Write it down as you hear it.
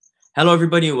Hello,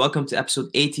 everybody, and welcome to episode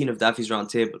 18 of Daffy's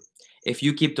Roundtable. If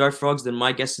you keep dart frogs, then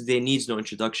my guest today needs no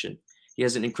introduction. He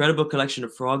has an incredible collection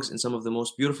of frogs in some of the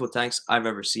most beautiful tanks I've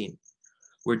ever seen.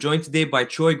 We're joined today by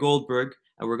Troy Goldberg,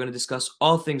 and we're going to discuss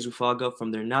all things Ufaga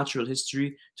from their natural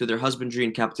history to their husbandry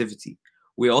and captivity.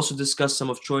 We also discuss some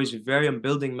of Troy's vivarium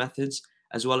building methods,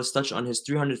 as well as touch on his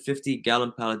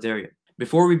 350-gallon paludarium.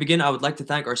 Before we begin, I would like to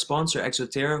thank our sponsor,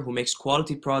 Exoterra, who makes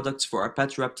quality products for our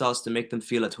pet reptiles to make them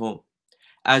feel at home.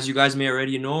 As you guys may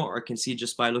already know or can see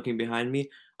just by looking behind me,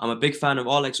 I'm a big fan of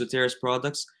all Exoterra's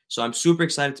products, so I'm super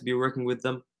excited to be working with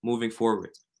them moving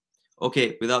forward.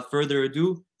 Okay, without further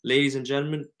ado, ladies and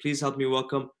gentlemen, please help me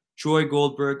welcome Troy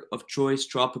Goldberg of Troy's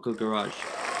Tropical Garage.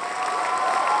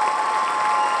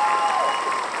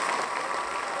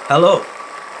 Hello,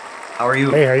 how are you?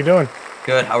 Hey, how you doing?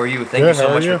 Good, how are you? Thank you Good. so How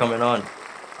are much for you? coming on.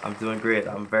 I'm doing great.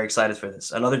 I'm very excited for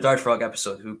this. Another Dart Frog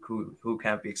episode. Who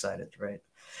can't be excited, right?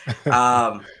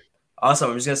 Um,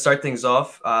 Awesome. I'm just gonna start things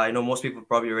off. I know most people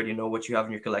probably already know what you have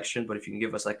in your collection, but if you can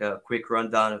give us like a quick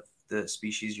rundown of the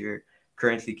species you're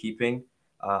currently keeping,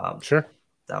 um, Sure.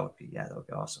 that would be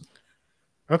awesome.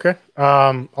 Okay.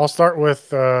 I'll start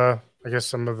with I guess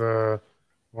some of the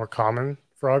more common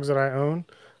frogs that I own.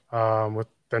 With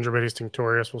Dendrobates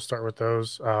tinctorius, we'll start with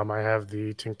those. I have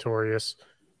the Tinctorius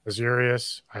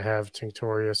azureus. I have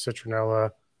Tinctorius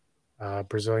citronella,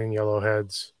 Brazilian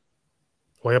yellowheads,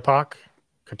 Oyapock,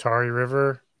 Qatari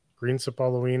River, Green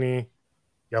Sapalowini,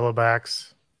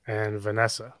 Yellowbacks, and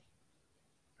Vanessa.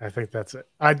 I think that's it.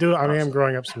 I'm Awesome.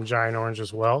 growing up some giant orange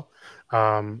as well.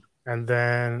 And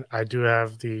then I do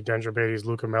have the Dendrobates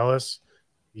leucomelis,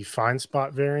 the fine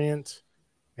spot variant.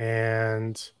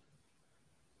 And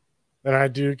then I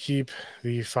do keep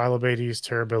the Phyllobates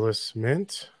terribilis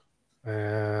mint.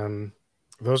 Um,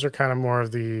 those are kind of more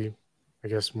of the, I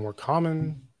guess, more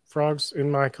common frogs in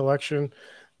my collection.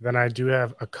 Then I do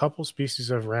have a couple species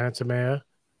of Ranitomea.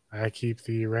 I keep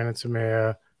the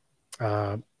Ranitomea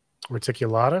uh,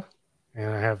 reticulata,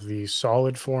 and I have the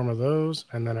solid form of those,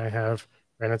 and then I have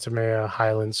Ranitomea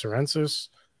highland syrensis.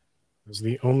 Those are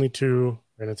the only two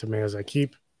Ranitomeas I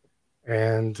keep,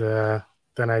 and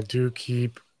then I do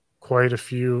keep quite a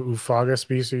few Ufaga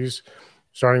species.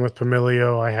 Starting with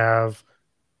Pamilio, I have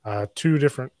two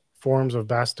different forms of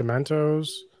Bastimentos.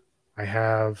 I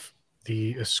have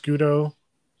the Escudo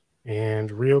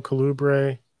and Rio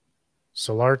Colubre,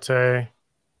 Solarte,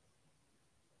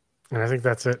 and I think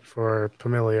that's it for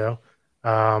Pamilio.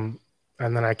 Um,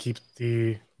 and then I keep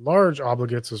the large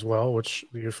obligates as well, which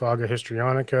the Euphaga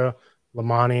histrionica,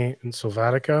 Lamani, and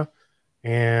Sylvatica.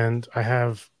 And I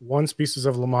have one species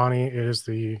of Lamani. It is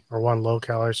or one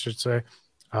locale, I should say,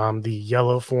 the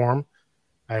yellow form.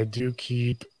 I do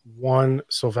keep one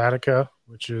Sylvatica,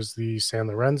 which is the San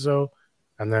Lorenzo.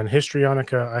 And then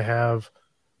histrionica, I have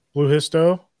Blue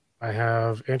Histo, I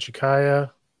have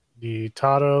Anchikaya, the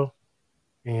Tato,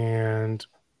 and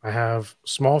I have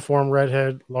small form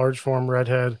redhead, large form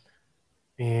redhead,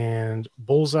 and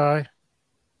bullseye,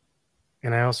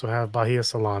 and I also have Bahia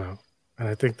Solano, and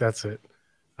I think that's it.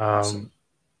 Um, Awesome.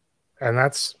 and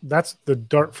that's the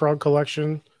dart frog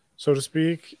collection, so to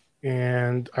speak.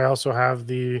 And I also have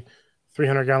the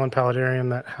 300-gallon paludarium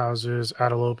that houses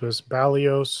Atelopus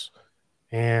balios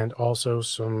and also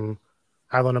some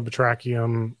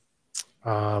Hylonobatrachium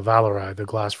valorai, the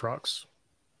glass frogs.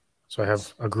 So I have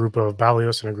Nice. a group of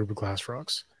Balios and a group of glass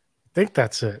frogs. I think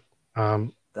that's it.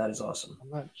 Um, That is awesome. I'm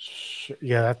not sure.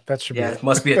 Yeah, that should be Yeah, it. it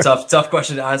must be a tough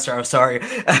question to answer. I'm sorry.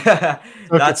 It's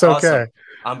That's awesome. okay.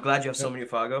 I'm glad you have so many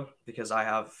Ufago because I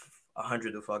have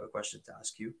 100 Ufago questions to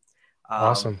ask you. Um,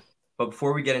 Awesome. but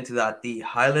before we get into that, the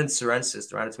Highland Syrensis,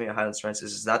 the Ranitomea Highland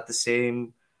Syrensis, is that the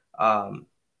same um,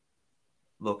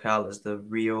 locale as the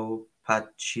Rio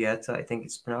Pachieta? I think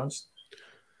it's pronounced.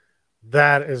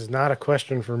 That is not a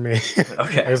question for me.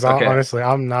 Okay, As okay. honestly,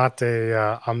 I'm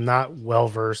not well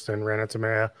versed in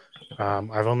Ranitomea.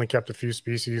 I've only kept a few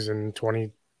species in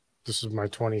 20. This is my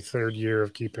 23rd year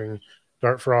of keeping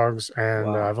dart frogs, and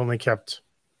Wow. I've only kept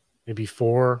maybe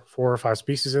four or five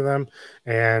species of them,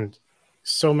 and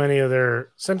so many of their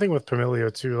same thing with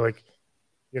Pamilio too. Like,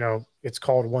 it's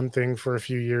called one thing for a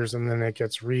few years, and then it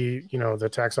gets the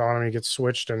taxonomy gets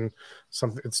switched, and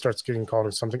something it starts getting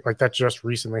called something like that. Just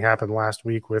recently happened last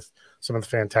week with some of the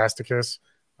Fantasticus.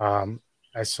 Um,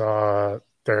 I saw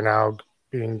they're now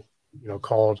being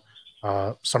called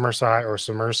Summerside or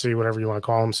Summersea, whatever you want to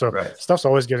call them. So Right. stuff's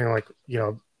always getting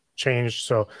changed.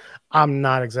 So I'm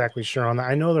not exactly sure on that.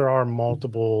 I know there are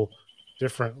multiple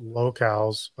different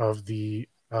locales of the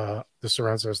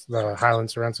Sorensis, the Highland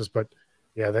Sorensis, but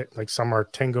yeah, like some are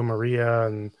Tango Maria,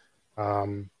 and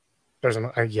um,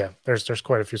 there's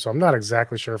quite a few. So I'm not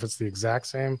exactly sure if it's the exact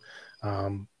same,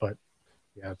 but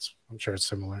yeah, I'm sure it's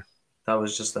similar. That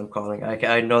was just them calling.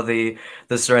 I know the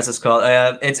Sorrents is called.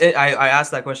 I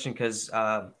asked that question because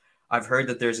I've heard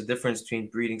that there's a difference between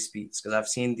breeding speeds because I've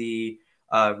seen the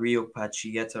Rio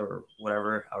Pachieta or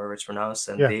whatever, however it's pronounced,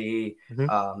 and Yeah.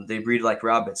 Mm-hmm. they breed like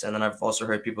rabbits. And then I've also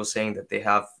heard people saying that they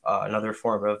have another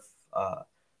form of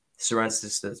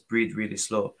Sorrensis that breed really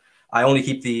slow. I only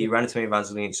keep the Ranitomi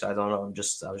Vanzolini, so I don't know.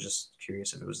 I was just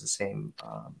curious if it was the same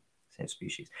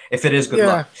species. If it is, good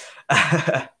Yeah.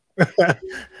 luck.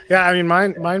 Yeah, I mean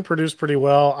mine produce pretty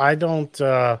well. I don't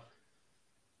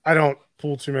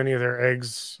pull too many of their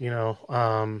eggs,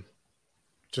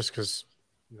 just because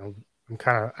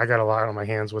I got a lot on my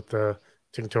hands with the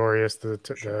Tinctorius, the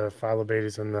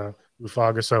Phyllobates, and the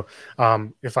Lufaga. So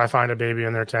if I find a baby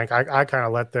in their tank, I kind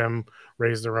of let them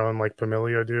raise their own like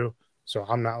Pamilio do. So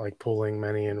I'm not like pulling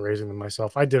many and raising them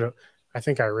myself. I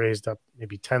think I raised up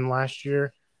maybe 10 last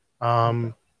year.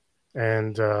 And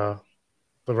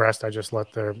the rest I just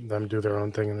let them do their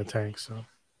own thing in the tank. So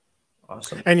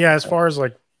Awesome. and yeah, as far as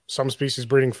like some species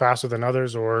breeding faster than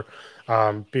others or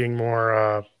being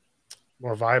more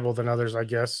viable than others, I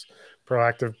guess,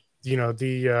 proactive.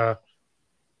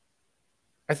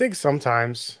 I think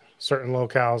sometimes certain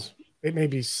locales it may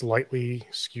be slightly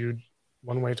skewed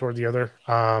one way toward the other,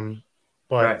 but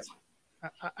Right.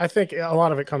 I think a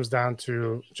lot of it comes down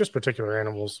to just particular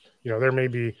animals. There may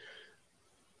be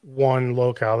one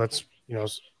locale that's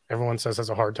everyone says has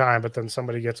a hard time, but then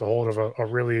somebody gets a hold of a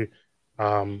really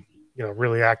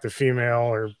really active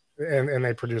female and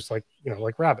they produce like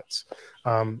rabbits.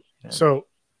 Yeah. So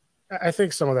I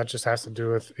think some of that just has to do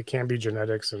with it can be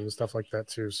genetics and stuff like that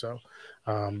too. So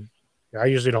I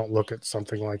usually don't look at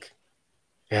something like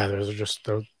there's just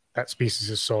that species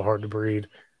is so hard to breed.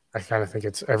 I kind of think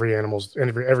it's every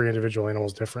individual animal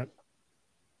is different.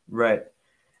 Right.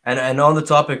 And on the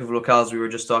topic of locales, we were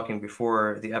just talking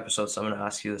before the episode, so I'm going to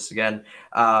ask you this again.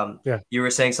 Yeah. You were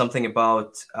saying something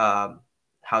about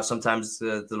how sometimes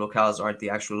the locales aren't the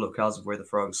actual locales of where the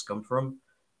frogs come from.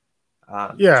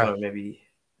 Do you Yeah, want to maybe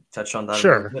touch on that a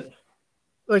little sure. bit?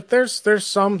 Like there's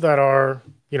some that are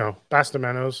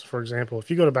Bastimentos, for example. If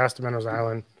you go to Bastimentos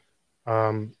Island,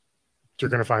 um, you're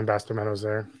going to find Bastimentos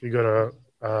there. If you go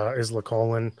to Isla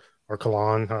Colon or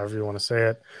Colon, however you want to say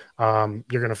it,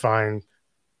 you're going to find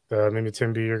the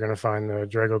Mimitimbi. You're going to find the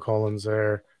Drago Colons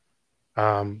there.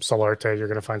 Solarte, you're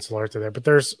going to find Solarte there. But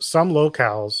there's some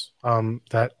locales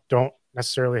that don't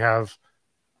necessarily have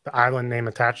the island name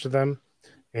attached to them,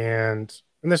 and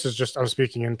this is just I'm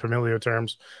speaking in Pamilio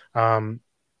terms. Um,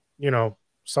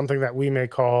 something that we may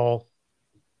call,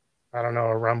 I don't know,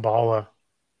 a Rambala.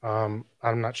 I'm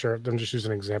not sure. I'm just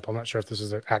using an example. I'm not sure if this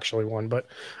is actually one, but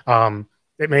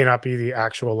it may not be the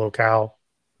actual locale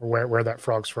or where that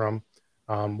frog's from.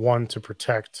 One, to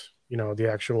protect, the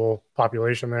actual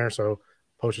population there. So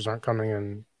poachers aren't coming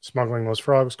and smuggling those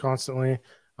frogs constantly.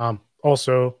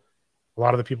 Also, a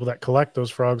lot of the people that collect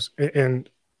those frogs, and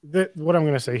what I'm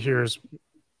going to say here is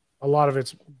a lot of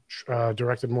it's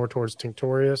directed more towards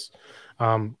Tinctorius.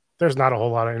 There's not a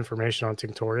whole lot of information on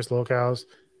Tinctorius locales,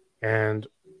 and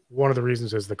one of the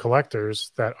reasons is the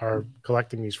collectors that are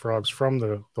collecting these frogs from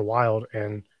the wild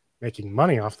and making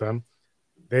money off them.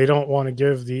 They don't want to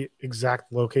give the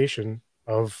exact location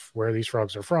of where these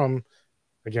frogs are from.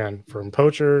 Again, from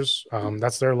poachers,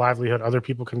 that's their livelihood. Other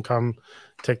people can come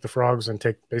take the frogs and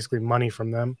take basically money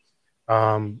from them.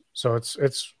 So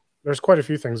it's there's quite a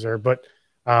few things there, but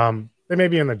they may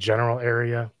be in the general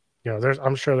area.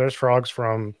 I'm sure there's frogs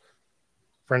from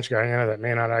French Guiana that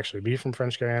may not actually be from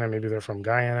French Guiana. Maybe they're from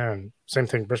Guyana, and same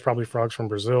thing. There's probably frogs from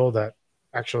Brazil that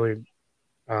actually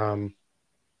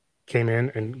came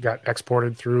in and got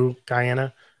exported through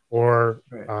Guyana or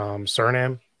Right.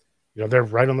 Suriname. They're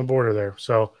right on the border there.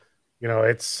 So,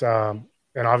 it's and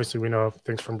obviously we know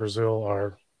things from Brazil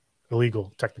are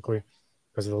illegal technically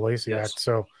because of the Lacey Yes. Act.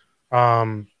 So,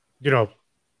 um,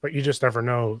 but you just never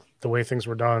know the way things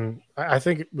were done. I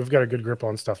think we've got a good grip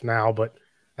on stuff now, but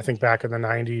I think back in the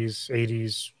 90s,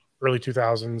 80s, early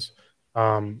 2000s,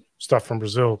 stuff from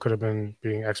Brazil could have been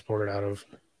being exported out of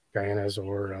Guyanas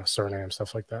or Suriname,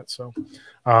 stuff like that. So,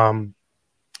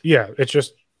 yeah, it's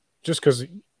just because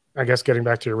I guess getting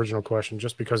back to your original question,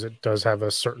 just because it does have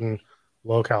a certain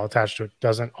locale attached to it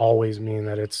doesn't always mean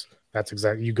that that's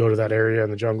exactly you go to that area in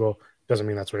the jungle doesn't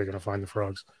mean that's where you're going to find the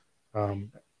frogs.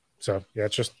 So yeah,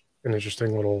 it's just an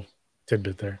interesting little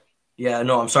tidbit there. Yeah,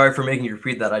 no, I'm sorry for making you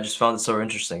repeat that. I just found it so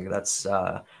interesting. That's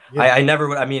Yeah. I never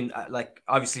would. I mean, like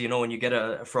obviously, when you get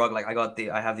a frog, like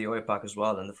I have the Oyapak as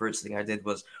well, and the first thing I did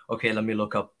was, okay, let me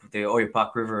look up the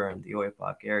Oyapak River and the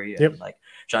Oyapak area, Yep. and like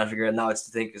trying to figure it. Now it's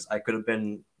the thing is I could have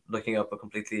been looking up a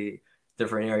completely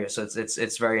different area, so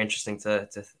it's very interesting to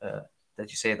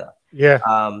that you say that. Yeah.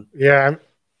 Um, Yeah.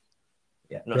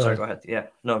 yeah, no, Go sorry, ahead. go ahead. Yeah,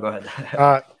 no, go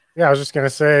ahead. Yeah, I was just gonna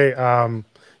say,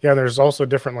 yeah, there's also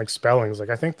different like spellings. Like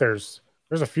I think there's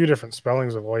a few different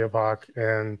spellings of Oyapak,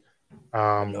 and I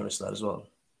um, noticed that as well.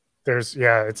 there's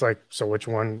yeah, it's like so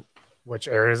which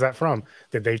area is that from?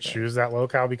 Did they Right, choose that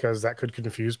locale because that could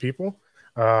confuse people?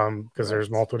 Because there's correct.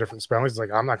 multiple different spellings. It's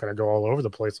like I'm not gonna go all over the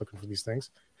place looking for these things.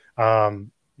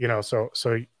 So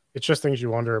it's just things you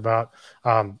wonder about.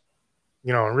 Um,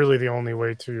 and really the only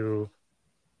way to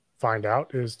find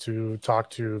out is to talk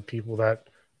to people that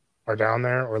are down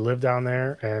there or live down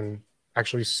there and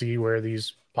actually see where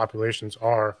these populations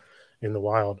are in the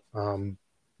wild.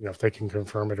 If they can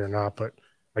confirm it or not. But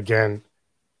again,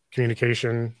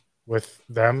 communication with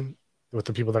them, with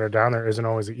the people that are down there, isn't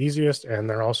always the easiest, and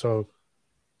they're also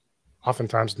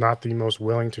oftentimes not the most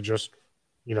willing to just,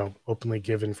 openly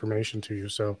give information to you.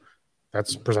 So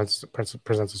that's presents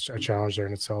a challenge there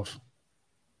in itself.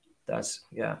 That's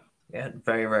yeah,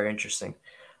 very very interesting.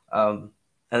 Um,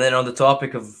 and then on the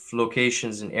topic of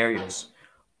locations and areas,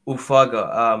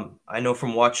 Ufaga. I know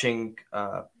from watching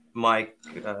Mike,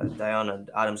 Diana, and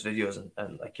Adam's videos,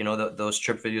 and like those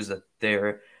trip videos that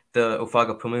the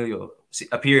Ufaga Pamilio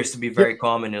appears to be Yep. very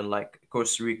common in like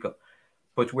Costa Rica.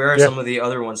 But where are Yeah. some of the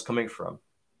other ones coming from?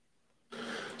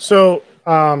 So,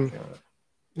 You know,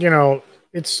 you know,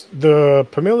 it's the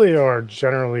Pamilio are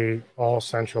generally all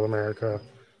Central America,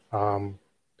 um,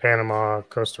 Panama,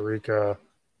 Costa Rica.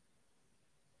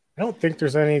 I don't think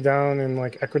there's any down in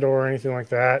like Ecuador or anything like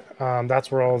that.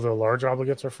 That's where all the large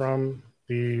obligates are from.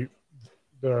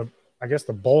 The I guess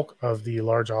the bulk of the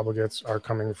large obligates are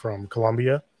coming from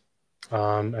Colombia,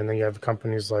 and then you have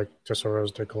companies like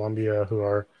Tesoros de Colombia who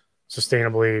are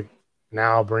sustainably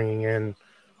now bringing in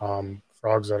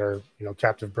frogs that are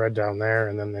captive bred down there,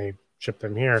 and then they ship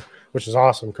them here, which is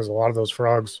awesome because a lot of those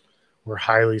frogs were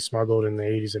highly smuggled in the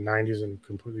 80s and 90s and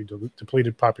completely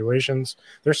depleted populations.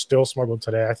 They're still smuggled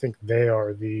today. I think they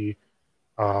are the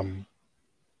um,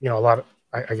 a lot of.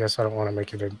 I guess I don't want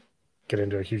to get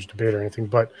into a huge debate or anything,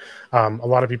 but a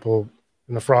lot of people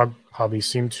in the frog hobby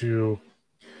seem to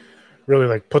really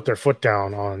like put their foot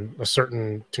down on a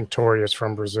certain Tinctorius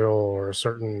from Brazil or a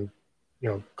certain,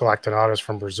 Galactonatus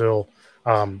from Brazil.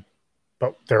 Um,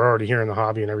 but they're already here in the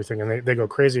hobby and everything, and they go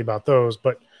crazy about those,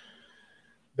 but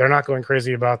they're not going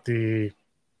crazy about the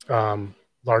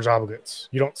large obligates.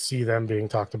 You don't see them being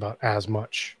talked about as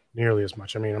much, nearly as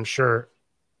much. I mean, I'm sure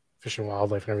Fish and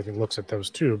Wildlife and everything looks at those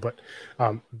too, but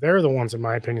they're the ones, in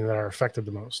my opinion, that are affected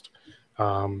the most.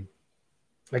 Um,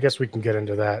 I guess we can get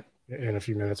into that in a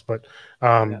few minutes, but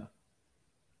yeah,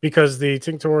 because the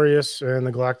Tinctorius and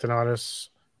the Galactonatus,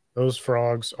 those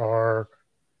frogs are,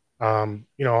 on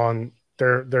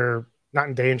they're not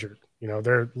endangered.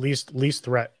 They're least least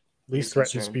threatened concern.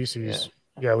 Yeah, species.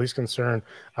 Yeah, least concern.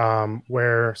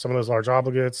 Where some of those large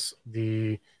obligates,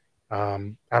 the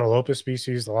Atelopus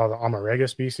species, a lot of the Amarega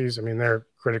species, I mean, they're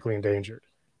critically endangered.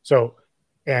 So,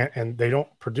 and they don't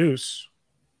produce,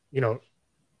 you know,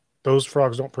 those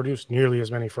frogs don't produce nearly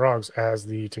as many frogs as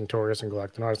the Tinctorius and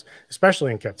Galactonatus,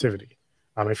 especially in captivity.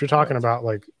 If you're talking right. about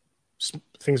like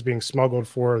things being smuggled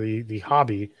for the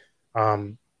hobby,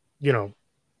 um, you know,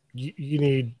 you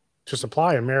need to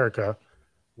supply America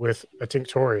with a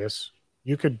Tinctorius.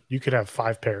 You could have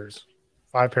five pairs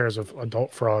of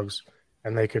adult frogs,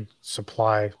 and they could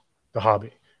supply the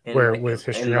hobby. In Where like with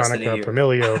in less than a Histrionica, year.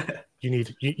 Pamilio,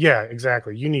 yeah,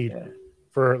 exactly. You need Yeah,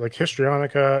 for like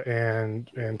Histrionica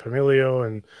and Pamilio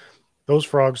and those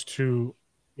frogs to,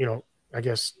 you know, I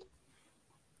guess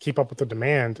keep up with the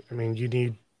demand. I mean, you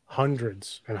need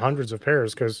hundreds and hundreds of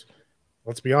pairs because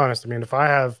let's be honest. I mean, if I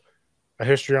have a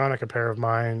Histrionica pair of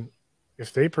mine,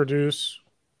 if they produce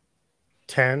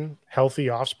 10 healthy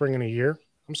offspring in a year,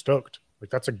 I'm stoked. Like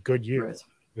that's a good year. right.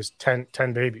 Is 10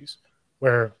 babies.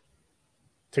 Where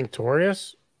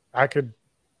Tinctorius, I could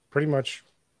pretty much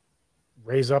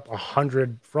raise up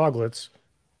 100 froglets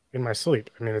in my sleep.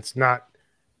 I mean, it's not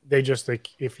they just like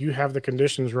if you have the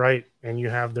conditions right and you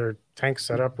have their tanks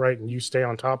set up right and you stay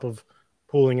on top of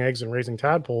pooling eggs and raising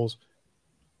tadpoles,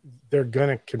 they're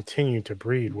gonna continue to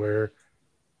breed. Where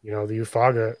the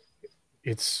Eufaga,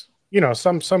 it's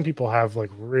some people have like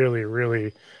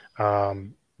really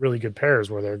good pairs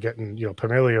where they're getting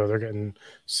Pamilio, they're getting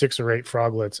 6 or 8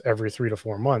 froglets every 3 to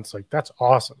 4 months. Like that's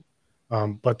awesome.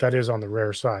 but that is on the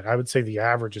rare side. I would say the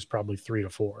average is probably 3 to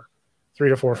 4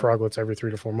 froglets every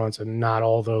 3 to 4 months, and not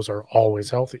all those are always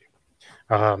healthy.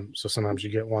 So sometimes you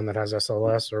get one that has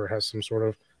SLS or has some sort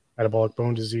of metabolic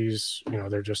bone disease.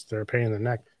 They're a pain in the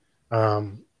neck.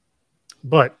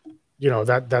 But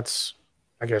that's,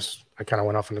 I guess I kind of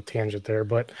went off on a tangent there,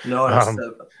 but No, that's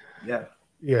yeah.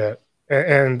 yeah.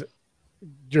 And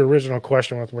your original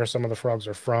question with where some of the frogs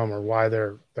are from or why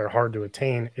they're hard to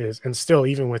attain is, and still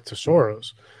even with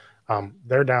Tesoros,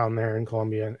 they're down there in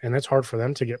Colombia, and it's hard for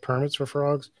them to get permits for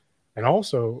frogs. And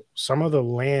also, some of the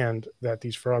land that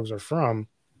these frogs are from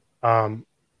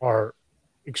are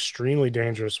extremely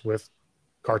dangerous with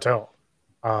cartel,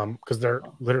 because they're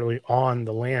literally on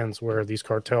the lands where these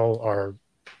cartel are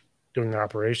doing their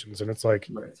operations, and it's like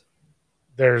Right.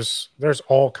 there's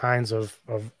all kinds of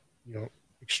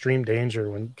extreme danger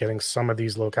when getting some of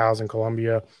these locales in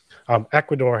Colombia.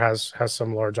 Ecuador has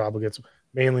some large obligates,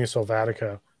 mainly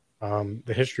Sylvatica,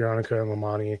 the Histrionica and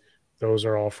Lamani. Those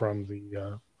are all from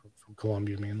from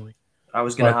Colombia mainly. I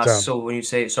was gonna But ask. So when you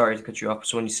say, sorry to cut you off.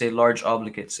 So when you say large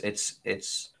obligates,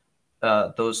 it's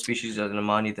those species of the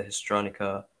Lamani, the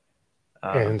Histronica,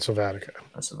 and Sylvatica.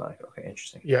 and Sylvatica. Okay,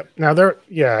 interesting. Yeah. Now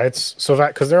it's Sylvatica,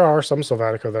 because there are some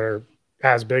Sylvatica that are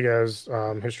as big as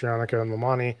Histrionica and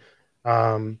Lamani.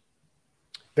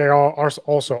 There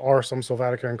also are some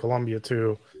Sylvatica in Colombia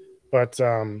too, but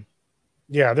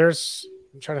yeah,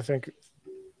 I'm trying to think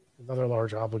another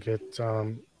large obligate.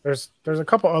 There's a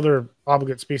couple other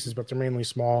obligate species, but they're mainly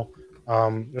small.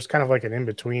 There's kind of like an in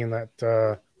between that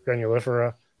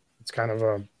Granulifera. It's kind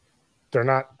of they're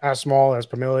not as small as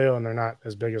Pamilio, and they're not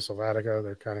as big as Sylvatica.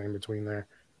 They're kind of in between there.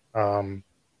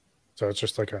 So it's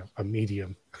just like a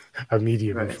medium, a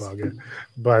medium Right. frog.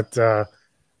 But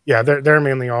yeah, they're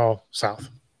mainly all south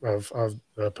of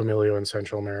Pamilio in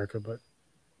Central America. But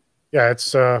yeah,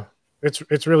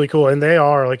 it's really cool, and they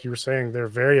are, like you were saying, they're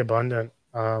very abundant.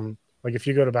 Like if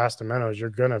you go to Bastimentos, you're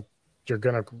gonna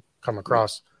come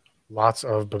across lots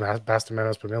of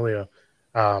Bastimentos Pamilio.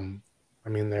 I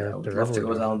mean, Yeah, I they're would love to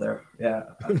everywhere go down down there. Yeah,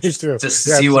 there. Me too. just to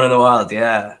Yeah, see one in the wild.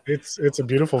 Yeah, it's a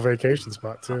beautiful vacation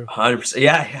spot too. 100%.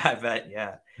 Yeah, yeah, I bet.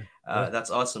 Yeah, Yeah.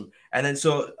 that's awesome. And then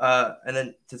and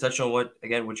then to touch on what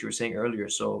you were saying earlier.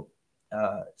 So,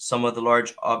 some of the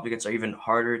large obligates are even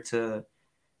harder to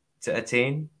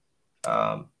attain.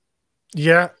 Um,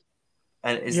 Yeah,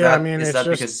 and yeah. I mean, is it's that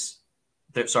just because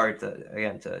they're sorry to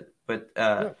again to but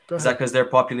no. Go is that ahead. because their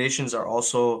populations are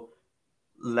also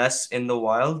less in the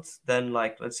wild than,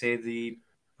 like, let's say the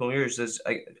Pamirs, is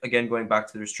again going back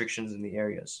to the restrictions in the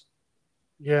areas.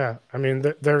 Yeah, I mean,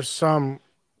 there's some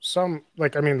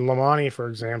like, I mean, Lamani, for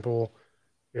example,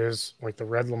 is like the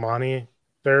red Lamani.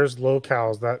 There's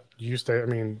locales that used to. I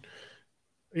mean,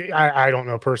 I don't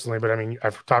know personally, but I mean,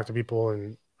 I've talked to people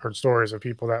and heard stories of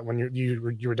people that when you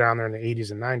were down there in the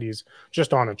 80s and 90s,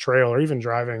 just on a trail or even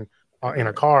driving in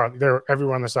a Right. car, they're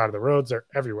everywhere on the side of the roads. They're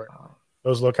everywhere. Uh,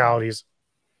 Those localities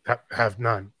have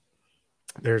none.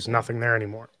 There's okay. nothing there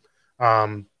anymore.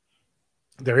 Um,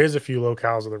 there is a few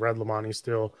locales of the red Lamani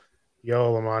still,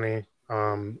 yellow Lamani.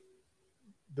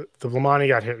 The Lamani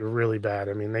got hit really bad.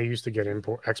 I mean, they used to get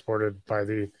exported by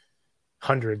the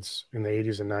hundreds in the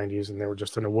 80s and 90s, and they were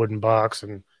just in a wooden box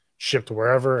and shipped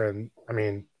wherever. And I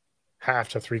mean, half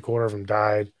to three-quarter of them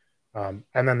died. And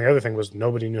then the other thing was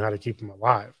nobody knew how to keep them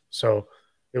alive. So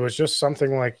it was just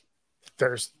something like,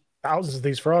 there's thousands of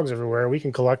these frogs everywhere. We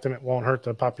can collect them. It won't hurt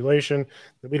the population.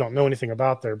 We don't know anything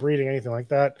about their breeding, anything like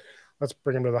that. Let's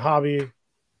bring them to the hobby.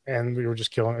 And we were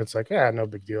just killing. It's like, yeah, no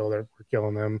big deal. We're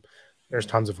killing them. There's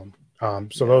tons of them.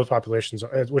 So Yeah. those populations,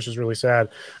 which is really sad.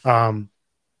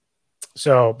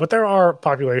 But there are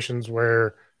populations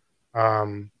where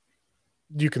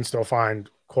you can still find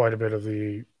quite a bit of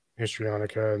the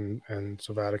Histrionica and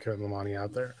Sylvatica and Lamani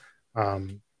out there.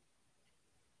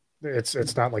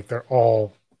 It's not like they're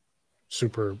all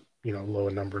super low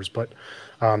in numbers, but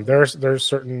there's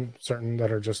certain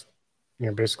that are just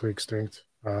basically extinct,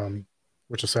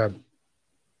 which is sad.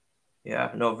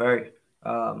 Yeah, no, very.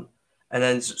 And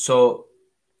then so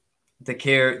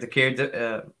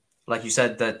like you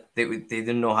said, that they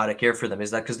didn't know how to care for them.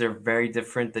 Is that because they're very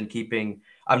different than keeping?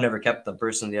 I've never kept them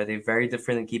personally. Are they very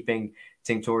different than keeping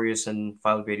Tinctorius and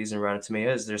Phyllobates and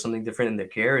Ranatomea? Is there something different in their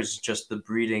care? Is it just the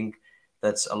breeding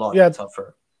that's a lot Yeah,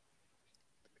 tougher?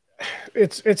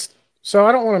 it's so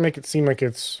I don't want to make it seem like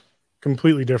it's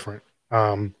completely different.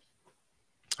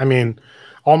 I mean,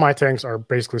 all my tanks are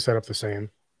basically set up the same.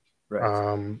 Right.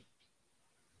 Um,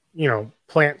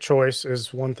 plant choice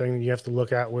is one thing that you have to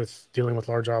look at with dealing with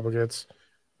large obligates.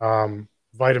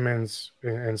 Vitamins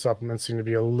and supplements seem to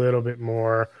be a little bit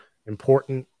more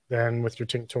important than with your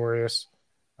Tinctorius.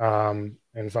 and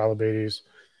Phyllobates.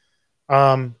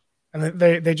 Um, and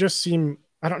they just seem,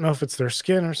 I don't know if it's their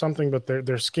skin or something, but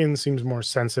their skin seems more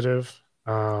sensitive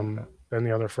than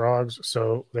the other frogs.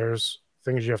 So there's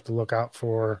things you have to look out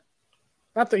for.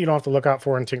 Not that you don't have to look out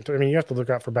for in Tinctorius. I mean, you have to look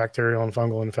out for bacterial and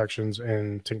fungal infections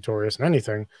in Tinctorius and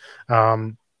anything.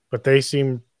 But they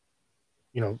seem,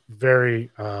 very,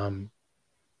 I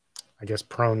guess,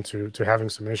 prone to having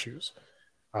some issues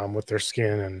with their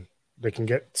skin, and they can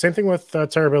get same thing with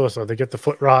Terribilis. Though they get the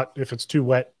foot rot if it's too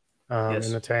wet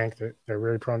in the tank. They're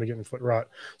very prone to getting foot rot.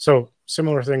 So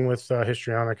similar thing with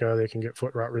Histrionica, they can get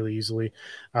foot rot really easily,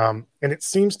 and it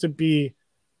seems to be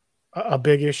a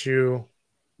big issue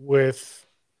with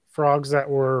frogs that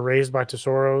were raised by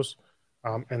Tesauros,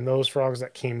 and those frogs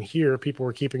that came here, people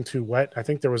were keeping too wet. I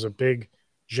think there was a big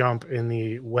jump in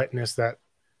the wetness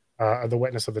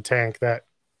of the tank that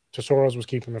Tesauros was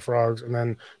keeping the frogs, and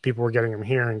then people were getting them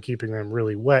here and keeping them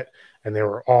really wet, and they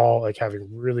were all like having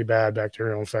really bad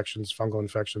bacterial infections, fungal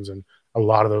infections, and a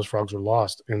lot of those frogs were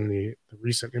lost in the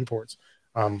recent imports.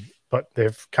 But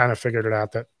they've kind of figured it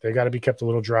out that they got to be kept a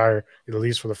little drier, at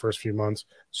least for the first few months,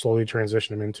 slowly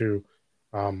transition them into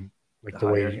like the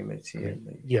way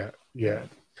humidity. Yeah.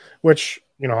 Which,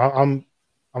 I'm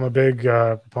a big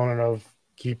proponent of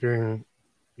keeping,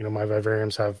 my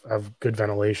vivariums have good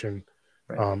ventilation.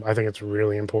 Right. I think it's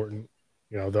really important.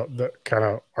 The kind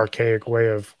of archaic way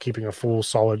of keeping a full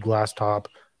solid glass top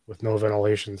with no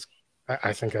ventilations.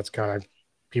 I think that's kind of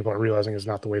people are realizing is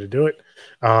not the way to do it.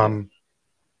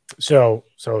 So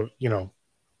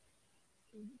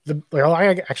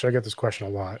I get this question a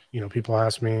lot. People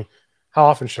ask me, how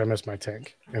often should I miss my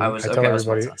tank? And I tell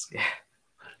everybody,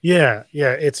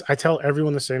 I tell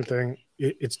everyone the same thing.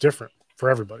 It's different for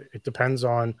everybody. It depends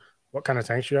on what kind of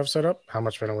tanks you have set up, how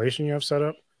much ventilation you have set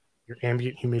up, your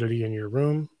ambient humidity in your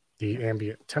room, the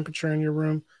ambient temperature in your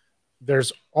room.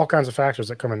 There's all kinds of factors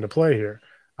that come into play here.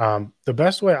 The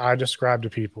best way I describe to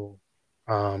people,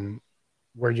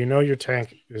 where your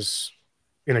tank is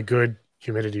in a good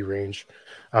humidity range,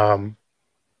 I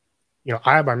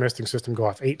have my misting system go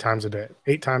off 8 times a day,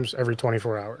 8 times every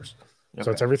 24 hours. Okay.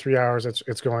 So it's every 3 hours.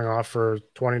 It's going off for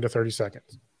 20 to 30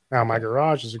 seconds. Now my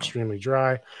garage is extremely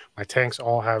dry. My tanks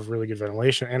all have really good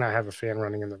ventilation, and I have a fan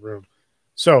running in the room.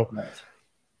 So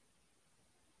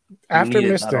after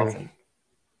misting,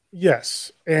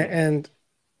 yes, and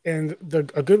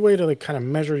a good way to kind of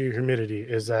measure your humidity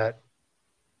is that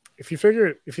if you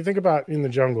think about in the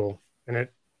jungle and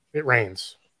it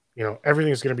rains,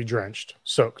 everything's going to be drenched,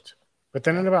 soaked. But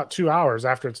then in about 2 hours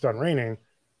after it's done raining,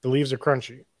 the leaves are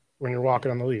crunchy when you're walking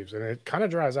on the leaves, and it kind of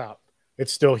dries out.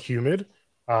 It's still humid.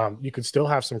 You could still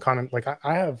have some like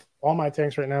I have all my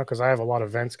tanks right now because I have a lot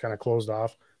of vents kind of closed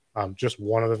off. Just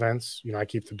one of the vents, I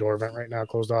keep the door vent right now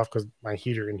closed off because my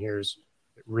heater in here it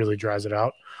really dries it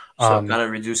out. So it kind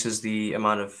of reduces the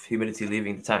amount of humidity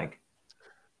leaving the tank.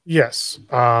 Yes.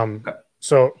 Okay.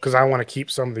 So, because I want to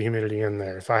keep some of the humidity in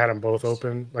there. If I had them both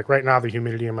open, like right now, the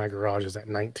humidity in my garage is at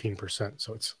 19%,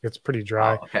 so it's pretty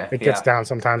dry. Oh, okay. It gets down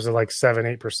sometimes to like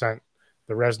 7-8%.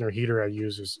 The Resner heater I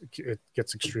use it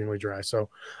gets extremely dry.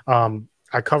 So,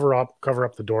 I cover up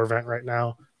the door vent right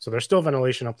now. So there's still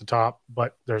ventilation up the top,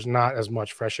 but there's not as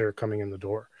much fresh air coming in the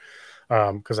door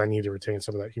because I need to retain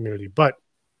some of that humidity. But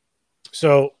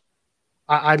so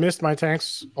I missed my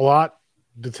tanks a lot.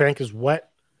 The tank is wet.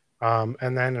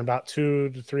 And then about 2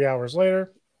 to 3 hours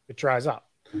later, it dries out,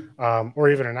 or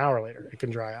even an hour later, it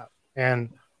can dry out. And,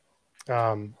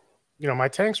 my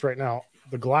tanks right now,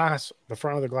 the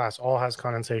front of the glass all has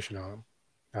condensation on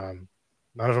them.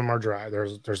 None of them are dry.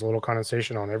 There's a little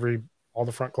condensation on all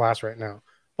the front glass right now,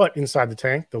 but inside the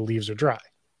tank, the leaves are dry.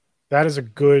 That is a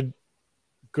good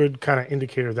kind of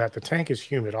indicator that the tank is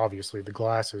humid. Obviously the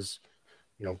glass is,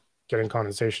 getting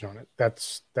condensation on it.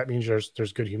 That means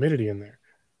there's good humidity in there.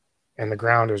 And the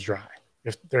ground is dry.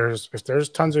 If there's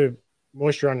tons of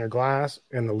moisture on your glass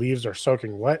and the leaves are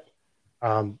soaking wet,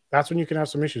 that's when you can have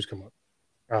some issues come up.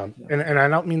 And I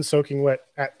don't mean soaking wet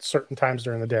at certain times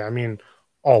during the day. I mean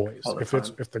always. If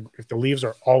the leaves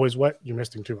are always wet, you're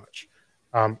misting too much.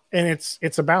 And it's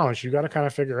a balance. You got to kind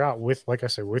of figure out like I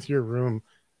said, with your room,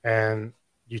 and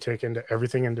you take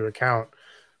everything into account,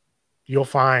 you'll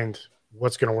find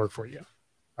what's going to work for you.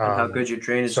 And how good your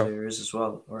drainage layer is as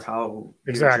well, or how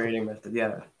your draining method.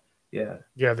 Yeah.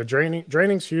 The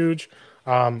draining's huge,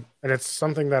 and it's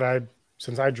something that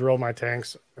since I drill my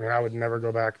tanks, I mean, I would never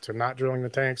go back to not drilling the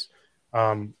tanks.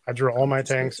 I drill all my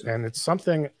tanks, and it's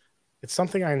something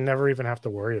I never even have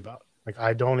to worry about. Like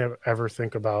I don't ever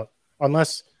think about,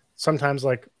 unless sometimes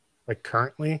like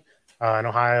currently in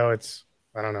Ohio, it's,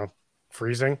 I don't know,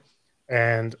 freezing,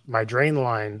 and my drain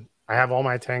line I have all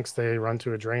my tanks. They run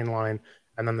to a drain line,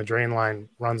 and then the drain line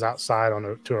runs outside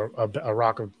a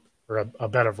rock or a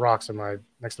bed of rocks in my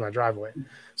next to my driveway.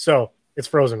 So it's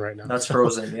frozen right now. That's So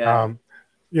frozen. Yeah. um,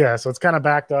 yeah, so it's kind of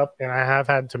backed up, and I have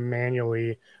had to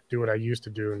manually do what I used to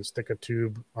do and stick a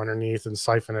tube underneath and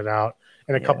siphon it out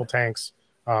in a Yeah. couple tanks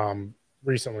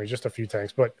recently, just a few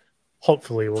tanks, but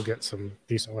hopefully we'll get some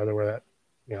decent weather where that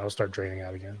it'll start draining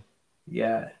out again.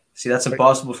 Yeah. See, that's But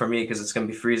impossible for me because it's gonna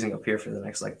be freezing up here for the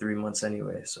next like 3 months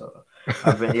anyway. So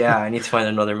yeah, I need to find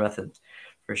another method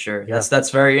for sure. yeah, That's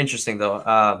very interesting though.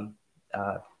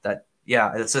 That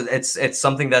yeah, it's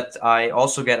something that I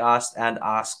also get asked and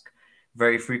ask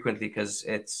very frequently because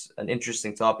it's an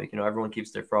interesting topic. Everyone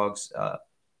keeps their frogs.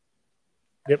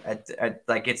 yep.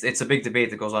 Like it's a big debate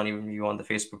that goes on even you on the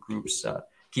Facebook groups.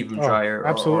 Keep them Oh, drier,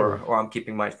 absolutely. or I'm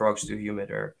keeping my frogs too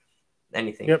humid or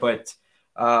anything. Yep, But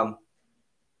um,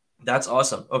 that's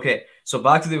awesome. Okay, so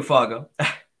back to the Ufaga.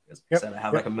 As I yep, said, I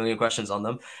have like yep. a million questions on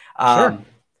them. Sure.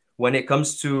 When it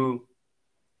comes to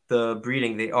the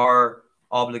breeding, they are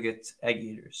obligate egg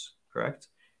eaters, correct?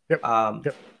 Yep, Um,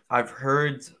 yep. I've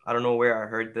heard, I don't know where I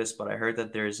heard this, but I heard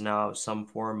that there's now some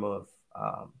form of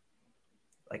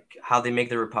like how they make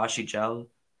the Rapashi gel,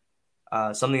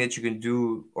 something that you can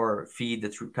do or feed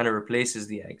that kind of replaces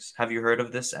the eggs. Have you heard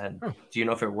of this? And Oh. do you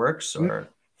know if it works or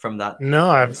from that No,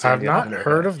 understanding I've you have not in your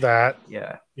heard head? of that.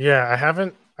 Yeah. Yeah, I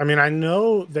haven't. I mean, I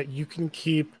know that you can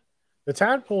keep the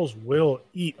tadpoles will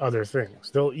eat other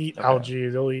things. They'll eat Okay. algae,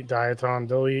 they'll eat diatom,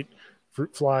 they'll eat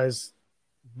fruit flies,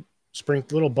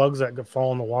 little bugs that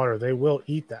fall in the water. They will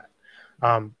eat that,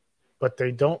 um, but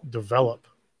they don't develop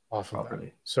off of that.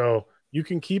 Properly. So you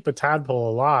can keep a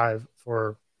tadpole alive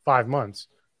for 5 months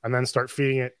and then start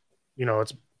feeding it.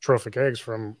 Its trophic eggs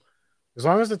from as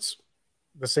long as it's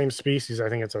the same species. I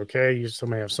think it's okay. You still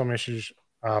may have some issues,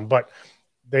 but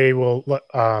they will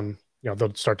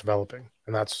they'll start developing,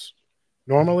 and that's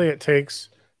normally it takes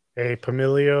a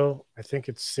Pamilio. I think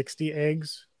it's 60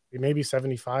 eggs, maybe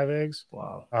 75 eggs,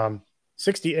 Wow.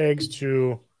 60 eggs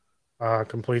to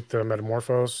complete the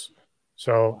metamorphose.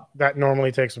 So that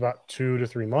normally takes about 2 to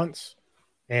 3 months,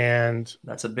 and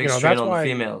That's a big strain that's on the why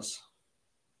females.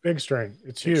 big strain.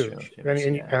 It's Big strain on huge, and, females.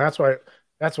 and Yeah.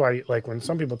 that's why like when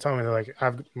some people tell me they're like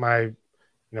I've my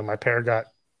pair got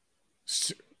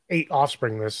 8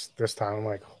 offspring this time. I'm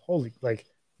like, holy, like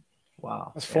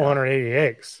Wow. that's Yeah. 480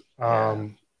 eggs. Yeah.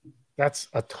 That's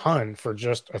a ton for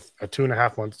just a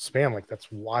 2.5 month span. Like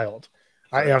that's wild.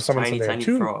 For like a Someone said tiny, they had tiny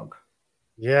two. frog.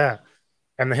 Yeah,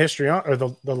 and the history or the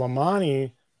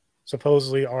Lamani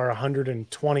supposedly are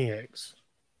 120 eggs.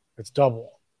 It's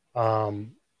double.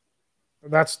 Um,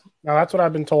 that's what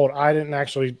I've been told.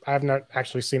 I've not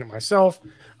actually seen it myself,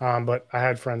 but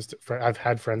I've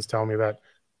had friends tell me that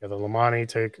the Lamani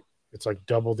it's like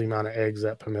double the amount of eggs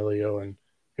that Pamilio and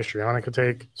Histrionica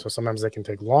take. So sometimes they can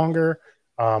take longer,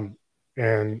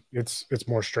 and it's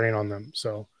more strain on them.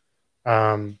 So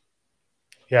um,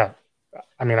 yeah,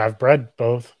 I mean I've bred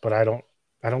both, but I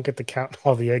don't get to count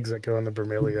all the eggs that go in the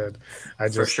bromeliad. I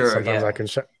For just sure. sometimes Yeah.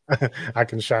 I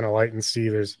can shine a light and see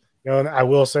there's and I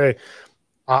will say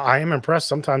I am impressed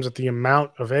sometimes at the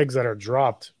amount of eggs that are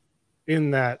dropped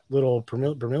in that little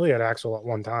bromeliad axle at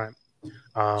one time.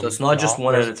 So it's not just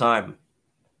one at There's a time.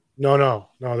 no.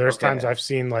 There's times Okay. I've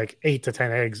seen like 8 to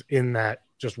 10 eggs in that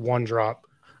just one drop.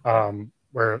 Yeah.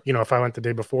 Where if I went the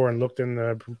day before and looked in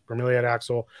the bromeliad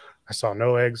axle, I saw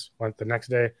no eggs. Went the next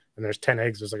day and there's 10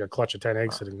 eggs. There's like a clutch of 10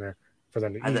 eggs Wow. sitting there for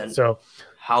them to And eat. then So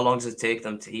how long does it take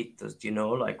them to eat? Do you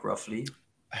know, like roughly?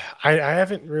 I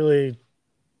haven't really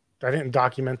I didn't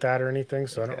document that or anything,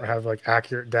 so I don't Okay. have like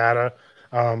accurate data.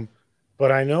 Um,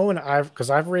 but I know because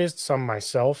I've raised some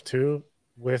myself too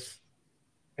with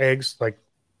eggs, like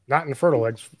not infertile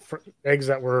eggs, eggs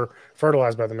that were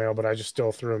fertilized by the male, but I just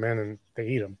still threw them in and they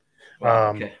eat them. Wow.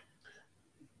 Um, Okay.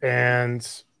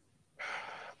 and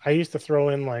I used to throw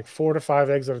in like 4 to 5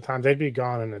 eggs at a time. They'd be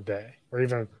gone in a day or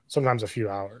even sometimes a few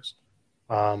hours.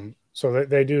 So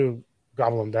they do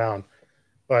gobble them down,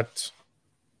 but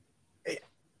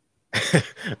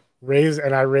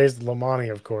I raised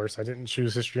Lamani, of course. I didn't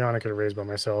choose Histrionica to raise by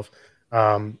myself.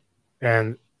 Um,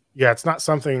 and yeah, it's not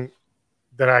something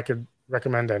that I could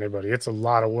recommend to anybody. It's a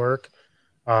lot of work,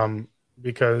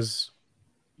 because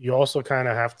you also kind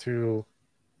of have to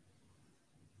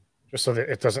just so that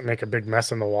it doesn't make a big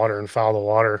mess in the water and foul the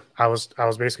water. I was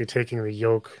basically taking the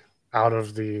yolk out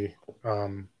of the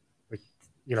um, like,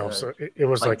 The so it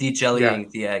was like like, yeah,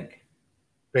 dejellying the egg,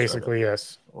 sort of. basically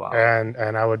yes. Wow. And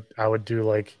I would do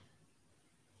like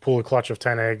pull a clutch of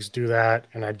 10 eggs, do that,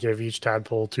 and I'd give each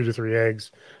tadpole 2 to 3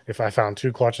 eggs. If I found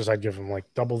 2 clutches, I'd give them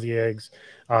like double the eggs.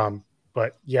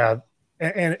 But yeah,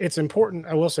 and it's important,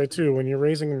 I will say too, when you're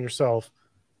raising them yourself,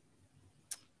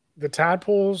 the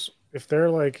tadpoles, if they're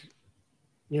like,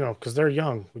 because they're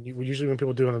young, usually when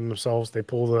people do them themselves, they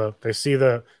see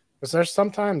because there's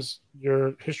sometimes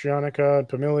your Histrionica and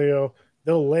Pumilio,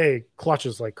 they'll lay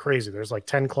clutches like crazy. There's like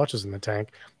 10 clutches in the tank,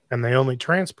 and they only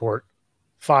transport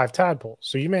 5 tadpoles.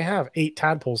 So you may have 8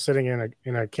 tadpoles sitting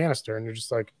in a canister, and you're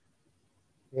just like,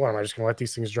 what, am I just going to let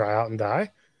these things dry out and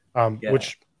die? Yeah.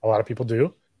 Which a lot of people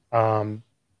do.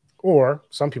 Or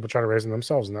some people try to raise them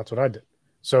themselves, and that's what I did.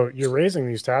 So you're raising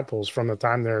these tadpoles from the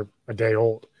time they're a day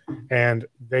old, and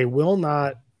they will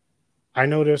not. I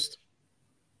noticed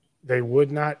they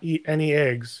would not eat any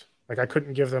eggs. Like I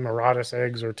couldn't give them Aratus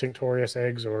eggs or Tinctorius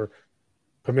eggs or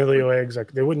Pumilio eggs.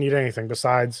 Like they wouldn't eat anything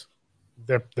besides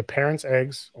the parents'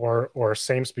 eggs or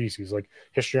same species. Like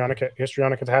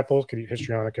histrionica tadpoles could eat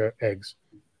histrionica eggs.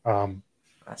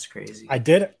 That's crazy. I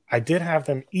did have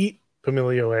them eat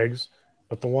Pumilio eggs,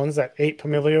 but the ones that ate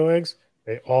Pumilio eggs,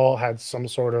 they all had some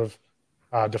sort of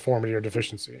deformity or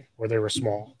deficiency, or they were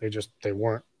small. They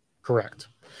weren't correct.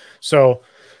 So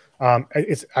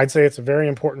I'd say it's very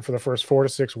important for the first 4 to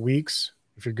 6 weeks,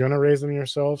 if you're going to raise them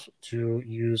yourself, to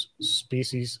use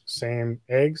species same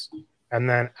eggs, and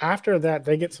then after that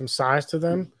they get some size to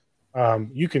them.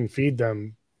 You can feed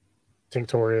them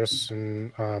Tinctorius,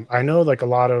 and I know like a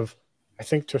lot of, I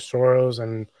think Tesoros,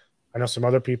 and I know some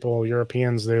other people,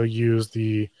 Europeans, they'll use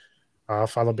the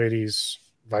Phalobates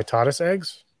vittatus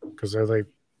eggs because they're like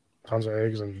tons of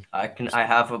eggs. And I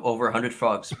have over 100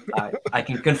 frogs. I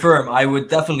can confirm I would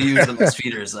definitely use them as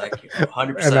feeders, like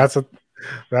 100%. And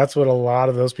that's what a lot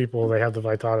of those people, they have the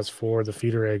vittatus for, the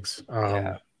feeder eggs.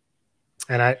 Yeah.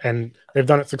 And they've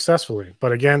done it successfully.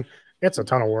 But again, it's a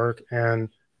ton of work. And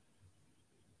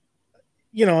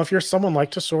if you're someone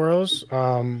like Tesoros,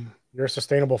 you're a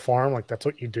sustainable farm, like that's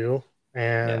what you do.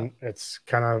 And it's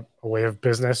kind of a way of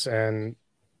business. And,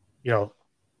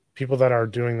 people that are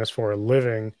doing this for a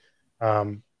living,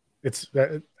 I'd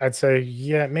say,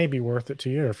 yeah, it may be worth it to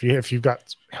you. If you've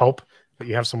got help, that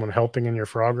you have someone helping in your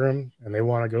frog room and they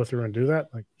want to go through and do that,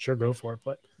 like, sure, go for it.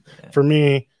 But for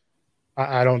me,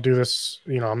 I don't do this.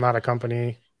 I'm not a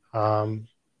company.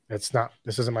 This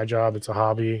isn't my job. It's a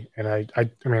hobby. And I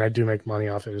mean, I do make money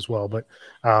off it as well, but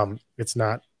it's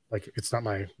not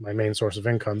my main source of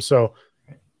income. So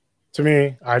to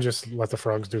me, I just let the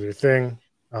frogs do their thing.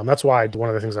 That's why one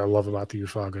of the things I love about the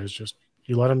Oophaga is just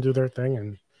you let them do their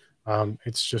thing. And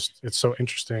it's so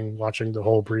interesting watching the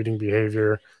whole breeding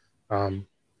behavior. And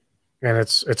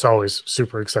it's always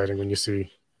super exciting when you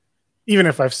see, even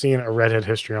if I've seen a redhead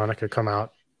histrionica come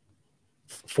out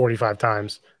 45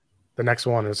 times, the next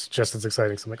one is just as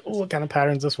exciting. So I'm like, oh, what kind of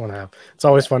patterns this one have? It's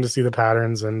always fun to see the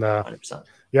patterns. And 100%.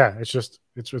 Yeah,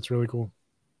 it's really cool.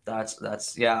 That's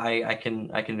I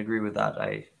can agree with that.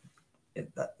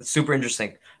 It's super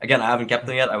interesting. Again, I haven't kept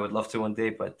them yet. I would love to one day,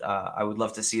 but I would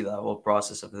love to see the whole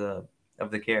process of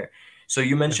the care. So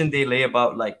you mentioned they lay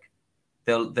about like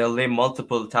they'll lay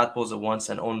multiple tadpoles at once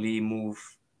and only move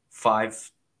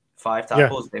five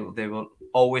tadpoles. They will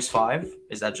always 5.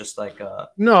 Is that just like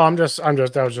No, I was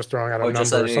just throwing out a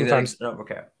number. Sometimes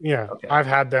okay. Yeah. Okay. I've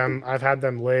had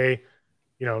them lay,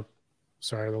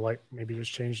 sorry, the light maybe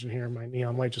just changed in here. My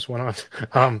neon light just went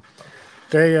on.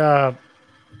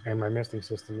 And my misting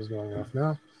system is going off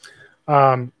now.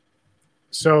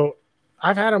 So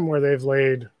I've had them where they've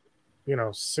laid,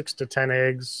 6 to 10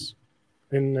 eggs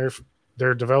in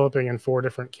they're developing in 4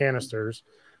 different canisters.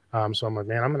 So I'm like,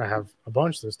 man, I'm going to have a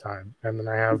bunch this time. And then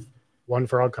I have one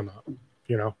frog come out,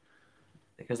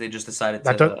 because they just decided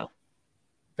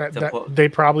they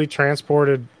probably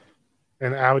transported,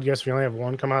 and I would guess if you only have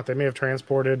one come out, they may have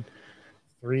transported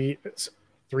 3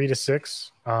 to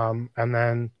 6. And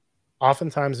then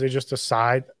oftentimes they just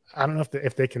decide, I don't know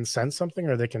if they can sense something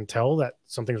or they can tell that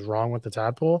something's wrong with the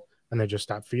tadpole and they just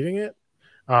stop feeding it.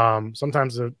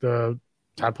 Sometimes the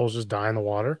tadpoles just die in the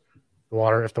water.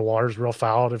 If the water's real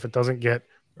foul, if it doesn't get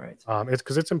right, it's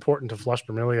because it's important to flush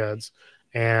bromeliads.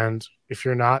 And if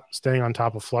you're not staying on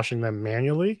top of flushing them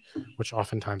manually, which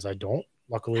oftentimes I don't,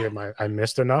 luckily I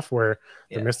missed enough where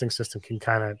the misting system can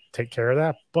kind of take care of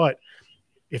that. But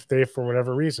if they, for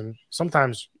whatever reason,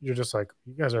 sometimes you're just like,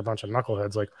 you guys are a bunch of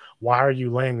knuckleheads. Like, why are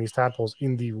you laying these tadpoles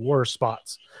in the worst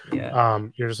spots?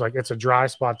 You're just like, it's a dry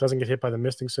spot, doesn't get hit by the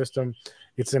misting system.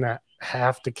 It's in a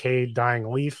half decayed,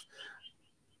 dying leaf.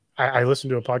 I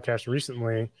listened to a podcast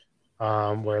recently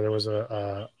where there was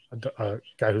a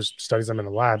guy who studies them in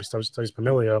the lab. He studies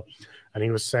Pumilio, and he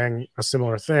was saying a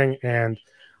similar thing. And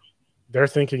their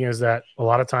thinking is that a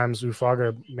lot of times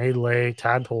Oophaga may lay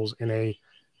tadpoles in a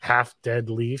half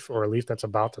dead leaf or a leaf that's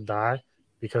about to die,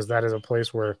 because that is a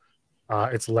place where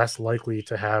it's less likely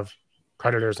to have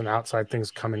predators and outside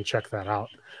things come and check that out,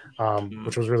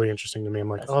 which was really interesting to me. I'm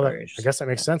like, That's oh, that very I guess that interesting.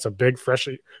 makes sense. A big, fresh,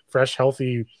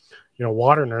 healthy,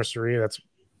 water nursery that's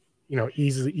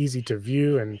easy to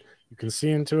view and you can see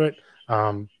into it.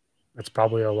 It's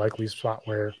probably a likely spot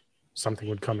where something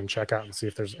would come and check out and see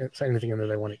if there's anything in there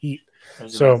they want to eat.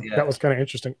 So that was kind of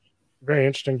interesting, very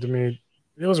interesting to me.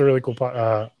 It was a really cool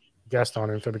guest on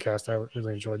Amphibicast. I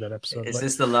really enjoyed that episode. Is But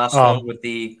this the last one with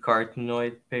the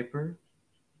carotenoid paper?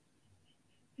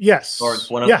 Or yes,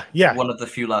 yeah, one of the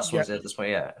few last yeah, ones at this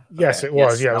point. Yeah. yes, Okay. it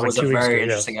was. Yes, Yeah, it that was like was a 2 weeks very ago. Yeah,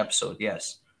 interesting episode.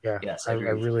 Yes. yeah, Yes, I I agree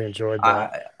with you. really enjoyed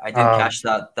that. I didn't catch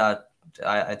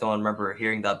I don't remember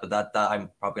hearing that, but that I'm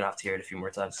probably gonna have to hear it a few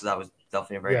more times because that was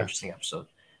definitely a very Yeah, interesting episode.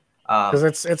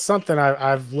 because it's something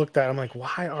I've looked at. I'm like,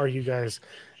 why are you guys?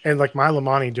 And like my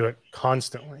Lamani do it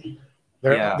constantly.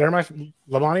 Yeah, They're my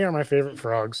Lamani are my favorite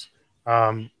frogs.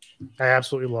 I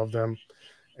absolutely love them,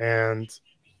 and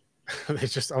they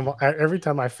just every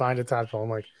time I find a tadpole, I'm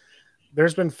like,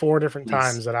 there's been 4 different please.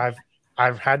 times that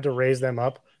I've had to raise them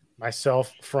up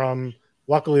myself from.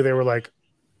 Luckily, they were like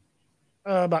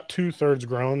about 2/3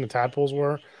 grown. The tadpoles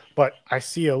were, but I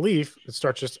see a leaf that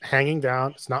starts just hanging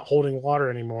down. It's not holding water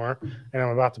anymore, and I'm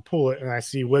about to pull it, and I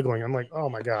see wiggling. I'm like, oh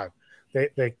my god!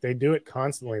 They do it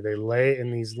constantly. They lay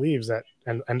in these leaves that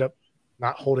and end up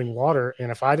not holding water,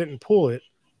 and if I didn't pull it,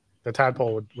 the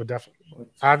tadpole would definitely.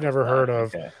 I've never heard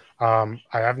of. Okay. I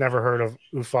have never heard of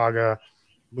Ufaga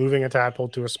moving a tadpole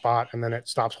to a spot and then it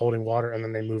stops holding water and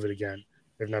then they move it again.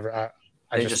 They've never.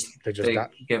 They just they just they got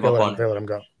give they up let them on they it. let them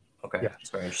go. Okay, Yeah. that's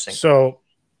very interesting. So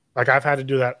like I've had to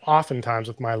do that oftentimes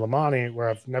with my Lamani where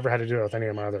I've never had to do it with any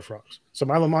of my other frogs. So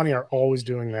my Lamani are always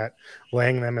doing that,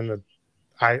 laying them in the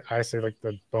I say like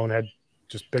the bonehead,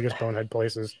 just biggest bonehead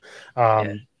places.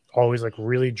 Yeah. Always like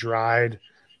really dried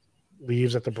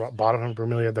leaves at the bottom of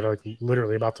bromeliad that are like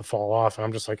literally about to fall off. And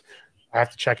I'm just like, I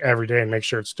have to check every day and make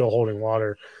sure it's still holding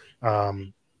water.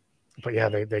 But yeah,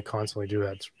 they constantly do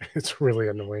that. It's really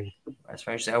annoying. That's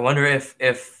very interesting. I wonder if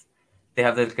they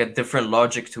have like a different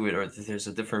logic to it, or if there's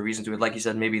a different reason to it. Like you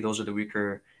said, maybe those are the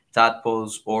weaker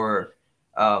tadpoles, or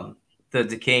the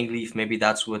decaying leaf. Maybe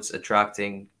that's what's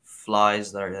attracting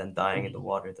flies that are then dying in the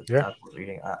water that the Yeah, tadpoles are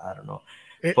eating. I don't know,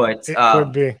 it but it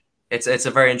could be. it's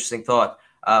a very interesting thought.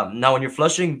 Now, when you're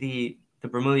flushing the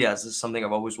bromeliads, this is something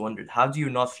I've always wondered. How do you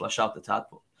not flush out the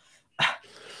tadpole?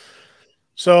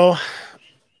 So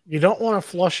you don't want to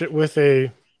flush it with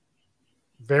a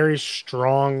very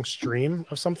strong stream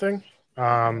of something.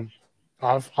 Okay.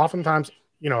 Oftentimes,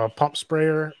 a pump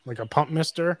sprayer, like a pump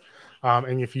mister,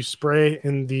 and if you spray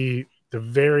in the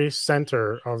very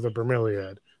center of the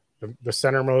bromeliad, the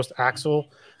centermost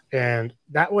axle, and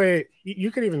that way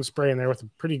you could even spray in there with a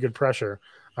pretty good pressure.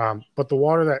 But the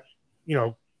water that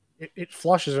it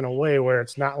flushes in a way where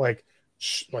it's not like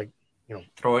like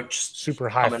Throw it just super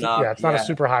high. coming Yeah, up. it's not a Yeah.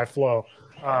 super high flow.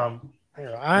 Here,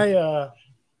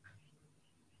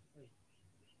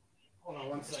 hold on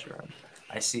one second.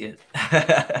 I see it.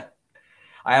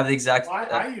 I have the exact. Well,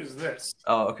 I use this.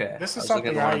 Oh, okay. This I is was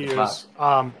looking at something the one I on the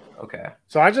top. use. Okay.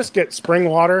 So I just get spring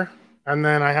water, and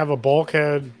then I have a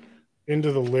bulkhead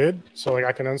into the lid, so like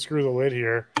I can unscrew the lid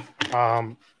here.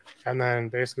 And then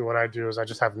basically what I do is I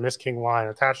just have Miss King line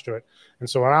attached to it. And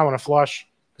so when I want to flush,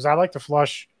 because I like to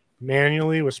flush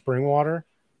manually with spring water.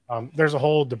 There's a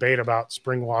whole debate about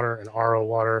spring water and RO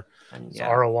water. And So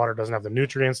yeah. RO water doesn't have the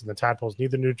nutrients, and the tadpoles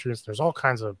need the nutrients. There's all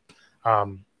kinds of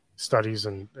studies,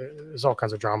 and there's all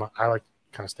kinds of drama. I like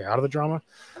to kind of stay out of the drama.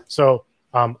 So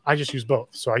I just use both.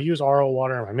 So I use RO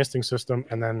water in my misting system,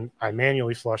 and then I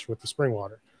manually flush with the spring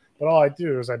water. But all I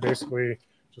do is I basically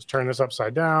just turn this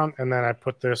upside down, and then I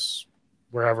put this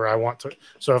wherever I want to.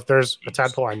 So if there's a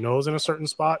tadpole I know is in a certain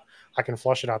spot, I can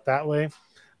flush it out that way.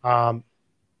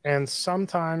 And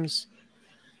sometimes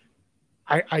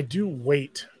I do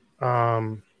wait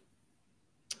from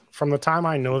the time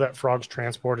I know that frogs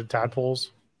transported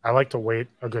tadpoles. I like to wait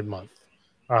a good month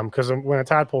because when a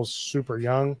tadpole's super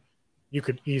young, you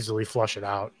could easily flush it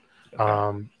out.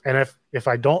 Okay. And if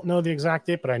I don't know the exact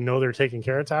date, but I know they're taking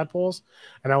care of tadpoles,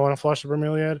 and I want to flush the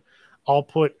bromeliad, I'll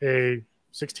put a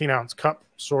 16-ounce cup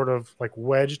sort of like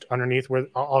wedged underneath where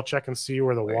I'll check and see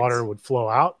where the water would flow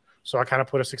out. So I kind of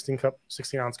put a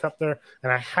 16-ounce cup there,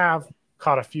 and I have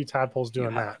caught a few tadpoles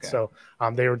doing that. Okay. So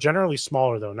they were generally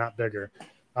smaller though, not bigger.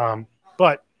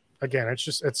 But again,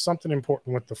 it's something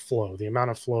important with the flow, the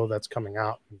amount of flow that's coming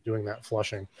out and doing that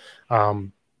flushing.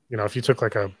 If you took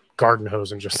like a garden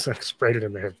hose and just like, sprayed it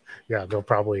in there, yeah, they'll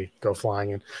probably go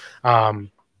flying in.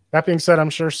 That being said,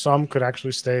 I'm sure some could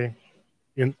actually stay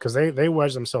in because they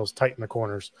wedge themselves tight in the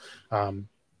corners.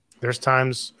 There's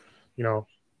times,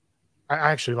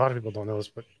 actually, a lot of people don't know this,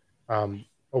 but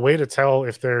a way to tell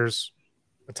if there's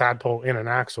a tadpole in an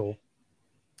axle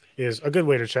is a good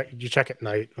way to check. You check at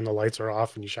night when the lights are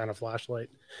off and you shine a flashlight,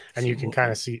 and you can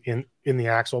kind of see in the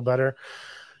axle better.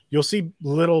 You'll see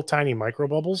little tiny micro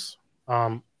bubbles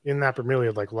in that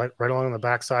bromeliad, like right along the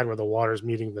backside where the water is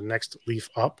meeting the next leaf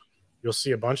up. You'll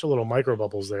see a bunch of little micro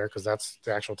bubbles there because that's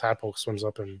the actual tadpole swims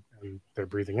up and they're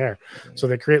breathing air. So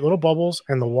they create little bubbles,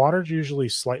 and the water's usually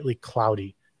slightly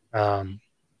cloudy.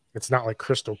 It's not like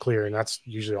crystal clear, and that's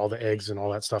usually all the eggs and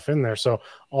all that stuff in there. So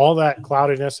all that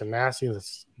cloudiness and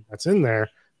nastiness that's in there,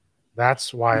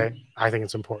 that's why I think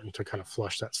it's important to kind of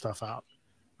flush that stuff out.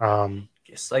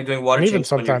 It's like doing water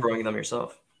changes when you're growing them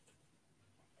yourself.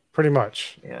 Pretty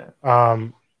much. Yeah.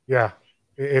 Yeah.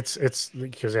 It's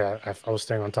because I was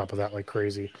staying on top of that like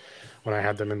crazy when I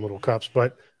had them in little cups.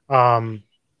 But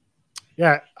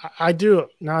yeah, I do.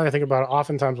 Now that I think about it,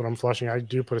 oftentimes when I'm flushing, I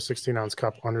do put a 16-ounce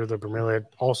cup under the bromeliad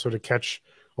also to catch.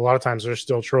 A lot of times there's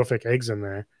still trophic eggs in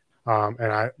there.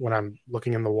 And when I'm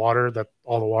looking in the water, that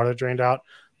all the water that drained out,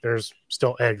 there's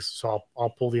still eggs. So I'll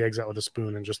pull the eggs out with a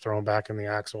spoon and just throw them back in the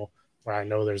axle where I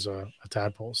know there's a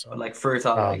tadpole. So like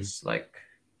fertile eggs, like.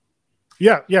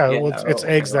 Yeah. Well, it's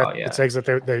eggs that it's eggs that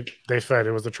they fed.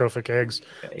 It was the trophic eggs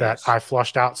that I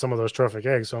flushed out some of those trophic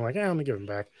eggs. So I'm like, let me give them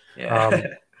back. Yeah.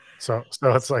 So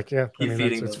it's like,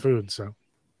 it's food. So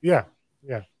yeah.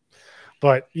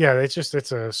 But yeah, it's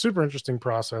a super interesting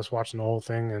process watching the whole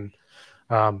thing.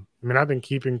 And I've been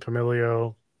keeping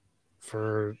Pumilio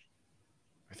for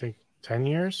I think 10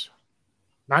 years,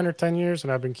 9 or 10 years,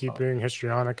 and I've been keeping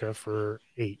Histrionica for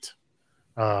 8.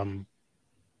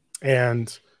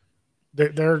 And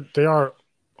they are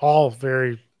all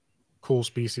very cool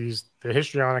species. The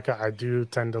Histrionica I do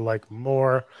tend to like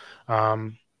more.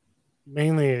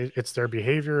 Mainly it's their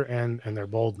behavior and their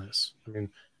boldness. I mean,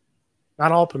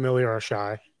 not all Pumilio are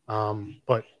shy,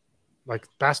 but like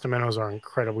Bastimentos are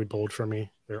incredibly bold for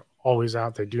me. They're always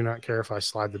out. They do not care if I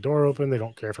slide the door open. They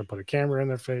don't care if I put a camera in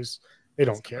their face. They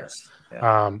don't care.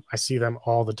 Yeah. I see them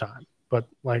all the time. But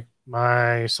like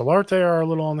my Solarte are a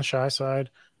little on the shy side.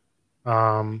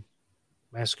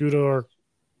 My Escudo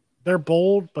they're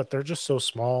bold, but they're just so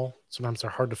small. Sometimes they're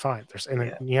hard to find.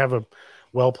 When you have a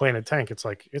well-planted tank,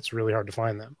 it's really hard to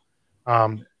find them.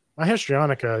 My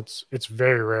Histrionica, it's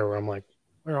very rare where I'm like,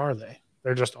 where are they?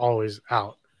 They're just always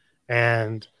out.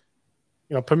 And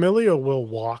Pumilio will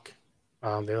walk.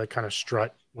 They like kind of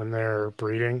strut when they're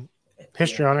breeding.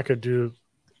 Histrionica do.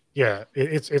 Yeah,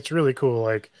 it's really cool.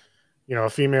 Like, a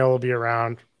female will be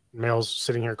around, male's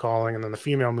sitting here calling, and then the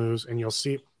female moves, and you'll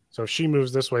see. So if she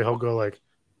moves this way, he'll go like,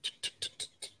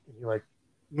 he like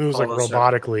moves like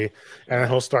robotically, and then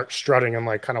he'll start strutting and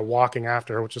like kind of walking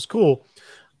after her, which is cool.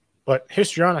 But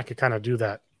Histrionica kind of do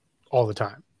that all the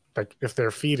time. Like if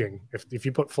they're feeding, if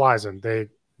you put flies in, they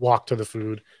walk to the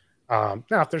food. Now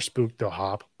if they're spooked, they'll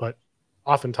hop. But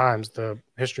oftentimes the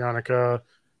Histrionica,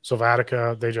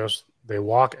 Sylvatica, they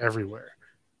walk everywhere.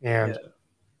 And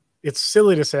it's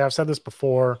silly to say, I've said this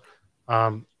before.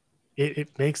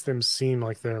 It makes them seem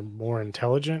like they're more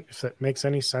intelligent, if that makes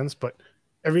any sense. But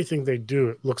everything they do,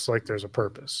 it looks like there's a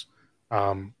purpose.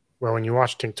 Where when you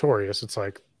watch Tinctorius, it's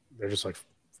like they're just like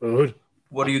food.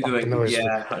 What are you doing?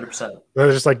 Yeah, 100%.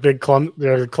 They're just like they're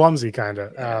clumsy kind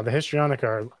of. The Histrionica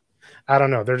are, I don't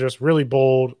know, they're just really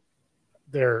bold.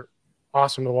 They're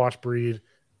awesome to watch breed.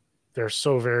 They're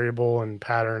so variable in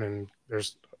pattern, and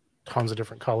there's tons of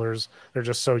different colors. They're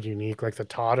just so unique. Like the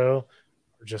Tado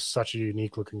are just such a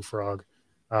unique looking frog.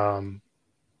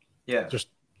 Just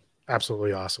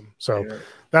absolutely awesome. So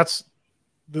that's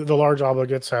the large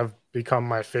obligates have become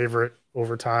my favorite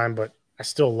over time, but I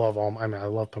still love all. I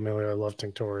love Pumilio, I love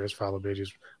Tinctorius,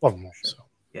 Phalabates, love them all. So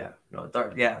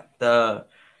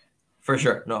for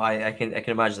sure. No, I can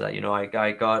imagine that.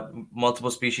 I got multiple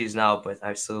species now, but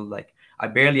I still I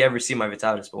barely ever see my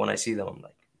Vitalis, but when I see them, I'm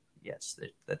like, yes,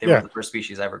 they were the first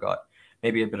species I ever got.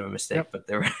 Maybe a bit of a mistake, but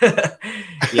they were.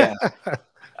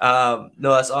 No,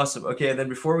 that's awesome. Okay, and then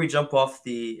before we jump off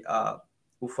the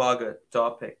Ufaga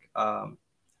topic,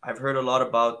 I've heard a lot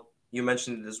about. You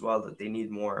mentioned it as well that they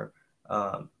need more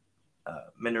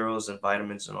minerals and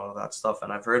vitamins and all of that stuff,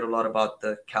 and I've heard a lot about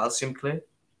the calcium clay.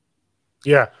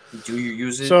 Yeah. Do you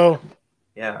use it? So,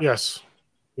 yes.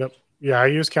 Yep. Yeah, I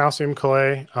use calcium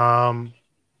clay.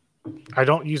 I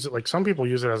don't use it like some people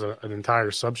use it as an entire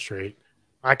substrate.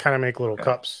 I kind of make little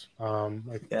cups.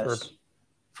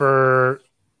 For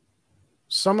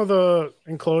some of the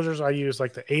enclosures, I use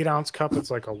like the 8-ounce cup.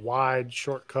 It's like a wide,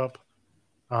 short cup.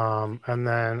 And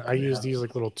then I use these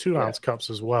like little 2-ounce cups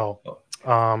as well.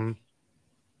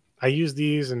 I use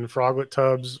these in froglet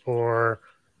tubs, or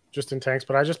just in tanks,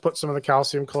 but I just put some of the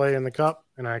calcium clay in the cup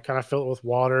and I kind of fill it with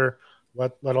water,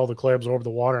 let all the clay absorb the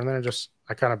water, and then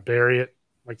I kind of bury it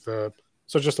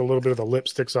so just a little bit of the lip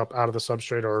sticks up out of the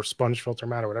substrate or sponge filter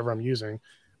mat or whatever I'm using.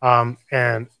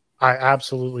 And I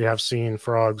absolutely have seen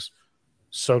frogs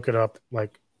soak it up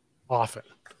like often.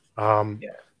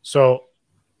 So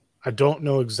I don't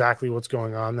know exactly what's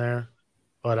going on there,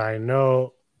 but I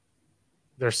know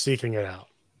they're seeking it out.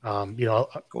 A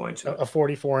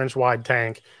 44-inch wide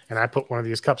tank, and I put one of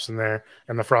these cups in there,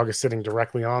 and the frog is sitting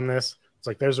directly on this. It's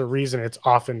like there's a reason it's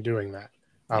often doing that.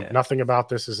 Nothing about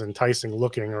this is enticing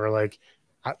looking or like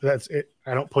that's it.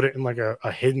 I don't put it in like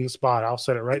a hidden spot. I'll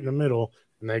set it right in the middle,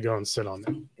 and they go and sit on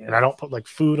there. And I don't put like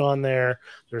food on there.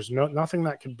 There's nothing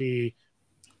that could be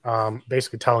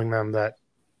basically telling them that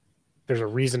there's a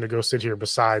reason to go sit here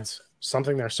besides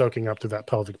something they're soaking up through that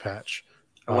pelvic patch.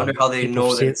 I wonder how they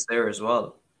know that it's there as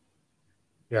well.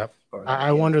 Yeah,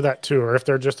 I wonder that too, or if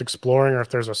they're just exploring, or if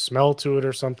there's a smell to it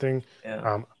or something.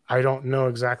 I don't know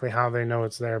exactly how they know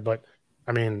it's there, but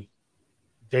I mean,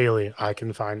 daily I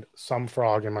can find some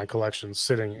frog in my collection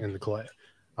sitting in the clay.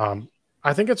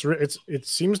 I think it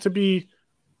seems to be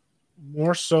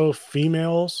more so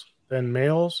females than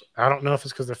males. I don't know if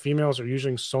it's because the females are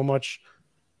using so much.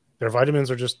 Their vitamins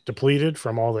are just depleted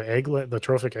from all the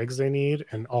trophic eggs they need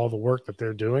and all the work that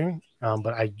they're doing.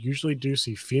 But I usually do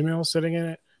see females sitting in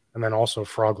it, and then also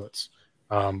froglets.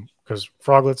 Because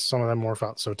froglets, some of them morph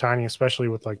out so tiny, especially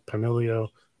with like Pamilio,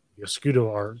 the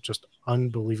Escudo are just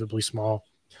unbelievably small.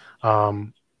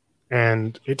 And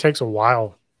it takes a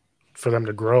while for them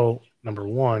to grow, number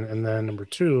one. And then number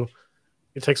two,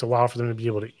 it takes a while for them to be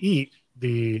able to eat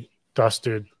the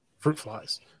dusted fruit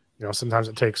flies. Sometimes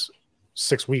it takes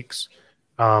 6 weeks,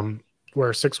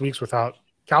 where 6 weeks without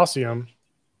calcium,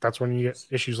 that's when you get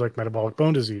issues like metabolic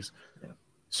bone disease.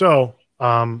 So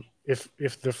if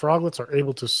the froglets are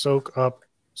able to soak up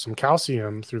some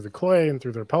calcium through the clay and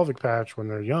through their pelvic patch when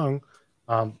they're young,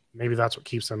 maybe that's what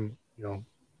keeps them, and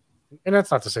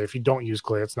that's not to say if you don't use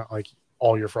clay, it's not like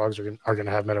all your frogs are going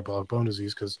to have metabolic bone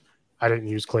disease, because I didn't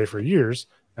use clay for years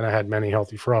and I had many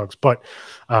healthy frogs. But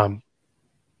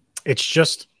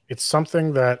it's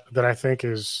something that I think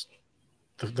is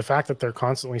the fact that they're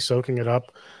constantly soaking it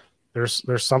up. There's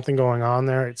something going on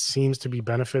there. It seems to be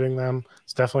benefiting them.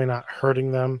 It's definitely not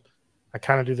hurting them. I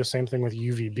kind of do the same thing with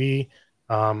UVB.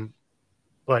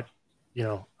 But,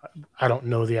 I don't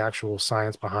know the actual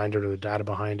science behind it or the data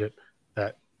behind it,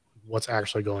 that what's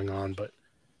actually going on. But,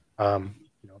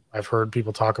 I've heard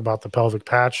people talk about the pelvic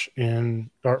patch in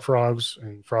dart frogs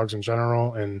and frogs in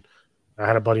general. And I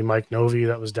had a buddy, Mike Novi,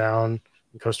 that was down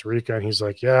in Costa Rica, and he's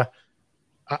like, yeah,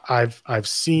 I've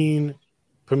seen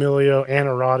Pamilio and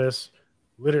Auratus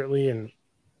literally in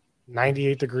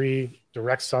 98-degree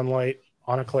direct sunlight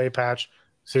on a clay patch,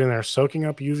 sitting there soaking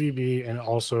up UVB, and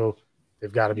also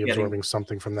they've got to be absorbing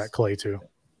something from that clay too.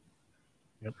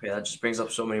 Yep. Yeah, that just brings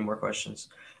up so many more questions.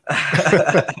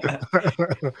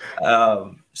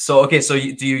 So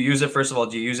do you use it, first of all,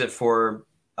 do you use it for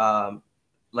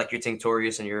like your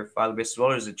Tinctorius and your Phyllo Base as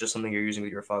well, or is it just something you're using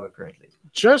with your Euphauga currently?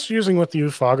 Just using with the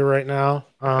Euphauga right now.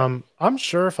 I'm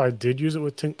sure if I did use it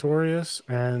with Tinctorius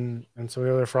and some of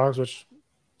the other frogs, which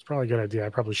is probably a good idea, I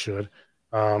probably should.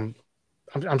 I'm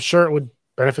sure it would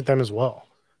benefit them as well.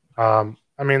 I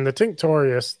mean, the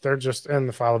Tinctorius, and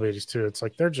the Phyllo Bates too. It's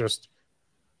like they're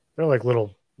like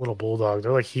little bulldogs.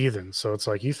 They're like heathens. So it's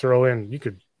like you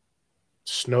could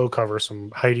snow cover some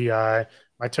Haidii.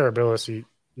 My Terribilis eat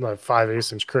like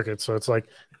 5/8-inch crickets. So it's like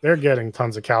they're getting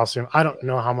tons of calcium. I don't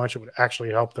know how much it would actually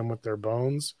help them with their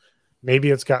bones. Maybe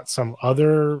it's got some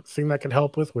other thing that could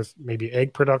help with maybe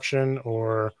egg production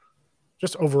or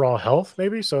just overall health,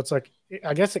 maybe. So it's like,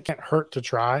 I guess it can't hurt to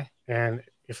try. And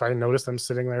if I notice them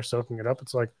sitting there soaking it up,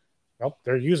 it's like, well,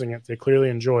 they're using it. They clearly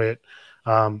enjoy it.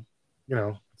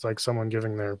 It's like someone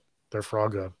giving their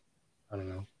frog a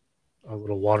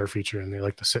little water feature, and they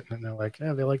like to sit in it, and they're like,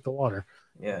 yeah, they like the water.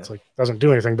 Yeah. It's like, doesn't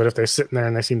do anything, but if they sit in there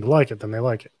and they seem to like it, then they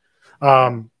like it.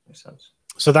 Makes sense.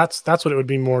 So that's what it would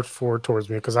be more towards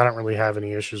me, because I don't really have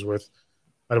any issues with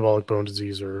metabolic bone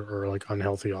disease or like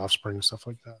unhealthy offspring and stuff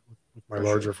like that with my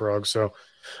larger frogs. So,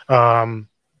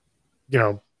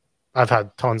 I've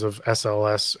had tons of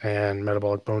SLS and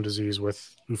metabolic bone disease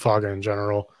with Euphauga in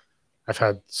general. I've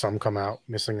had some come out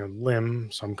missing a limb,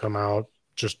 some come out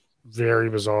just very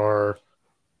bizarre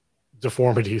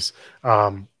deformities.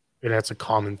 And that's a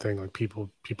common thing. Like people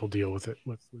deal with it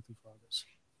with Euphaugas.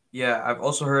 Yeah, I've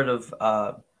also heard of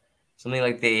something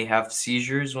like they have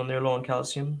seizures when they're low in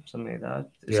calcium, something like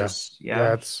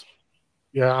that.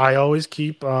 I always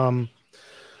keep I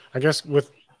guess with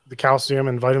the calcium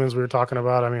and vitamins we were talking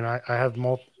about, I mean, I have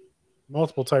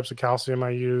multiple types of calcium I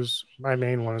use. My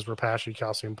main one is Repashy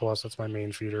Calcium Plus. That's my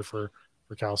main feeder for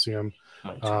calcium.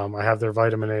 I have their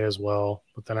vitamin A as well,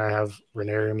 but then I have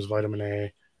Renarium's vitamin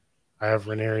A. I have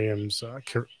Renarium's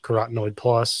Carotenoid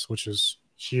Plus, which is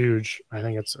huge. I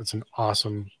think it's an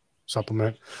awesome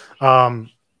supplement.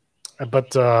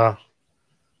 But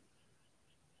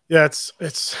yeah,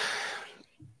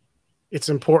 it's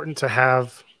important to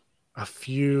have a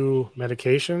few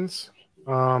medications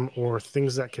or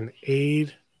things that can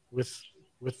aid with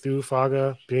the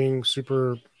Oophaga being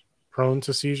super prone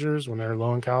to seizures when they're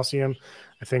low in calcium.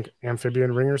 I think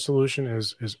amphibian ringer solution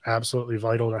is absolutely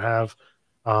vital to have.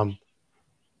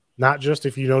 Not just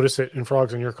if you notice it in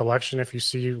frogs in your collection, if you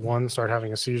see one start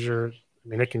having a seizure, I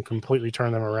mean, it can completely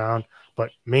turn them around, but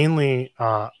mainly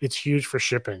it's huge for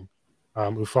shipping.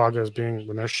 Oophagas being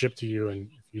when they're shipped to you and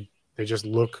they just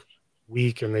look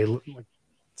weak and they look like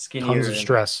Skinnier tons of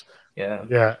stress.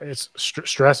 Yeah. It's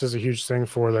stress is a huge thing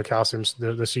for the calcium,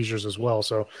 the seizures as well.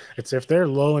 So it's if they're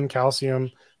low in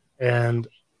calcium and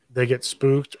they get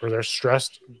spooked or they're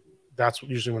stressed, that's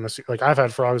usually when like I've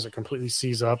had frogs that completely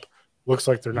seize up, looks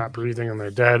like they're not breathing and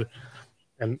they're dead.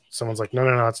 And someone's like,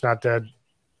 no, it's not dead.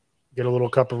 Get a little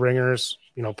cup of ringers,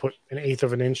 put 1/8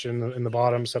 of an inch in the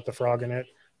bottom, set the frog in it,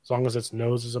 as long as its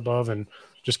nose is above, and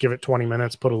just give it 20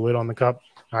 minutes, put a lid on the cup.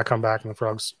 I come back and the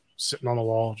frog's sitting on the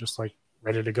wall, just like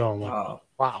ready to go. I'm like,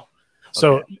 wow.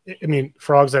 So, okay. I mean,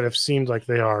 frogs that have seemed like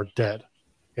they are dead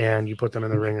and you put them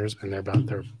in the ringers and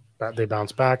they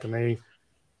bounce back and they,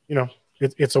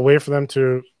 it's a way for them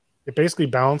to, it basically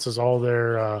balances all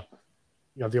their,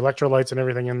 the electrolytes and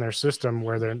everything in their system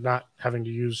where they're not having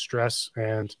to use stress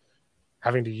and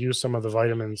having to use some of the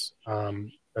vitamins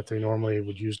that they normally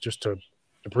would use just to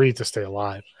breathe, to stay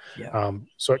alive. Yeah.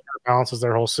 So it balances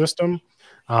their whole system.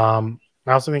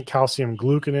 I also think calcium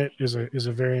gluconate is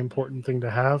a very important thing to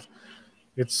have.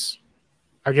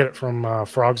 I get it from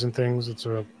Frogs and Things. It's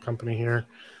a company here,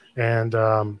 and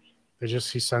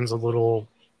he sends a little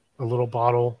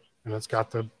bottle, and it's got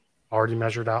the already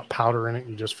measured out powder in it.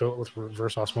 You just fill it with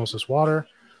reverse osmosis water,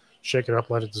 shake it up,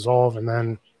 let it dissolve, and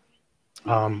then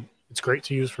it's great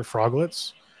to use for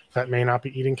froglets that may not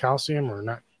be eating calcium or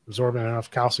not absorbing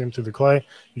enough calcium through the clay.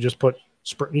 You just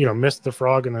mist the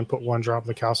frog and then put 1 drop of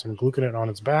the calcium gluconate on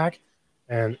its back,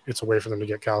 and it's a way for them to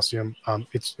get calcium.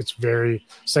 It's very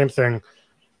same thing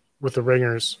with the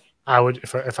ringers. I would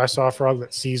if I saw a frog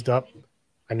that seized up,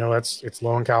 I know it's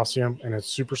low in calcium and it's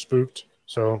super spooked.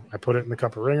 So I put it in the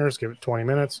cup of ringers, give it 20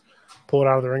 minutes, pull it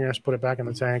out of the ringers, put it back in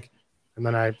the tank, and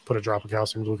then I put a drop of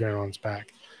calcium gluconate on its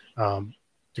back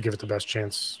to give it the best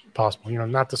chance possible.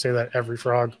 Not to say that every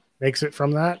frog makes it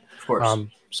from that. Of course.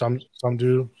 Some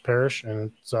do perish and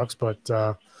it sucks, but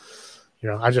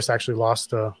I just actually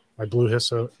lost my blue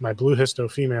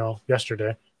histo female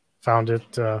yesterday. Found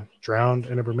it drowned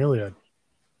in a bromeliad.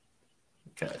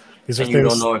 Okay. And you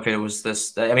don't know if it was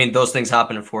this. I mean, those things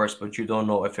happen in forests, but you don't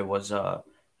know if it was. I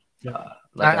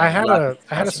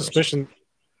had a suspicion.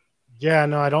 Yeah,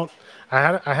 no, I don't.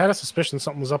 I had a suspicion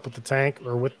something was up with the tank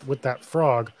or with that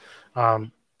frog,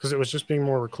 because it was just being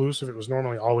more reclusive. It was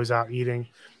normally always out eating,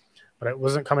 but it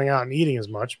wasn't coming out and eating as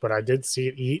much. But I did see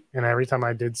it eat, and every time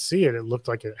I did see it, it looked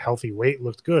like a healthy weight,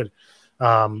 looked good.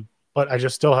 But I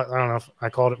just still, I don't know if I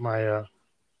called it my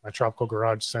tropical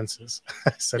garage senses.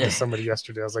 I said to somebody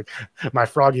yesterday, I was like, my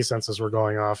froggy senses were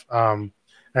going off.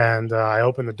 And I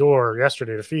opened the door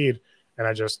yesterday to feed, and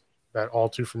that all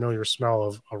too familiar smell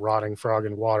of a rotting frog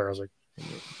in water. I was like,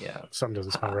 yeah, something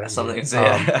doesn't smell right.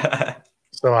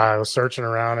 So I was searching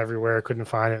around everywhere, couldn't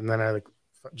find it. And then I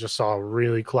just saw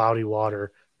really cloudy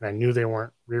water, and I knew they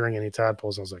weren't rearing any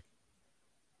tadpoles. I was like,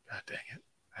 God dang it.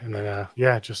 And then,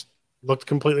 it just looked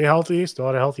completely healthy, still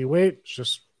had a healthy weight. It's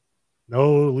just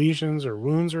no lesions or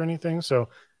wounds or anything. So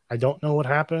I don't know what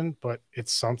happened, but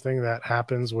it's something that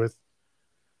happens with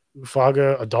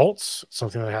Oophaga adults. It's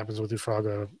something that happens with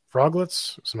Oophaga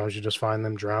froglets. Sometimes you just find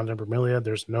them drowned in bromeliad.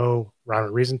 There's no rhyme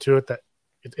or reason to it. That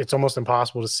it's almost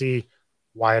impossible to see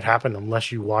why it happened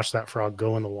unless you watch that frog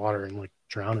go in the water and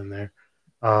drown in there.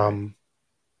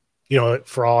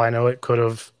 For all I know, it could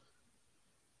have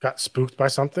got spooked by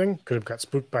something, could have got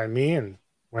spooked by me and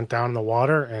went down in the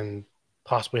water and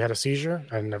possibly had a seizure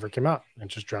and never came out and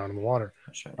just drowned in the water.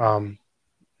 Right.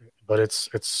 But it's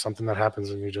something that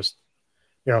happens, and you just,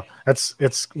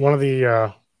 it's one of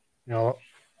the,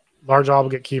 large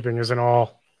obligate keeping isn't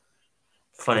all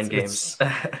fun and games.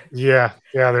 Yeah.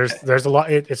 There's a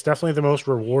lot. It's definitely the most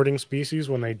rewarding species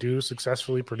when they do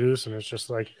successfully produce, and it's just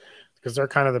because they're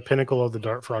kind of the pinnacle of the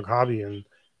dart frog hobby, and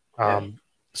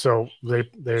so they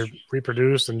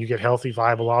reproduce, and you get healthy,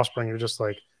 viable offspring. You're just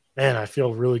like, man, I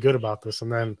feel really good about this.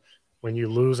 And then when you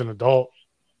lose an adult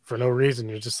for no reason,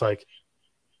 you're just like,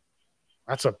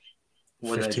 that's a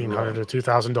What did I do $1,500 wrong? to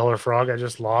 $2,000 frog I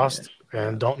just Yeah, lost yeah,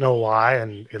 and don't know why.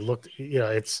 And it looked,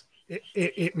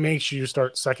 it makes you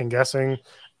start second guessing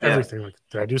yeah. everything. Like,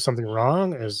 did I do something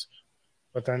wrong?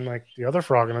 But then like the other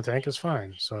frog in the tank is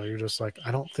fine. So you're just like,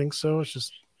 I don't think so.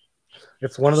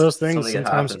 It's one of those Just things. something that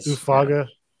Sometimes happens. Yeah, Ufaga,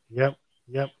 yep,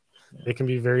 yep, yeah, they can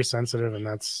be very sensitive, and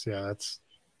that's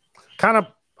kind of,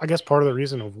 I guess, part of the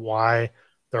reason of why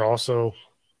they're also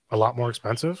a lot more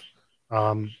expensive.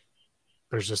 Um,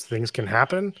 there's just things can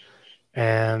happen,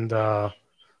 and the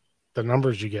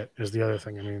numbers you get is the other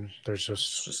thing. I mean, it's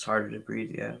just harder to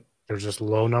breed. Yeah, there's just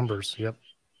low numbers. Yep,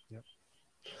 yep,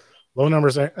 low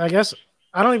numbers. I guess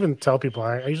I don't even tell people.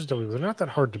 I usually tell people they're not that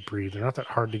hard to breed. They're not that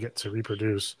hard to get to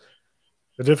reproduce.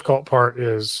 The difficult part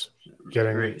is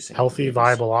getting racing the healthy, babies.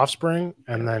 viable offspring,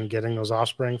 and Yeah, then getting those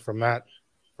offspring from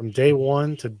day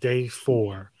one to day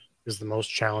 4 is the most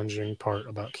challenging part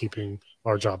about keeping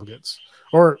large obligates.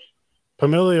 Or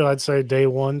Pamilio, I'd say day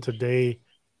 1 to day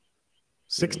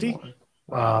even 60. more.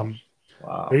 Wow, Um,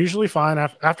 they're wow. usually fine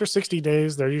after 60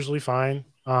 days. They're usually fine.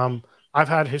 I've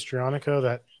had histrionica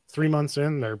that 3 months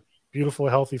in, they're beautiful,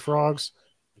 healthy frogs.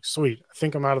 Like, sweet, I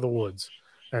think I'm out of the woods.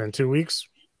 And in 2 weeks,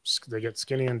 they get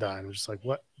skinny and die. And I'm just like,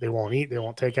 what? They won't eat. They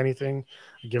won't take anything.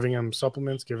 Giving them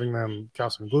supplements, giving them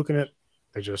calcium gluconate,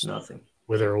 they just Nothing.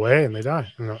 wither away and they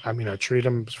die. And I mean, I treat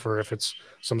them for if it's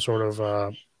some sort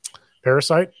of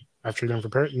parasite. I've treated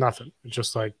them for nothing. It's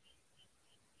just like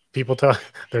people tell.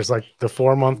 There's like the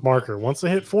 4 month marker. Once they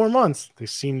hit 4 months, they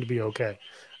seem to be okay.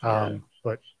 Yeah,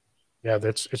 But yeah,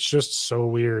 it's just so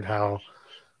weird how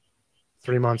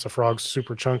 3 months a frog's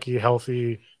super chunky,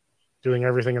 healthy, doing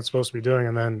everything it's supposed to be doing,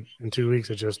 and then in 2 weeks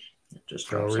it just it just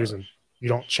for no drops out. reason. You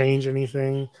don't change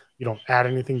anything. You don't add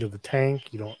anything to the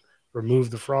tank. You don't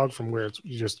remove the frog from where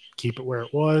you just keep it where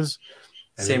it was,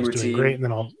 and it Same was doing great. routine.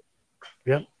 And then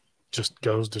yep, just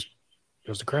goes to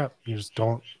crap. You just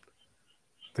don't.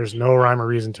 There's no rhyme or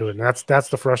reason to it, and that's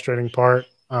the frustrating part.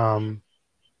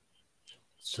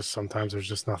 It's just sometimes there's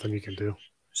just nothing you can do.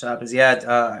 So happens.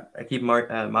 Yeah, I keep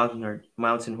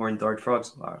mountain horn dart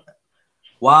frogs.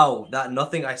 Wow, that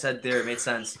nothing I said there made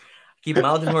sense. I keep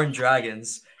mountain horn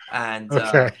dragons, and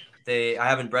Okay. I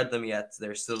haven't bred them yet.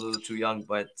 They're still a little too young.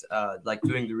 But like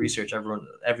doing the research,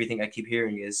 everything I keep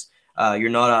hearing is you're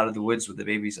not out of the woods with the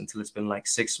babies until it's been like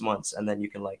 6 months, and then you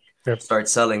can like Yep. start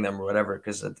selling them or whatever.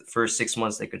 Because the first 6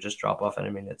 months they could just drop off any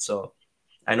minute. So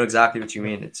I know exactly what you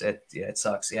Yep. mean. Yeah, it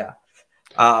sucks. Yeah.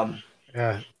 Um,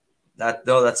 Yeah. that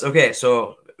no, that's okay.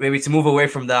 So maybe to move away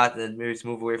from that, and maybe to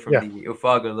move away from Yeah. the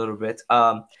Ufaga a little bit.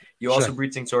 You also Sure.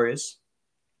 breed Tinctorius.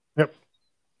 Yep.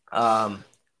 Um,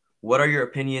 what are your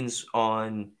opinions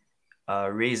on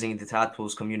raising the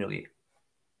tadpoles communally?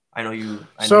 I know you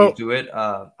So do it.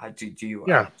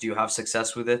 yeah. Do you have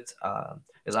success with it?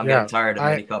 Because I'm getting Yeah. tired of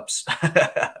I many cups.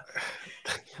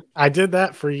 I did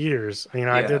that for years. I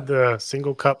Yeah, did the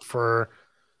single cup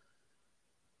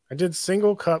I did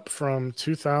single cup from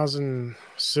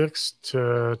 2006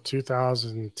 to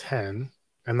 2010.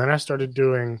 And then I started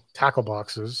doing tackle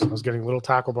boxes. I was getting little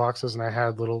tackle boxes and I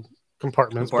had little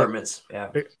compartments, but compartments. Yeah,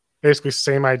 basically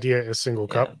same idea as single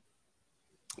yeah, cup.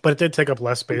 But it did take up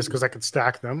less space because I could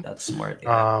stack them. that's smart.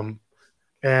 Yeah, Um,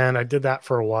 and I did that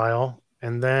for a while.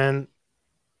 And then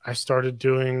I started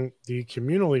doing the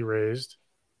communally raised.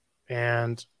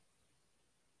 And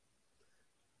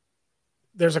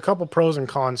there's a couple pros and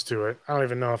cons to it. I don't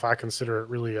even know if I consider it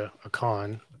really a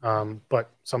con, but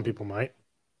some people might.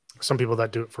 Some people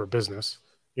that do it for a business.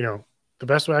 The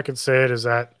best way I could say it is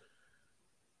that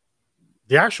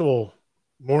the actual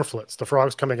morphlets, the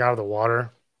frogs coming out of the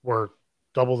water, were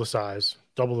double the size,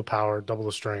 double the power, double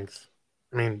the strength.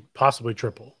 I mean, possibly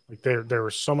triple. Like they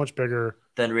were so much bigger,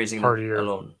 then raising them hardier.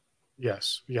 alone.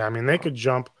 Yes, yeah. I mean, they could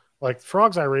jump like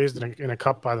frogs I raised in a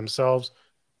cup by themselves.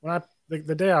 When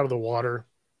the day out of the water,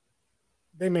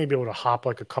 they may be able to hop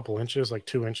like a couple inches, like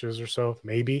 2 inches or so,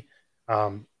 maybe.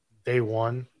 Um, Day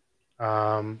one,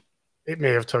 it may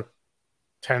have took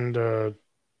 10 to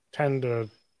 10 to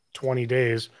 20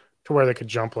 days to where they could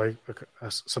jump like a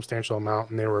substantial amount,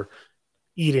 and they were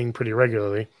eating pretty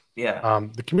regularly. Yeah,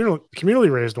 The community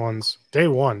raised ones, day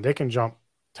one, they can jump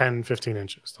 10, 15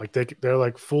 inches. Like they're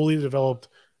like fully developed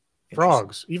interesting.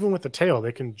 frogs. Even with the tail,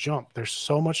 they can jump. They're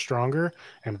so much stronger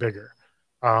and bigger.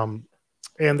 Um,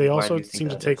 and they Why do also you think seem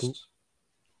to that take. is?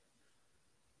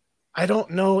 I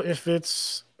don't know if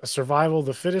it's a survival of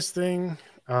the fittest thing.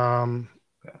 Um,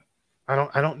 Okay.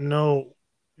 I don't know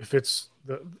if it's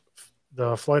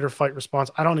the flight or fight response.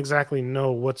 I don't exactly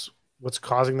know what's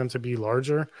causing them to be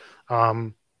larger.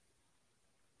 Um,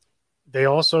 they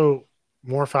also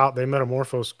morph out. They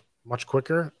metamorphose much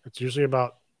quicker. It's usually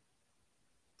about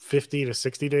 50 to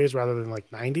 60 days rather than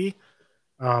like 90.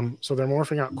 So they're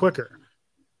morphing out quicker.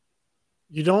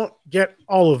 You don't get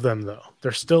all of them though.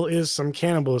 There still is some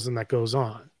cannibalism that goes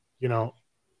on. You know,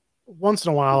 once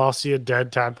in a while I'll see a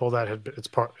dead tadpole that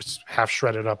it's half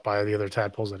shredded up by the other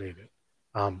tadpoles that ate it.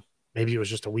 Maybe it was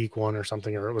just a weak one or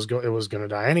something, or it was going to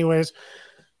die anyways.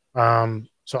 So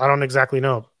I don't exactly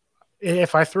know.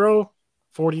 If I throw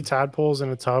 40 tadpoles in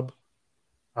a tub,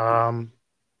 I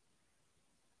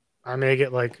may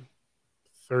get like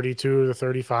 32 to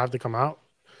 35 to come out.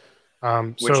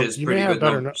 which So is you may pretty have good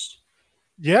better. numbers.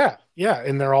 Yeah,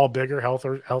 and they're all bigger,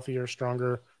 healthier,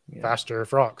 stronger, Yeah. faster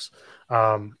frogs,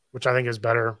 which I think is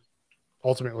better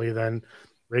ultimately than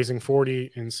raising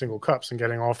 40 in single cups and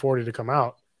getting all 40 to come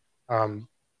out. Now,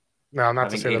 not to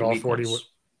Having say that eight all weak 40 would. ones.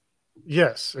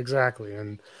 Yes, exactly.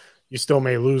 And you still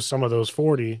may lose some of those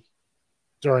 40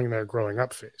 during their growing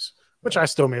up phase, which I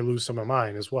still may lose some of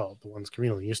mine as well. The ones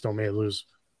communally, you still may lose,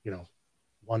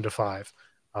 1 to 5,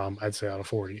 I'd say out of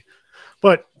 40.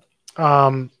 But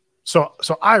so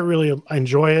I really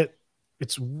enjoy it.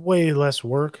 It's way less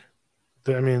work.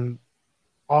 I mean,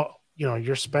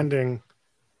 you're spending.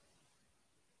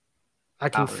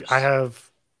 Hours. I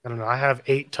don't know. I have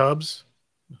 8 tubs.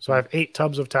 So I have 8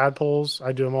 tubs of tadpoles.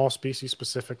 I do them all species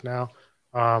specific now,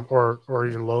 or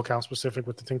even low count specific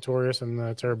with the Tinctorius and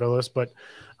the Terribilis. But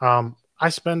I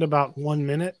spend about 1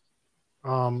 minute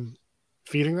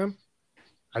feeding them.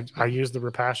 I use the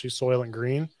Repashy Soylent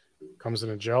Green. Comes in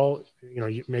a gel.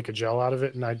 You make a gel out of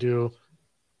it, and I do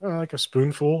like a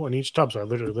spoonful in each tub. So I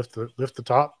literally lift the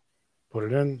top, put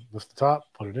it in, lift the top,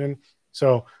 put it in.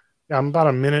 So yeah, I'm about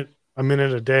a minute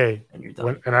a day, And you're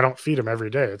done. and I don't feed them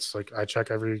every day. It's like I check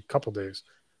every couple days,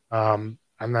 and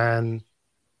then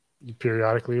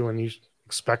periodically when you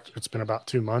expect it's been about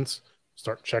 2 months,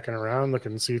 start checking around,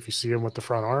 looking and see if you see them with the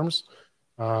front arms.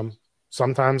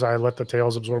 Sometimes I let the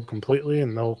tails absorb completely,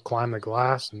 and they'll climb the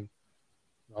glass, and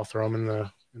I'll throw them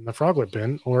in the froglet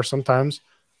bin. Or sometimes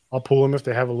I'll pull them if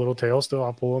they have a little tail still.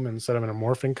 I'll pull them and set them in a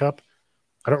morphing cup.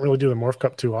 I don't really do the morph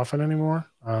cup too often anymore.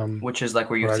 Which is like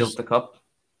where you But tilt the cup.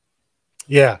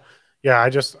 yeah.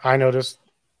 I noticed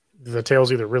the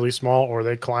tail's either really small or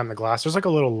they climb the glass. There's like a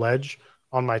little ledge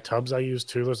on my tubs I use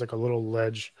too. There's like a little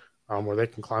ledge where they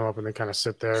can climb up and they kind of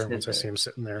sit there. Sit Once I there. see them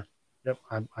sitting there, yep,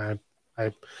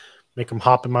 I make them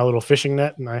hop in my little fishing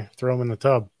net and I throw them in the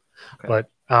tub. Okay. But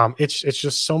it's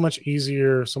just so much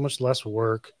easier, so much less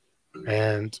work,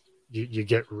 and you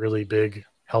get really big,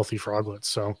 healthy froglets.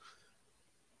 So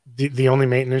the only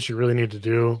maintenance you really need to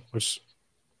do, which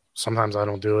sometimes I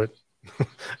don't do it,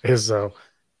 is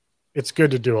it's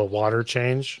good to do a water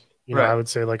change. I Right. would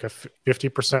say like a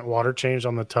 50% water change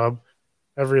on the tub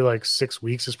every like 6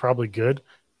 weeks is probably good,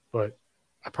 but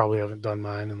I probably haven't done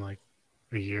mine in like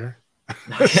a year.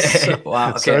 so, Okay.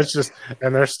 Wow. so Okay. it's just,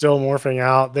 and they're still morphing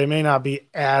out. They may not be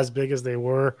as big as they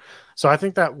were. So I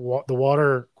think that the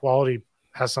water quality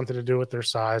has something to do with their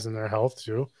size and their health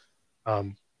too.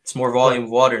 It's more But volume of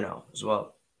water now as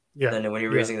well yeah, than when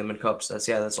you're yeah, raising them in cups. That's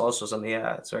also something.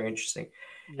 Yeah, it's very interesting.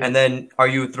 yeah. And then are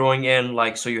you throwing in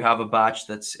like so you have a batch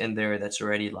that's in there that's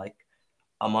already like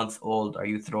a month old? Are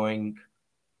you throwing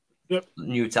Yep.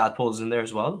 new tadpoles in there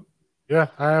as well? Yeah,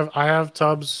 I have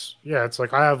tubs. Yeah, it's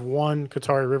like I have one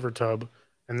Qatari River tub,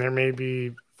 and there may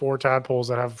be 4 tadpoles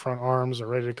that have front arms are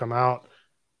ready to come out,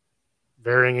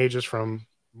 varying ages from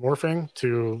morphing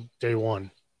to day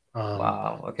one.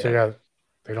 Wow. So Okay. yeah,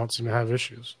 they don't seem to have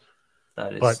issues.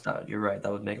 That But is that you're right.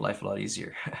 That would make life a lot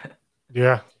easier.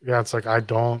 yeah, it's like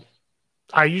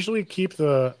I usually keep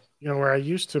where I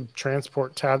used to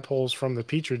transport tadpoles from the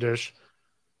petri dish,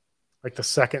 like the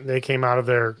second they came out of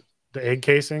the egg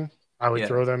casing, I would Yeah.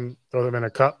 throw them in a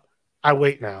cup. I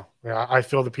wait now. Yeah, I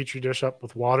fill the petri dish up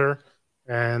with water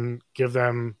and give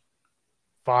them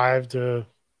 5 to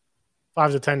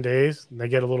 10 days. And they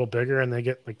get a little bigger and they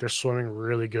get like they're swimming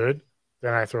really good.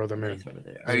 Then I throw them And they in. throw it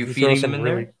there. Are Because you if you throw feeding them some in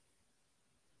really there?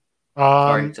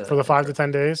 Sorry for to the five to interrupt.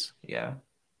 ten days, Yeah.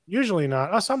 usually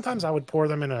not. Sometimes I would pour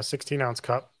them in a 16-ounce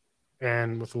cup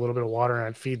and with a little bit of water and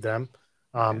I'd feed them.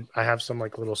 Okay. I have some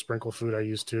like little sprinkle food I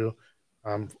used to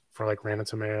for like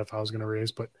Ranatomea if I was going to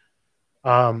raise, but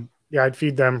yeah, I'd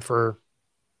feed them for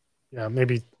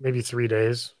maybe 3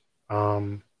 days.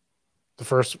 Um, the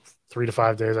first 3 to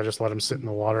 5 days, I just let them sit in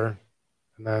the water,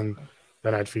 and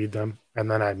then I'd feed them,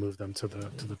 and then I'd move them to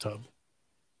the tub.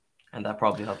 And that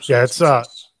probably helps with Yeah, the it's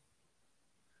species.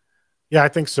 yeah, I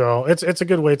think so. It's a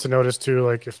good way to notice too,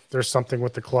 like if there's something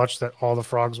with the clutch that all the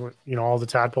frogs were, all the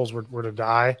tadpoles were to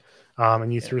die,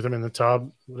 and you Yeah. threw them in the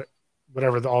tub,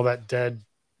 whatever all that dead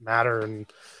matter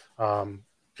and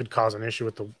could cause an issue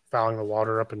with the fouling the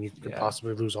water up, and you could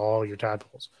possibly lose all your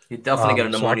tadpoles. You definitely get a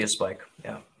pneumonia spike.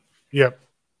 Yeah. Yep.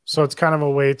 So it's kind of a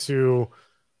way to,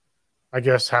 I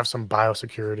guess, have some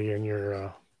biosecurity in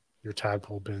your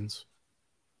tadpole bins.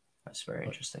 That's very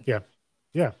interesting.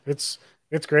 Yeah, it's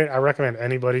great. I recommend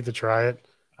anybody to try it,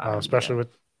 especially with.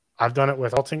 I've done it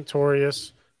with L.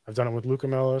 tinctorius, I've done it with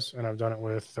Leucomelis, and I've done it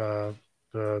with the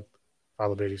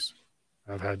Phyllobates.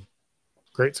 I've had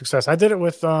great success. I did it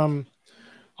with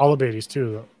Olibates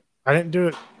too. I didn't do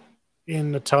it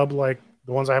in the tub like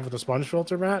the ones I have with the sponge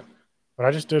filter, Matt, but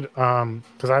I just did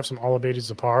because I have some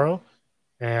Olibates Zaparo,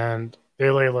 and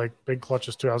they lay like big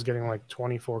clutches too. I was getting like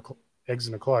 24 eggs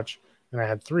in a clutch, and I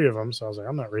had 3 of them. So I was like,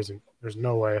 I'm not raising. There's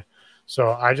no way. So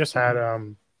I just had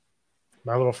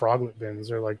my little froglet bins.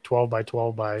 They're like 12 by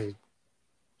 12 by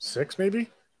 6 maybe.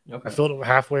 Okay. I filled it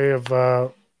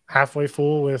halfway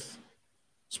full with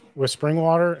spring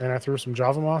water, and I threw some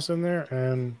Java moss in there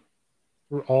and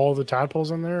threw all the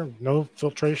tadpoles in there. No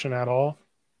filtration at all,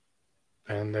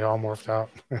 and they all morphed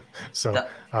out. So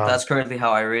that's currently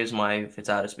how I raise my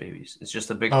Fitatus babies. It's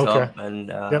just a big tub,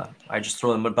 and I just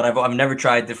throw them. But I've never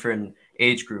tried different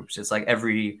age groups. It's like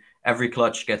every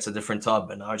clutch gets a different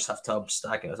tub, and I just have tubs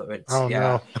stacking. So it's,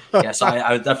 no. Yeah. So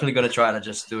I was definitely gonna try to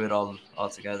just do it all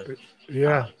together.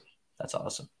 Yeah, that's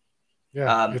awesome.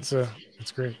 Yeah,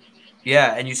 it's great.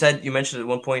 Yeah, and you mentioned at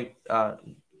one point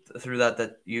through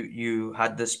that you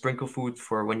had the sprinkle food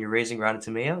for when you're raising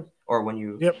Granitomea, or when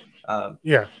you. Yep.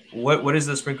 Yeah. What is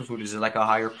the sprinkle food? Is it like a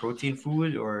higher protein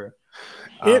food, or?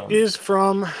 It is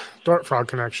from Dart Frog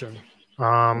Connection.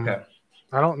 Okay.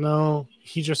 I don't know.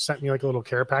 He just sent me like a little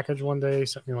care package one day. He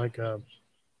sent me like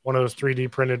one of those 3D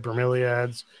printed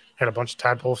bromeliads. Had a bunch of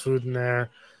tadpole food in there.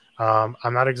 I'm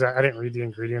not exact. I didn't read the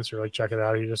ingredients or like check it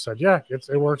out. He just said, yeah,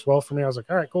 it works well for me. I was like,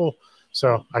 all right, cool.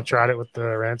 So I tried it with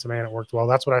the Ransom and it worked well.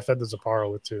 That's what I fed the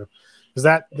Zaparo with too. Is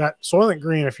that Soylent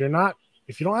Green, if you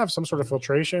don't have some sort of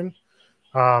filtration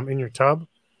in your tub,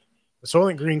 the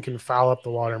Soylent Green can foul up the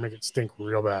water and make it stink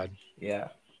real bad. Yeah.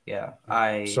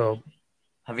 I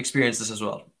have experienced this as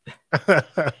well.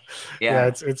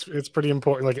 Yeah, it's pretty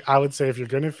important. Like I would say, if you're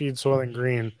going to feed Soylent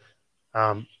Green,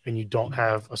 and you don't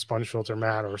have a sponge filter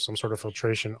mat or some sort of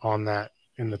filtration on that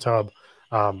in the tub,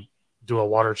 do a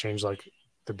water change like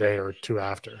the day or 2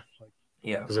 after.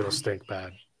 Because it'll stink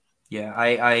bad. Yeah,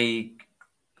 I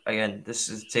again,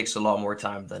 takes a lot more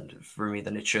time for me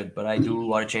than it should, but I do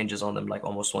water changes on them like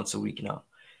almost once a week now.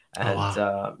 And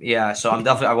so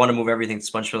I want to move everything to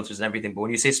sponge filters and everything. But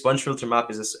when you say sponge filter mat,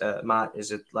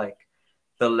 is it like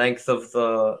the length of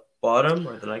the bottom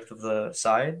or the length of the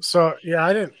side? So yeah,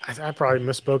 I probably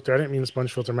misspoke there. I didn't mean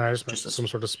sponge filter mat. I just meant some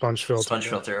sort of sponge filter. Sponge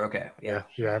filter, okay. Yeah,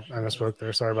 I misspoke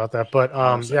there. Sorry about that. But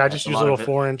I just use a little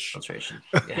 4-inch filtration.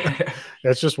 Yeah.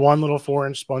 It's just one little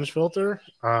 4-inch sponge filter.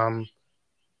 And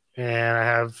I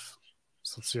have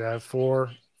I have four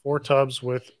tubs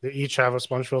they each have a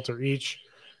sponge filter each.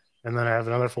 And then I have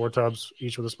another 4 tubs,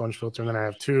 each with a sponge filter. And then I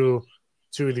have two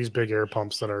of these big air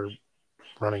pumps that are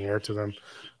running air to them.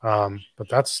 But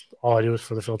that's all I do is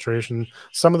for the filtration.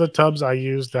 Some of the tubs I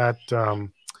use that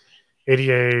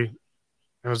ADA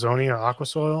Amazonia aqua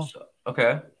soil.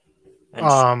 Okay.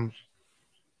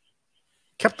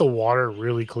 Kept the water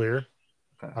really clear.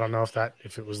 Okay. I don't know if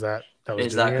it was that was.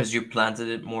 Is that because you planted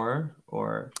it more,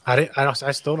 or?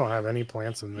 I still don't have any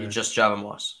plants in there. You just Java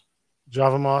moss.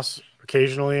 Java moss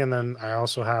occasionally, and then I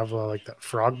also have like that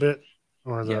frog bit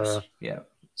or the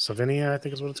Savinia, I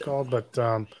think is what it's called. But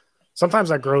sometimes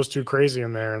that grows too crazy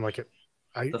in there, and like it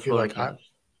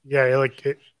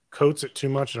coats it too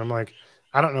much, and I'm like,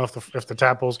 I don't know if the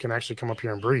tadpoles can actually come up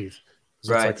here and breathe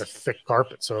because it's like a thick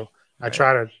carpet. So I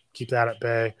try to keep that at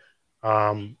bay,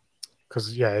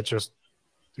 because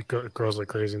it grows like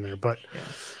crazy in there. But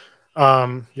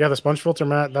the sponge filter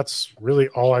mat, that's really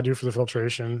all I do for the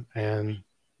filtration, and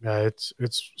it's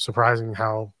surprising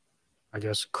how, I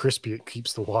guess, crispy it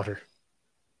keeps the water.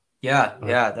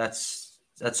 Yeah, that's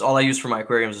all I use for my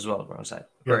aquariums as well. Wrong side.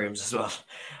 Aquariums as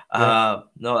well.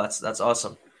 No, that's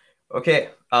awesome. Okay.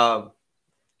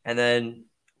 And then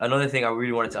another thing I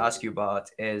really wanted to ask you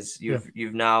about is you've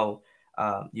now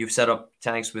you've set up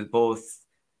tanks with both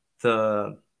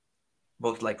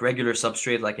like regular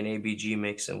substrate, like an ABG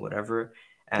mix and whatever,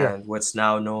 and what's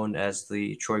now known as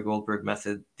the Troy Goldberg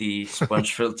method, the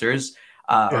sponge filters,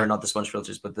 or not the sponge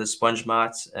filters, but the sponge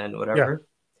mats and whatever.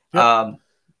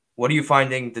 What are you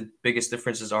finding the biggest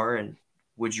differences are, and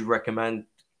would you recommend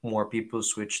more people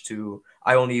switch to?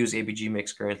 I only use ABG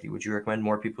mix currently. Would you recommend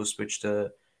more people switch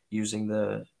to using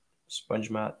the sponge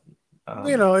mat?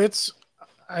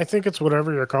 I think it's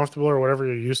whatever you're comfortable or whatever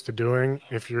you're used to doing.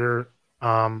 If you're,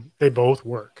 they both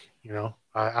work.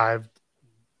 I've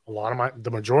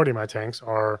the majority of my tanks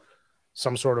are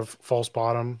some sort of false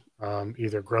bottom,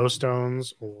 either grow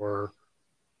stones or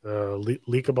the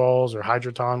leakables or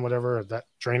hydroton, whatever, that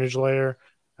drainage layer,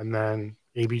 and then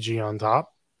ABG on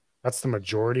top. That's the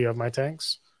majority of my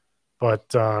tanks. But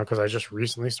because I just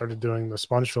recently started doing the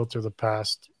sponge filter the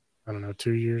past, I don't know,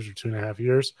 2 years or 2.5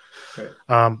 years.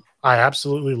 Right. I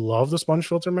absolutely love the sponge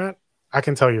filter, Matt. I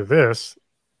can tell you this: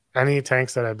 any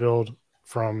tanks that I build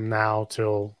from now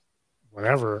till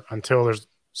whenever, until there's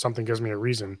something gives me a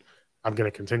reason, I'm going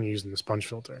to continue using the sponge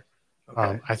filter.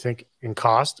 Okay. I think in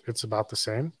cost, it's about the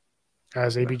same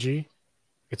as ABG.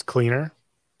 It's cleaner.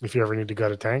 If you ever need to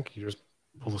gut a tank, you just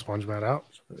pull the sponge mat out,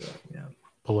 Yeah.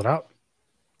 pull it out.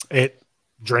 It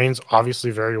drains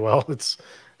obviously very well. It's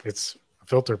a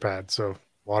filter pad, so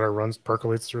water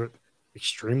percolates through it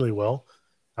extremely well.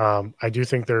 I do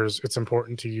think it's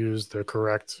important to use the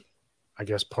correct, I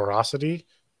guess, porosity,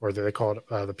 or they call it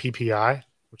the PPI,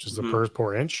 which is the Mhm. pers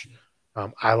per inch.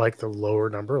 I like the lower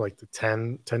number, like the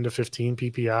 10 to 15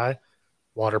 PPI.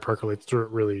 Water percolates through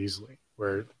it really easily.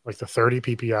 Where like the 30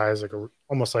 PPI is like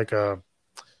almost like it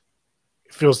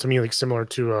feels to me like similar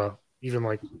to even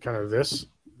like kind of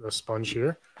the sponge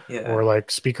here, Yeah. or like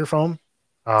speaker foam.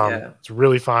 Yeah. It's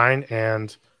really fine,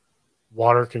 and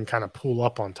water can kind of pool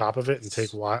up on top of it and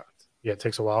take a while. Yeah, it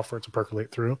takes a while for it to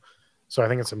percolate through. So I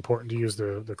think it's important to use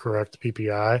the correct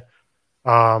PPI.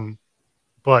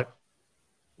 But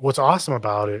what's awesome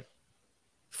about it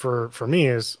for me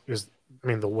is I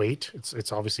mean the weight.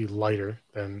 It's obviously lighter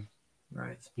than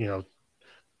Right.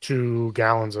 2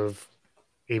 gallons of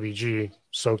ABG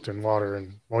soaked in water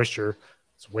and moisture.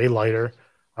 It's way lighter.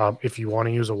 If you want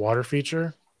to use a water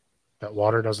feature, that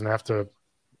water doesn't have to,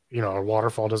 a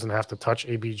waterfall doesn't have to touch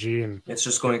ABG and It's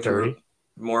just get going through dirty.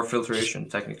 more Just filtration,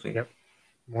 technically. Yep,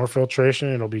 more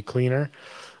filtration. It'll be cleaner.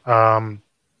 Um,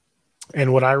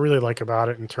 and what I really like about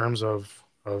it in terms of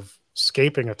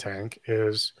scaping a tank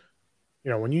is,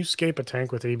 when you scape a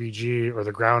tank with ABG or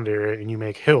the ground area and you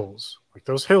make hills, like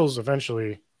those hills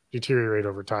eventually deteriorate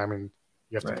over time, and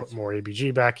you have to put Right. more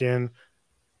ABG back in.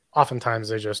 Oftentimes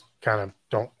they just kind of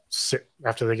don't sit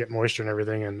after they get moisture and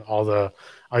everything, and all the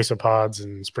isopods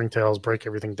and springtails break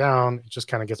everything down. It just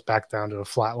kind of gets back down to a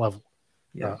flat level,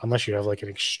 Yeah. unless you have like an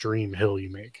extreme hill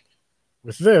you make.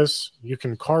 With this, you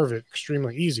can carve it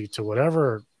extremely easy to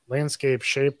whatever landscape,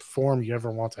 shape, form you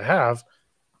ever want to have,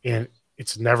 and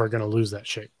it's never going to lose that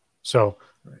shape. So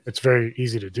Right. it's very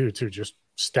easy to do too. Just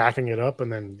stacking it up,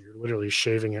 and then you're literally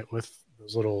shaving it with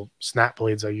those little snap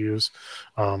blades I use.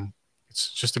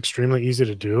 It's just extremely easy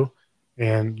to do,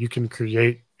 and you can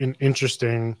create an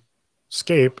interesting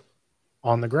scape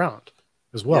on the ground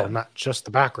as well, Yeah. not just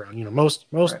the background. Most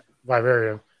Right.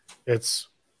 vivarium, it's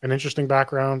an interesting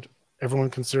background. Everyone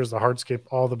considers the hardscape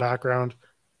all the background,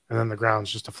 and then the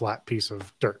ground's just a flat piece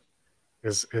of dirt.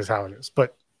 Is how it is.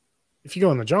 But if you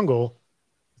go in the jungle,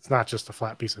 it's not just a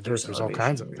flat piece of dirt. There's There's all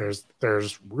kinds elevation. of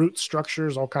there's root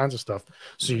structures, all kinds of stuff.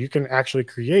 So you can actually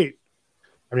create.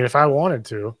 I mean, if I wanted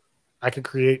to, I could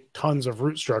create tons of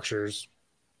root structures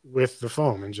with the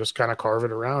foam and just kind of carve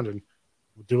it around and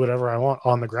do whatever I want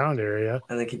on the ground area.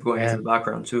 And then keep going into the And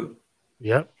background too.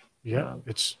 yep, Yeah.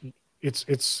 it's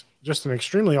just an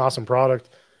extremely awesome product.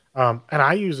 And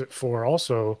I use it for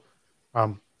also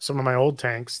some of my old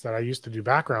tanks that I used to do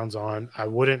backgrounds on. I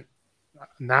wouldn't.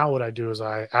 Now what I do is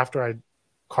after I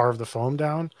carve the foam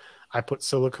down, I put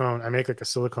silicone. I make like a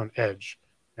silicone edge,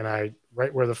 and I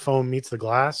right where the foam meets the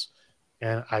glass,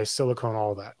 and I silicone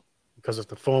all that, because if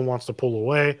the foam wants to pull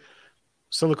away,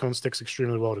 silicone sticks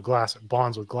extremely well to glass. It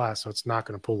bonds with glass, so it's not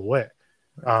going to pull away.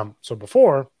 So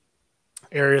before,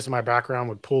 areas of my background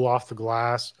would pull off the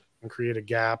glass and create a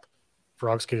gap.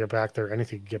 Frogs could get back there,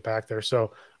 anything could get back there.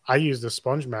 So I use the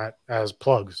sponge mat as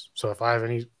plugs. So if I have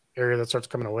any area that starts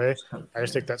coming away, I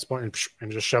just take that sponge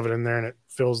and just shove it in there, and it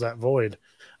fills that void.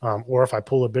 Or if I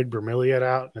pull a big bromeliad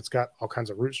out and it's got all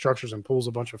kinds of root structures and pulls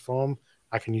a bunch of foam,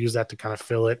 I can use that to kind of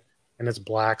fill it, and it's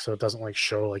black, so it doesn't like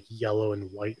show like yellow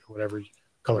and white or whatever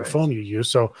color foam you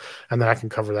use. So, and then I can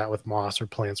cover that with moss or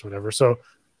plants or whatever. So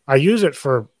I use it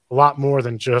for a lot more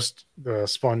than just the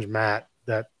sponge mat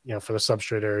that, for the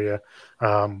substrate area.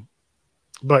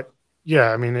 But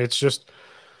yeah, I mean, it's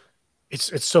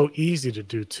so easy to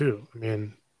do too. I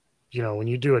mean, when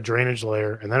you do a drainage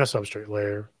layer and then a substrate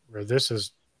layer, where this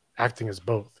is acting as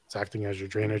both, it's acting as your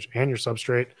drainage and your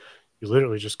substrate. You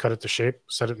literally just cut it to shape,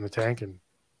 set it in the tank, and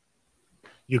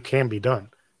you can be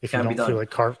done. If you don't feel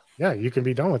like you can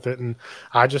be done with it. And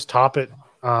I just top it.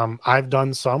 I've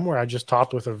done some where I just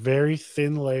topped with a very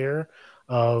thin layer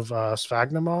of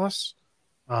sphagnum moss.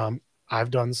 I've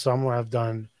done some where I've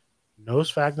done no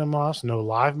sphagnum moss, no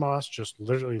live moss, just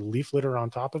literally leaf litter on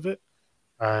top of it.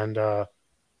 And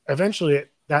eventually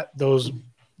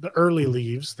the early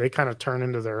leaves, they kind of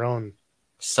turns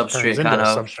Substrate into kind a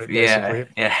of, substrate. yeah, Basically it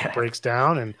yeah, breaks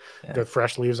down and yeah. the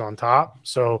fresh leaves on top.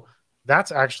 So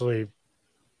that's actually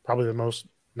probably the most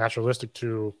naturalistic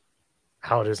to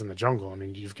how it is in the jungle. I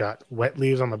mean, you've got wet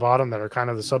leaves on the bottom that are kind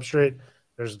of the substrate.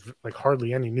 There's like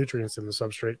hardly any nutrients in the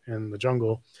substrate in the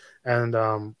jungle, and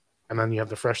then you have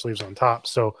the fresh leaves on top.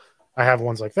 So I have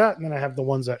ones like that, and then I have the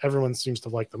ones that everyone seems to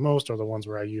like the most, are the ones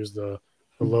where I use the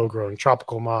low growing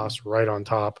tropical moss right on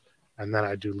top, and then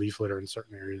I do leaf litter in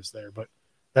certain areas there. But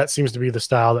that seems to be the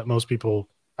style that most people,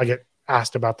 I get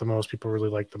asked about the most. People really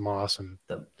like the moss, and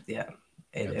Yeah.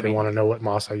 I they want to mean, know what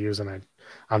moss I use, and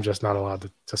I'm just not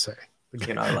allowed to say.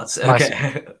 you're not allowed to say. my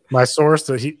Okay. my source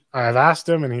that I've asked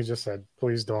him, and he just said,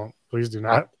 please do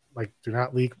not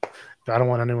leak. I don't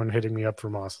want anyone hitting me up for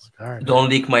moss. I was like, all right, Don't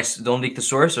leak the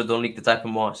source, or don't leak the type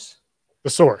of moss. the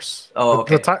source. Oh,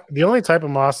 okay. The only type of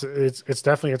moss, it's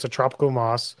definitely, it's a tropical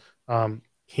moss.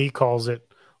 He calls it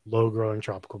low growing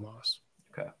tropical moss,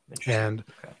 Okay. Interesting. and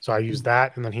Okay. so I use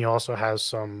that. And then he also has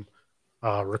some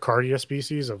Ricardia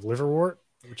species of liverwort,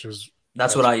 which is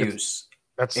That's what I use.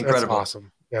 that's Incredible.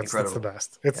 awesome. That's the Incredible.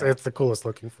 best. It's Yeah. it's the coolest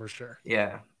looking for sure.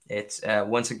 Yeah. It's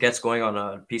once it gets going on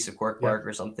a piece of cork Yeah. bark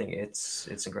or something, it's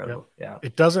incredible. Yeah.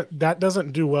 That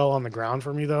doesn't do well on the ground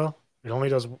for me though. It only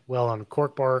does well on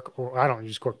cork bark, or I don't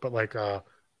use cork, but like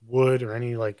wood or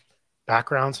any like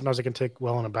background. Sometimes it can take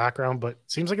well in a background, but it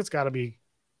seems like it's got to be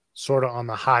sort of on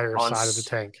the higher On side of the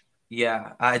tank.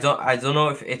 Yeah, I don't know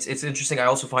if it's interesting. I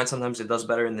also find sometimes it does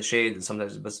better in the shade, and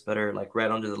sometimes it does better like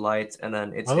right under the light, and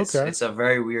then Okay. it's a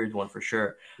very weird one for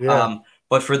sure. Yeah.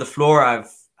 But for the floor, I've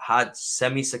had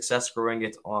semi success growing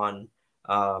it on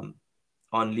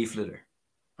leaf litter.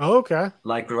 Okay.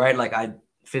 Like I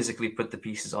physically put the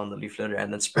pieces on the leaf litter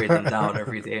and then sprayed them down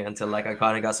every day until like I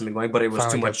kind of got something going. But it was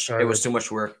Finally too got much. It started. was too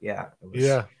much work. Yeah. It was,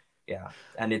 Yeah. Yeah,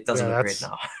 and it doesn't Yeah, look great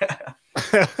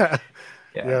now.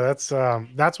 Yeah,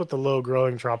 that's what the low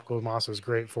growing tropical moss is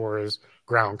great for, is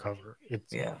ground cover.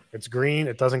 It's green,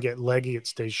 it doesn't get leggy, it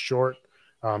stays short,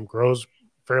 grows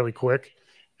fairly quick,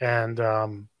 and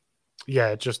yeah,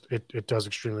 it does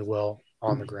extremely well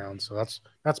on the ground. So that's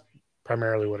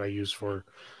primarily what I use for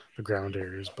the ground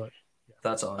areas. But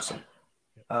That's awesome.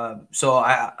 So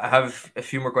I have a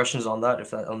few more questions on that,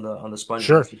 if that on the sponge.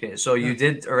 Sure. Okay. So you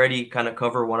did already kind of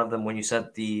cover one of them when you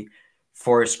said the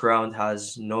forest ground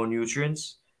has no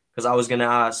nutrients, because I was gonna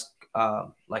ask,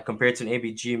 like compared to an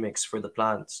ABG mix for the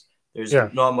plants, there's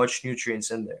not much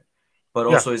nutrients in there, but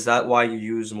also is that why you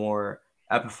use more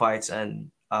epiphytes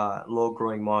and low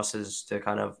growing mosses to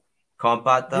kind of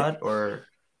combat that, or?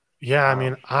 Yeah, I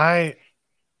mean, a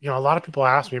lot of people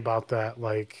ask me about that.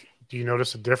 Like, do you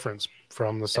notice a difference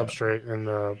from the substrate and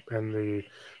the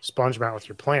sponge mat with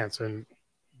your plants? And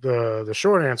the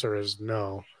short answer is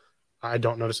no. I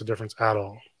don't notice a difference at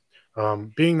all.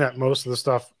 Being that most of the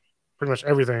stuff, pretty much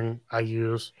everything I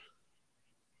use,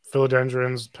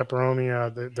 philodendrons,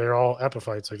 peperomia, they're all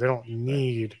epiphytes. Like, they don't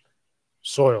need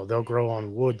soil. They'll grow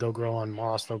on wood. They'll grow on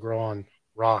moss. They'll grow on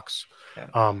rocks.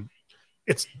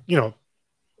 It's,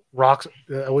 rocks,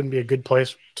 that wouldn't be a good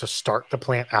place to start the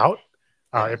plant out.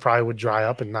 It probably would dry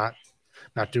up and not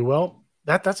do well.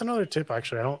 That's another tip,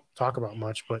 actually, I don't talk about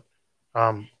much, but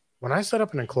when I set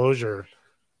up an enclosure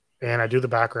and I do the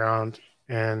background,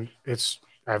 and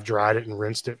I've dried it and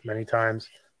rinsed it many times.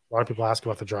 A lot of people ask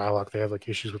about the dry lock. They have like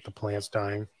issues with the plants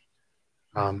dying.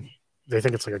 They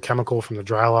think it's like a chemical from the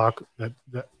dry lock. That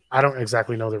I don't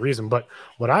exactly know the reason, but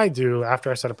what I do after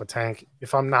I set up a tank,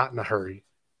 if I'm not in a hurry,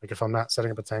 like if I'm not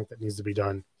setting up a tank that needs to be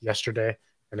done yesterday,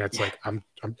 and it's like I'm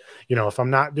if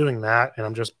I'm not doing that and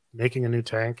I'm just making a new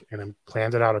tank and I'm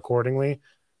planned it out accordingly,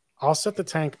 I'll set the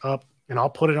tank up and I'll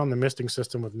put it on the misting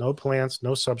system with no plants,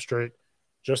 no substrate,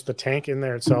 just the tank in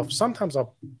there itself. Sometimes I'm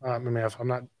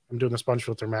doing the sponge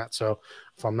filter mat, so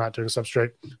if I'm not doing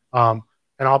substrate, and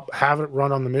I'll have it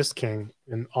run on the Mist King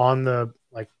and on the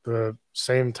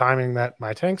same timing that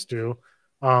my tanks do,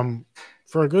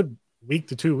 for a good week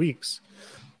to 2 weeks.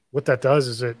 What that does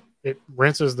is it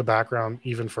rinses the background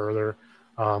even further,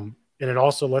 and it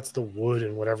also lets the wood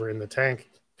and whatever in the tank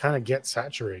kind of get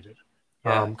saturated.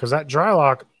 Because that dry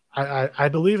lock, I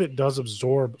believe it does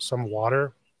absorb some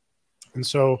water. And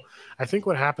so I think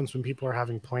what happens when people are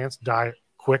having plants die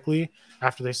quickly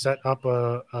after they set up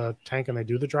a tank and they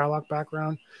do the dry lock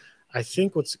background, I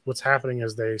think what's happening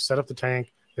is they set up the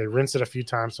tank, they rinse it a few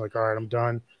times, like, all right, I'm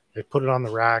done. They put it on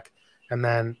the rack, and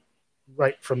then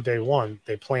right from day one,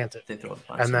 they plant it.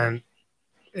 And then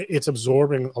it's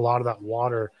absorbing a lot of that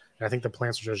water. And I think the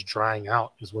plants are just drying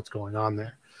out is what's going on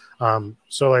there.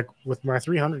 So like with my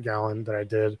 300 gallon that I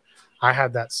did, I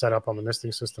had that set up on the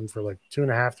misting system for like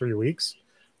 2.5, 3 weeks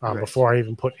before I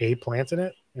even put a plant in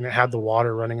it. And it had the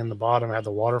water running in the bottom, it had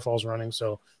the waterfalls running.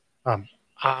 So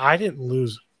I didn't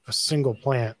lose a single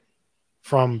plant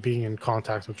from being in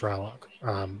contact with dry log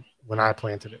when I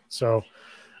planted it. So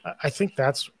I think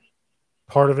that's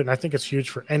part of it. And I think it's huge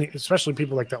for especially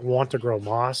people like that want to grow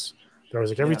moss. There was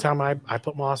like every time I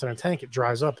put moss in a tank, it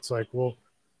dries up. It's like, well,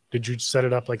 did you set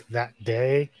it up like that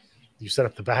day? You set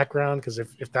up the background? Because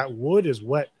if that wood is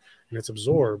wet and it's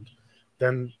absorbed,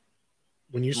 then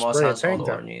when you moss spray a has all tank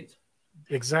the water needs.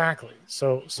 Exactly.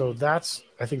 So that's,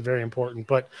 I think, very important.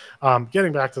 But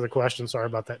getting back to the question, sorry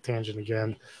about that tangent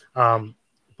again.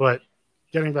 But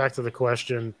getting back to the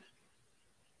question,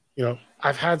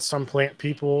 I've had some plant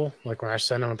people, like when I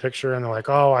send them a picture and they're like,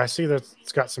 oh, I see that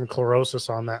it's got some chlorosis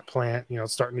on that plant,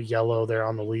 it's starting to yellow there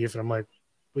on the leaf. And I'm like,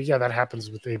 well, yeah, that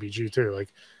happens with ABG too.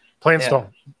 Like plants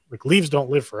leaves don't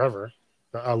live forever.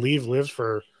 A leaf lives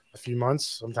for a few months,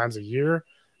 sometimes a year.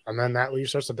 And then that leaf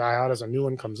starts to die out as a new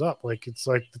one comes up. Like it's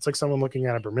like someone looking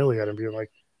at a bromeliad and being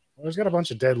like, well, there's got a bunch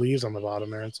of dead leaves on the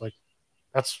bottom there. It's like,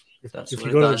 if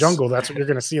you go to the jungle, that's what you're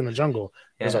going to see in the jungle.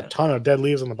 There's a ton of dead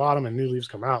leaves on the bottom and new leaves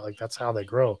come out. Like that's how they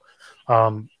grow.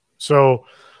 So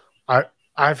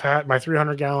I've had my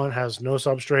 300 gallon has no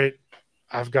substrate.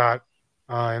 I've got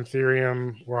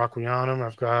Anthurium warocqueanum.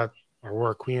 I've got or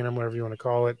warocqueanum, whatever you want to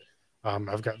call it.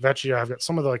 I've got Veitchia. I've got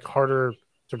some of the like harder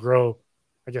to grow,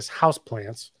 I guess, house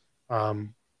plants. I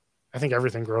think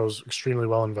everything grows extremely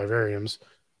well in vivariums.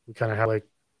 We kind of have like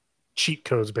cheat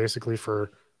codes basically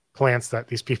for plants that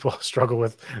these people struggle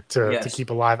with to keep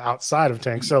alive outside of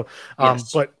tanks. So,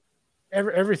 but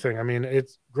everything, I mean,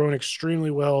 it's grown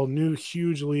extremely well, new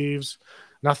huge leaves.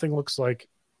 Nothing looks like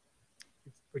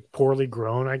poorly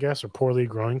grown, I guess, or poorly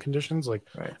growing conditions. Like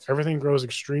everything grows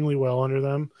extremely well under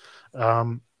them.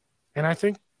 And I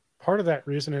think part of that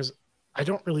reason is I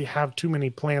don't really have too many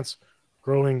plants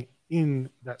growing in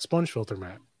that sponge filter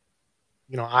mat.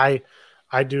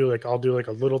 I'll do like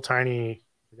a little tiny,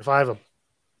 if I have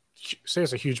say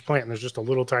it's a huge plant and there's just a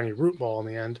little tiny root ball in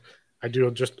the end,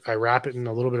 I wrap it in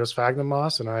a little bit of sphagnum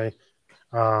moss and I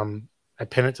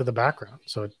pin it to the background.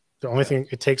 So the only thing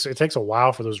it takes a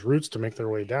while for those roots to make their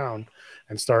way down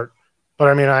and start. But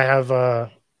I mean, I have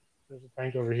there's a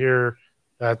tank over here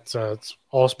that's it's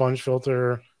all sponge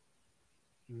filter,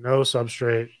 no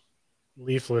substrate,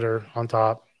 leaf litter on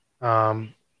top,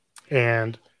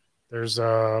 and there's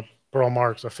burl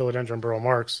marks, a philodendron burl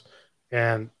marks,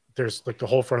 and there's like the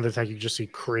whole front of the tank. You just see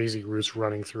crazy roots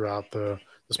running throughout the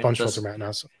sponge filter mat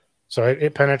now. So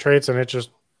it penetrates and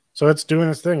so it's doing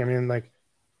its thing. I mean, like,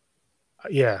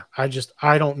 yeah, I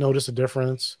don't notice a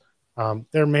difference. But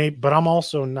I'm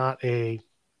also I'm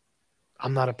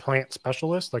not a plant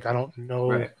specialist. Like I don't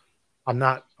know, I'm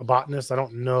not a botanist. I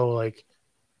don't know, like,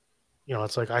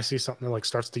 it's like I see something that like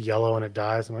starts to yellow and it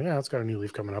dies. I'm like, yeah, it's got a new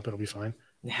leaf coming up. It'll be fine.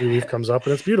 New leaf comes up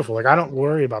and it's beautiful. Like I don't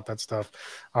worry about that stuff.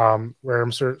 Where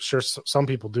I'm sure some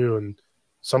people do, and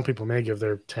some people may give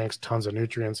their tanks tons of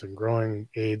nutrients and growing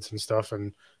aids and stuff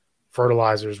and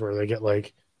fertilizers where they get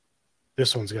like,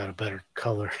 this one's got a better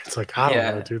color. It's like, I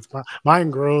don't know, dude.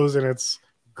 Mine grows and it's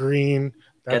green.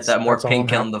 Get that more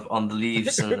pink on the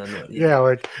leaves. And then, yeah,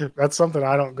 like that's something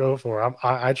I don't go for.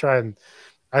 I try and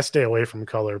I stay away from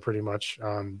color pretty much,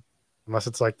 unless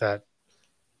it's like that.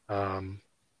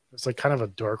 It's like kind of a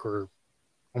darker,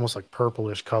 almost like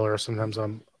purplish color. Sometimes I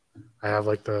have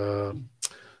like the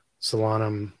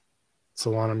Solanum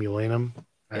ulanum.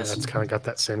 Yes. That's kind of got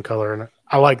that same color, and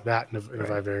I like that in a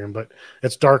vivarium, but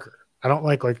it's darker. I don't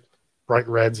like bright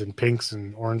reds and pinks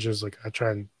and oranges. Like I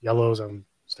try and yellows. I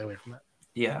stay away from that.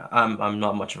 Yeah, I'm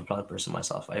not much of a plant person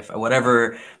myself.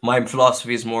 Whatever my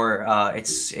philosophy is more,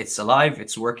 it's alive,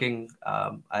 it's working.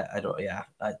 I don't. Yeah,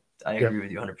 I agree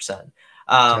with you 100%.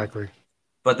 Exactly.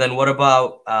 But then what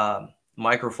about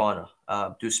microfauna?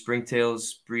 Do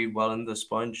springtails breed well in the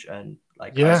sponge and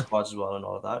like isopods as well and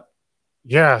all of that?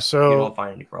 Yeah, so you don't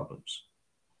find any problems.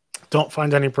 Don't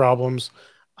find any problems.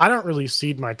 I don't really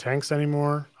seed my tanks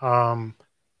anymore.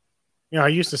 I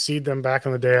used to seed them back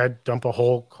in the day. I'd dump a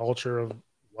whole culture of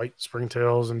white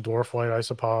springtails and dwarf white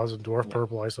isopods and dwarf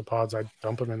purple isopods. I'd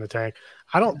dump them in the tank.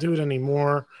 I don't do it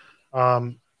anymore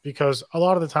because a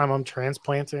lot of the time I'm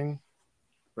transplanting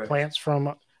plants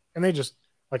from, and they just,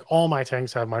 like, all my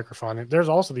tanks have microfauna. There's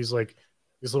also these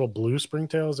little blue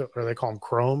springtails, or they call them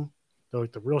chrome. They're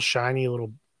like the real shiny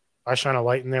little, I shine a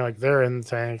light in there, like they're in the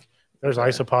tank. There's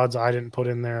isopods I didn't put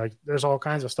in there. Like there's all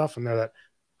kinds of stuff in there that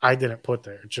I didn't put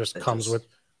there. It just comes with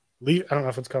leaf. I don't know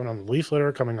if it's coming on the leaf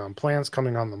litter, coming on plants,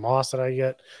 coming on the moss that I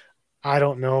get. I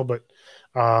don't know, but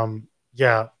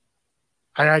yeah,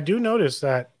 I do notice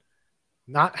that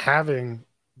not having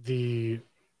the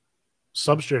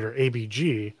substrate or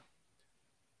ABG, it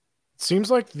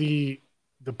seems like the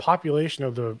population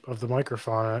of the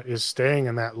microfauna is staying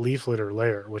in that leaf litter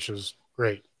layer, which is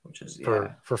great. Which is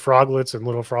for froglets and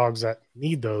little frogs that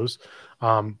need those.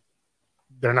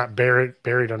 They're not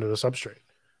buried under the substrate.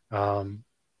 And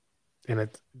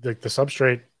it the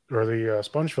substrate or the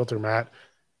sponge filter mat,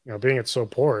 being it's so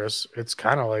porous, it's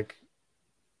kind of like,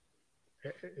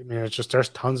 I mean, it's just there's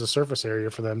tons of surface area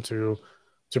for them to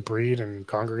breed and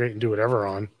congregate and do whatever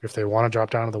on. If they want to drop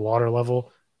down to the water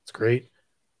level, it's great.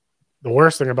 The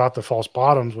worst thing about the false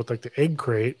bottoms with like the egg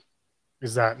crate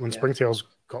is that when springtails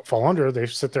fall under, they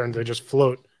sit there and they just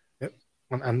float.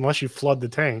 Unless you flood the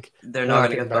tank, they're not going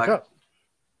to get back up.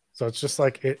 So it's just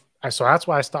like it. So that's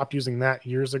why I stopped using that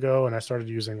years ago, and I started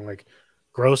using like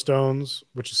grow stones,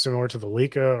 which is similar to the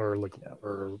Leica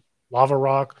or lava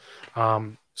rock.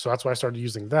 So that's why I started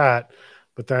using that.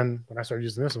 But then when I started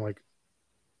using this, I'm like,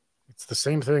 it's the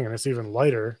same thing, and it's even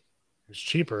lighter. It's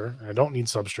cheaper, and I don't need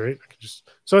substrate. I can just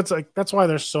so it's like that's why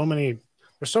there's so many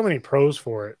pros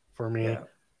for it for me. Yeah.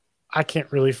 I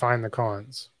can't really find the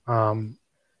cons. So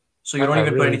you don't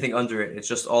even put anything under it. It's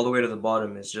just all the way to the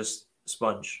bottom. It's just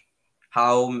sponge.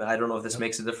 How, I don't know if this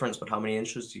makes a difference, but how many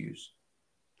inches do you use?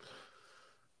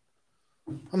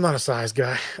 I'm not a size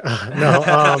guy. No.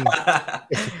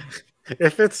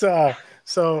 If it's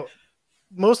so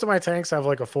most of my tanks have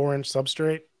like a 4-inch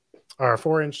substrate or a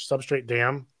 4-inch substrate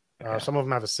dam. Okay. Some of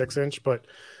them have a 6-inch, but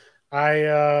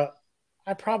I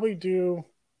probably do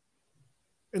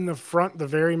in the front, the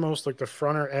very most like the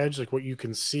fronter edge, like what you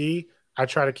can see, I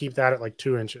try to keep that at like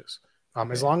 2 inches.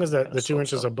 As long as the 2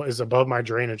 inches is above my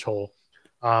drainage hole.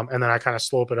 And then I kind of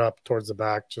slope it up towards the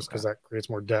back just because that creates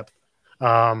more depth.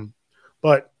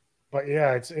 But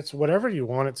yeah, it's whatever you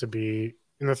want it to be.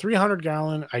 In the 300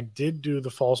 gallon, I did do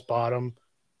the false bottom,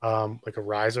 like a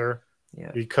riser,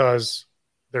 because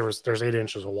there's 8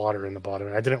 inches of water in the bottom.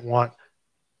 And I didn't want,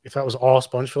 if that was all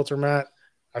sponge filter mat,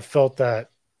 I felt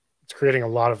that it's creating a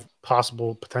lot of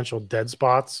possible potential dead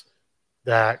spots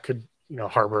that could,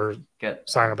 harbor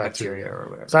cyanobacteria or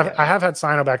whatever. So I have had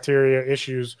cyanobacteria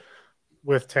issues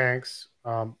with tanks,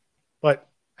 but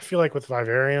I feel like with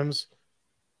vivariums,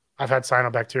 I've had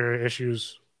cyanobacteria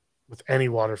issues with any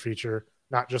water feature,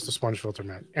 not just the sponge filter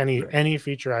mat. Any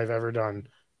feature I've ever done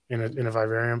in a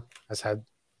vivarium has had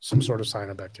some sort of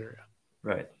cyanobacteria.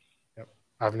 Right. Yep.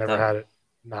 I've never had it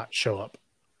not show up.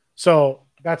 So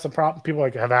that's a problem. People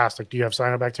have asked, like, do you have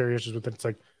cyanobacteria issues with it? It's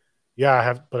like, yeah, I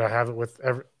have, but I have it with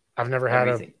I've never had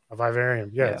a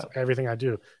vivarium. Yeah, it's everything I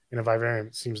do in a vivarium,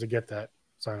 it seems to get that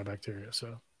cyanobacteria.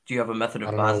 So do you have a method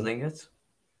of basing it?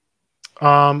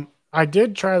 I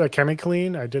did try the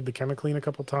ChemiClean. I did the ChemiClean a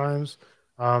couple times.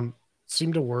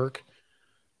 Seemed to work.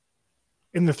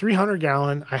 In the 300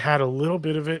 gallon, I had a little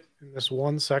bit of it in this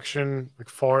one section, like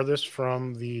farthest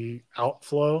from the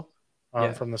outflow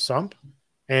from the sump.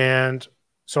 And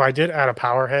so I did add a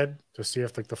power head to see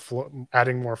if like the flow,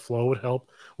 adding more flow would help,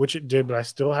 which it did, but I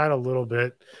still had a little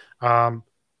bit.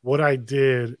 What I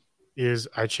did is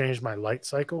I changed my light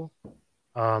cycle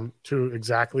to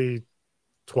exactly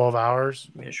 12 hours.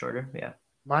 Made it shorter, yeah.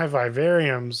 My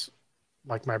vivariums,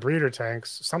 like my breeder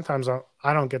tanks, sometimes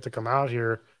I don't get to come out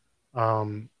here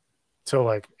till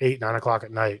like 8, 9 o'clock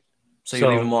at night. So you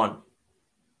leave them on?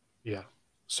 Yeah.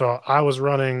 So I was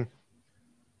running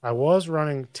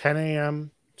 10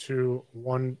 a.m. to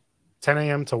 1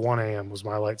 a.m. was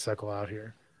my light cycle out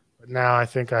here. But now I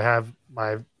think I have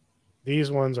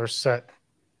these ones are set.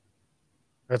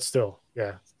 That's still,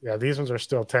 yeah, these ones are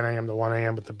still 10 a.m. to 1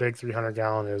 a.m., but the big 300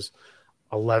 gallon is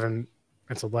 11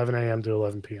 a.m. to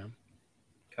 11 p.m.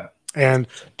 Okay. And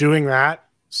doing that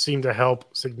seemed to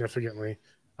help significantly.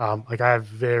 Like I have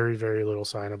very, very little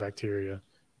cyanobacteria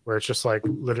where it's just like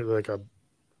literally like a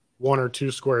 1 or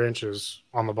 2 square inches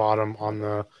on the bottom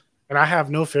and I have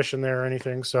no fish in there or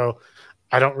anything. So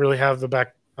I don't really have I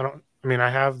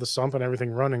have the sump and everything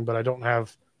running, but I don't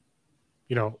have,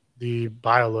 the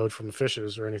bioload from the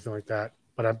fishes or anything like that.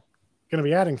 But I'm going to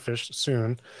be adding fish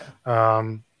soon.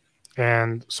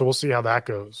 And so we'll see how that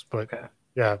goes. But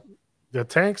yeah, the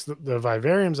tanks, the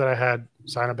vivariums that I had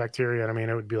cyanobacteria, and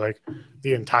it would be like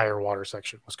the entire water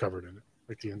section was covered in it,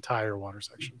 like the entire water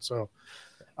section. So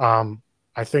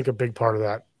I think a big part of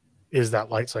that is that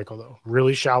light cycle, though.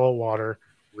 Really shallow water,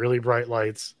 really bright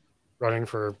lights, running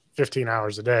for 15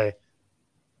 hours a day.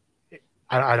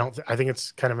 I think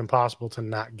it's kind of impossible to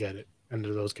not get it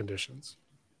under those conditions.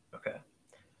 Okay.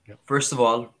 Yep. First of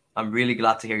all, I'm really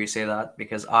glad to hear you say that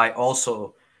because I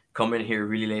also come in here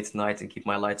really late at night and keep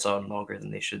my lights on longer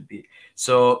than they should be.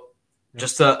 So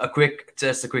Just a quick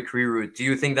reroute. Do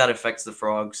you think that affects the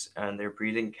frogs and their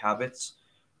breeding habits?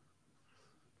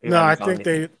 No, I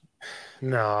think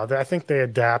I think they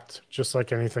adapt just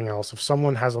like anything else. If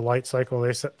someone has a light cycle,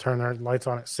 they turn their lights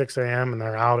on at 6 a.m. and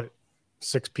they're out at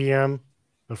 6 p.m.,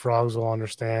 the frogs will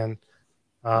understand.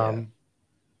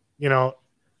 You know,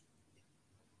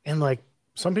 and like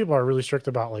some people are really strict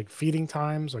about like feeding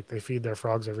times. Like they feed their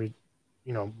frogs every,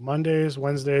 Mondays,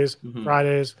 Wednesdays,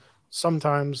 Fridays,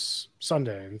 sometimes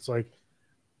Sunday. And it's like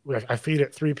I feed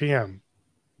at 3 p.m.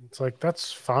 It's like,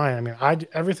 that's fine. I mean,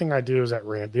 everything I do is at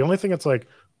random. The only thing that's like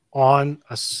on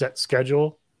a set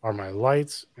schedule are my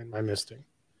lights and my misting.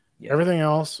 Yeah. Everything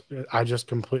else, I just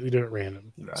completely do at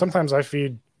random. Right. Sometimes I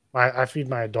feed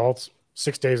my adults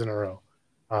 6 days in a row.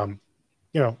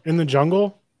 In the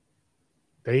jungle,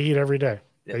 they eat every day.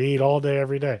 Yeah. They eat all day,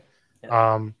 every day.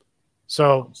 Yeah.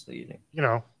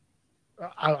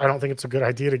 I don't think it's a good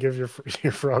idea to give your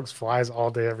frogs flies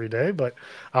all day, every day. But,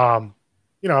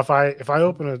 if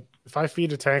I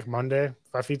feed a tank Monday,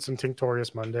 if I feed some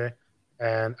Tinctorius Monday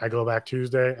and I go back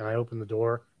Tuesday and I open the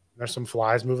door and there's some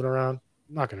flies moving around,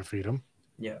 I'm not going to feed them.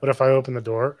 Yeah. But if I open the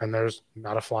door and there's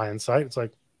not a fly in sight, it's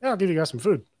like, yeah, I'll give you guys some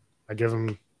food. I give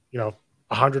them,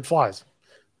 100 flies.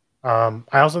 I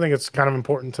also think it's kind of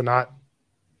important to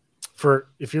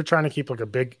if you're trying to keep like a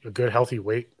good, healthy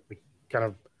weight, like kind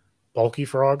of bulky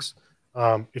frogs,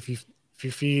 if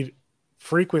you feed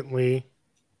frequently,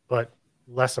 but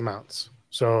less amounts.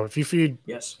 So if you feed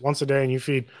once a day and you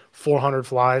feed 400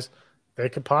 flies, they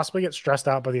could possibly get stressed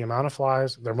out by the amount of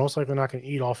flies. They're most likely not going to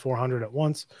eat all 400 at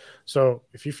once. So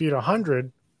if you feed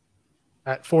 100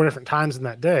 at 4 different times in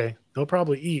that day, they'll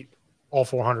probably eat all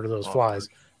 400 of those flies,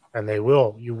 and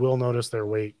you will notice their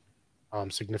weight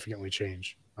significantly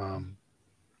change. So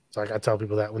like I tell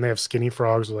people that when they have skinny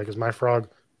frogs, like, is my frog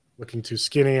looking too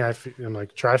skinny? I'm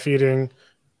like, try feeding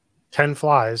 10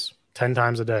 flies 10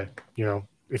 times a day.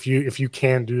 If you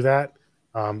can do that,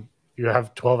 you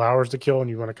have 12 hours to kill and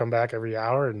you want to come back every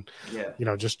hour and,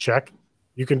 just check,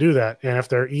 you can do that. And if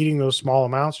they're eating those small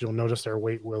amounts, you'll notice their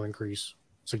weight will increase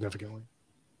significantly.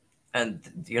 And,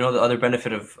 the other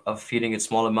benefit of feeding it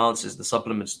small amounts is the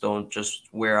supplements don't just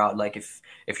wear out. Like if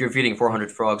you're feeding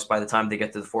 400 frogs, by the time they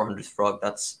get to the 400th frog,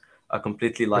 that's a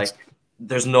completely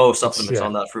there's no supplements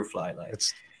on that fruit fly. Like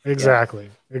exactly.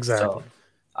 So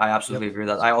I absolutely agree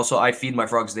with that. I feed my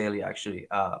frogs daily, actually,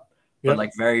 but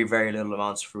like very, very little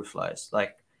amounts of fruit flies,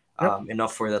 like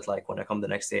enough for that. Like when I come the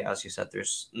next day, as you said,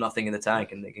 there's nothing in the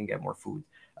tank and they can get more food.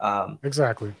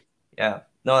 Exactly. Yeah.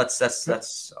 No,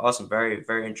 that's awesome. Very,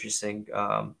 very interesting.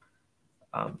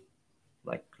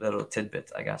 Like little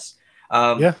tidbit, I guess.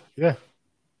 Yeah.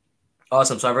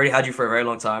 Awesome. So I've already had you for a very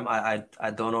long time. I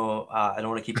don't know. I don't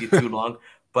want to keep you too long,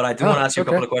 but I do want to ask you a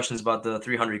couple of questions about the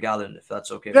 300 gallon, if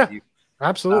that's okay with you.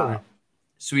 Absolutely.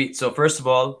 Sweet. So first of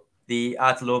all, the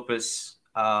Atelopus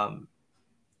are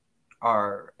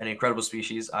an incredible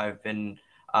species. I've been,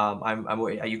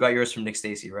 you got yours from Nick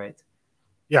Stacy, right?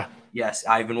 Yeah. Yes,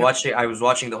 I've been watching. I was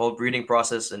watching the whole breeding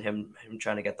process and him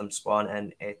trying to get them spawn,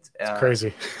 and it's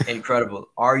crazy, incredible.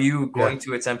 Are you going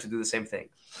to attempt to do the same thing?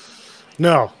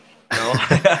 No.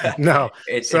 No.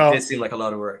 It did seem like a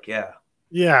lot of work. Yeah.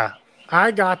 Yeah,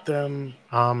 I got them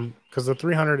because the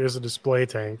 300 is a display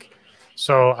tank,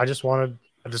 so I just wanted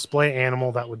a display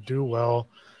animal that would do well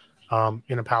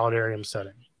in a paludarium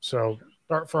setting. So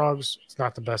dart frogs, it's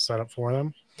not the best setup for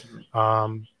them.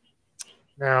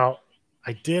 Now,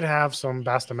 I did have some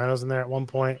Bastimentos in there at one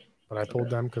point, but I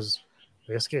pulled them because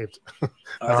they escaped.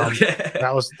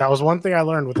 That was one thing I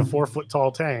learned with a 4 foot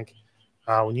tall tank.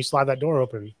 When you slide that door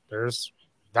open, there's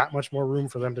that much more room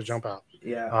for them to jump out.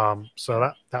 Yeah.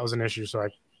 So that was an issue. So I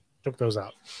took those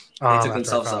out. They took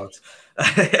themselves out.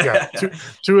 Yeah.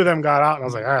 Two of them got out, and I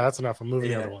was like, all right, that's enough. I'm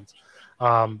moving the other ones.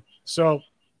 I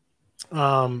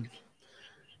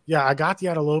got the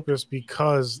Atelopus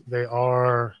because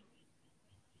they're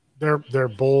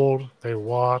bold. They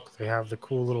walk. They have the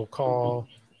cool little call,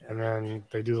 and then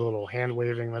they do the little hand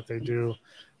waving that they do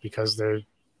because they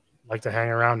like to hang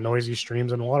around noisy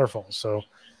streams and waterfalls. So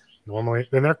normally,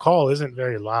 then their call isn't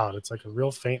very loud. It's like a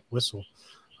real faint whistle,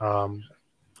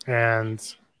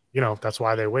 and that's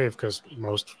why they wave, because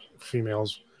most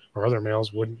females or other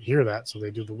males wouldn't hear that, so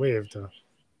they do the wave to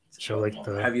show like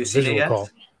the Have you seen it yet? Call.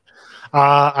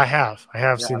 I have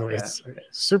seen the wave. It's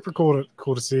super cool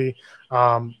to see.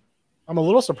 I'm a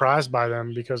little surprised by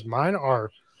them because mine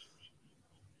are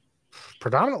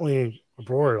predominantly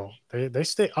arboreal. They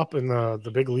stay up in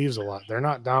the big leaves a lot. They're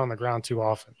not down on the ground too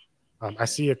often. I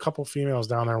see a couple females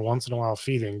down there once in a while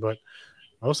feeding, but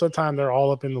most of the time they're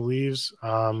all up in the leaves,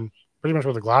 pretty much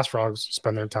where the glass frogs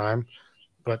spend their time.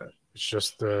 But It's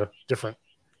just the different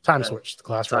time switch. The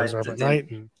glass frogs are up at night,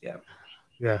 and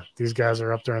these guys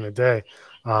are up during the day.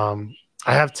 I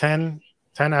have 10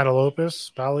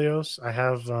 Atelopus Balios. I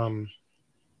have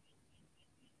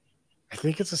I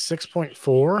think it's a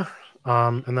 6.4,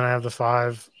 and then I have the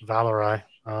 5 Valorai,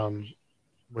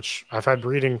 which I've had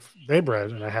breeding. They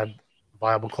bred, and I had a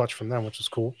viable clutch from them, which is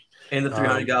cool. In the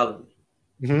 300 gallon.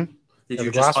 Mm-hmm. Did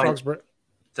you just find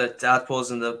the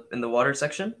tadpoles in the water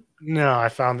section? No, I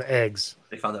found the eggs.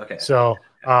 They found it. Okay. So,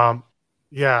 I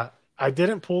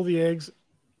didn't pull the eggs,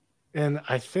 and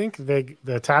I think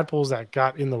the tadpoles that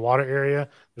got in the water area,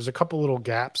 there's a couple little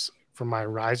gaps from my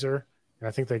riser, and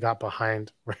I think they got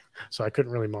behind, so I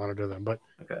couldn't really monitor them. But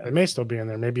they may still be in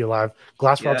there, maybe alive.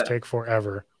 Glass frogs take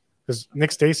forever, because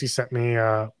Nick Stacy sent me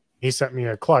a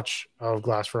clutch of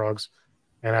glass frogs,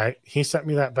 and he sent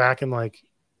me that back in like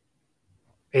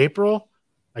April.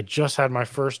 I just had my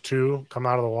first 2 come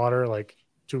out of the water like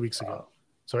 2 weeks ago.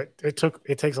 So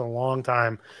it takes a long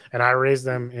time, and I raised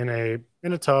them in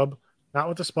a tub, not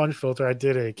with a sponge filter. I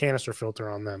did a canister filter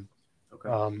on them.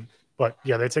 Okay. But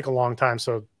yeah, they take a long time.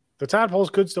 So the tadpoles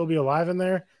could still be alive in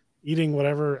there, eating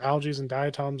whatever algae and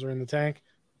diatoms are in the tank.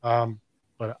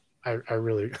 But I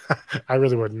really I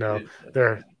really wouldn't know.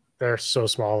 They're so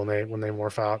small when they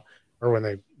morph out, or when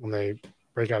they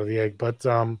break out of the egg. But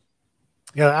the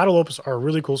Atelopus are a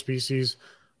really cool species.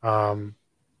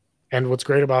 And what's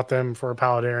great about them for a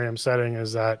paludarium setting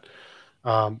is that,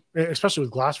 especially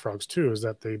with glass frogs too, is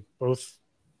that they both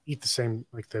eat the same.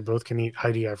 Like, they both can eat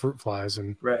high DI fruit flies,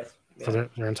 and for their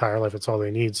entire life, it's all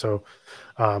they need. So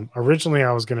originally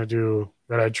I was going to do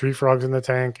red-eyed tree frogs in the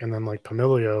tank, and then like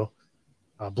Pamilio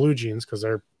blue jeans, because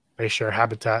they share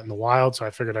habitat in the wild. So I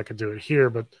figured I could do it here.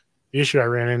 But the issue I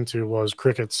ran into was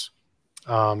crickets,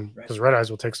 because red eyes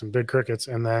will take some big crickets,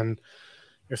 and then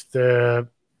if the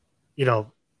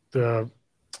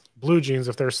blue jeans,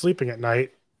 if they're sleeping at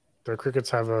night, their crickets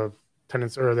have a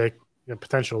tendency, or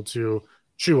potential to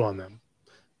chew on them,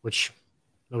 which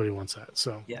nobody wants that.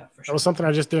 So that was something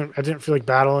I didn't feel like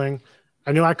battling.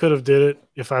 I knew I could have did it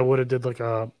if I would have did like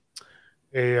a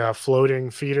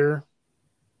floating feeder,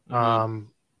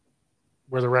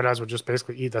 where the red eyes would just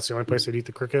basically eat. That's the only place they'd eat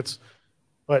the crickets.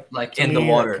 But like in the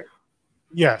water.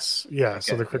 Yes. Yeah. Okay,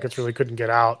 so the crickets really couldn't get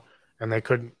out, and they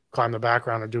couldn't climb the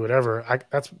background or do whatever.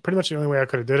 That's pretty much the only way I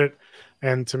could have did it.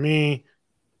 And to me,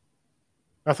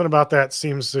 nothing about that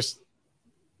seems just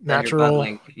natural.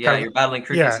 You're battling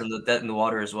crickets in the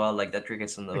water as well, like dead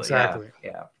crickets in the exactly.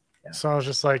 Yeah. So I was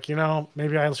just like,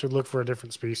 maybe I should look for a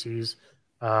different species.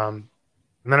 And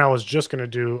then I was just going to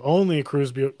do only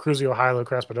Cruzio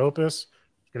Hylocrispidopus.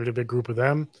 Going to do a big group of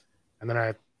them, and then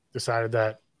I decided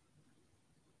that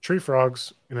tree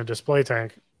frogs in a display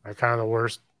tank are kind of the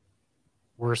worst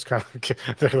kind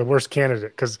of they're the worst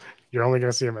candidate, because you're only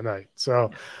going to see them at night.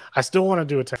 So I still want to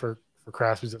do a tank for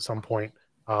Craspies at some point,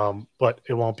 but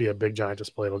it won't be a big giant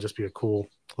display. It'll just be a cool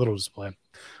little display.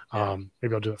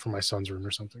 Maybe I'll do it for my son's room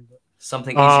or something. But,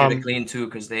 something easier to clean too,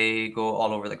 because they go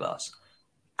all over the glass.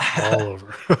 All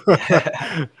over.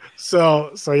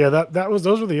 So yeah,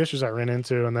 those were the issues I ran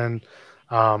into. And then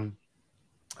I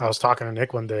was talking to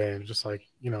Nick one day, and just like,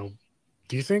 do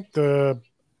you think the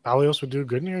Balios would do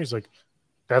good in here? He's like,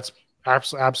 that's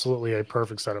absolutely a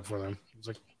perfect setup for them. I was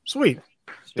like, sweet.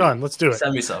 Done. Let's do it.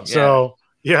 Send me some. So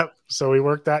so we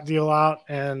worked that deal out,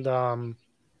 and I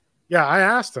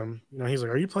asked him. He's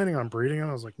like, "Are you planning on breeding them?"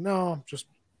 I was like, "No, just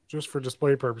for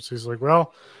display purposes." He's like,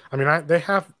 "Well, I mean, they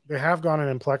have gone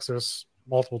in Plexus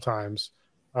multiple times.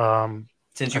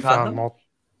 Since you've had them?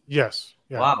 Yes.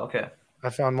 Yeah. Wow. Okay. I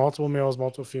found multiple males,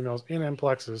 multiple females in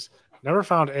Plexus. Never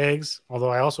found eggs, although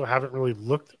I also haven't really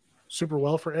looked super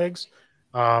well for eggs.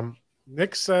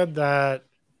 Nick said that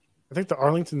I think the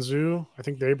Arlington Zoo, I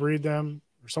think they breed them,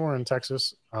 or somewhere in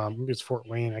Texas. Maybe it's Fort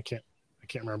Wayne. I can't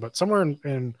remember, but somewhere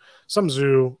in some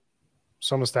zoo,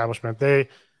 some establishment, they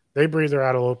breed their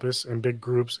Atelopus in big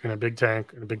groups in a big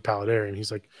tank in a big paludarium.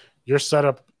 He's like, your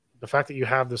setup, the fact that you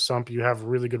have the sump, you have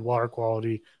really good water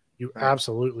quality, you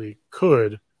absolutely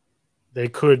they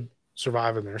could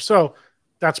survive in there. So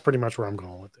that's pretty much where I'm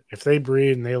going with it. If they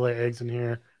breed and they lay eggs in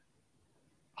here,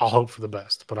 I'll hope for the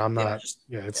best, but I'm not.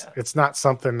 It's not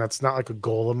something that's not like a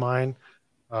goal of mine.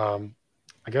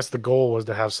 I guess the goal was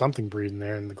to have something breed in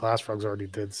there, and the glass frogs already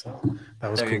did. So that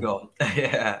was there. Cool. You go.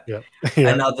 Yeah.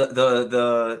 And now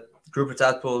the group of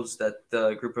tadpoles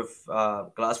the group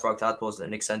of glass frog tadpoles that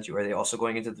Nick sent you, are they also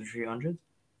going into the 300?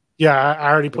 Yeah, I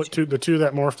already put the two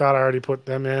that morphed out. I already put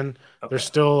them in. Okay. There's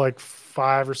still like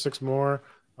 5 or 6 more.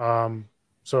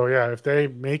 So yeah, if they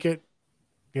make it,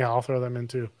 I'll throw them in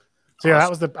too. So yeah, that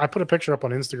was I put a picture up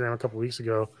on Instagram a couple weeks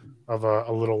ago of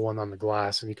a little one on the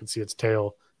glass, and you can see its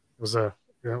tail. It was it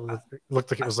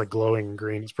looked like it was like glowing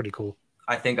green. It's pretty cool.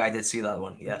 I think I did see that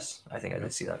one. Yes, I think I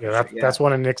did see that. Yeah, that's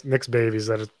one of Nick's babies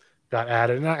that got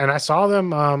added, and I saw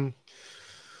them.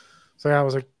 So yeah, it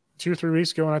was like 2 or 3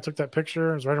 weeks ago when I took that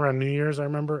picture. It was right around New Year's, I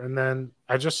remember, and then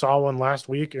I just saw one last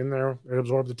week in there. It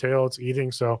absorbed the tail. It's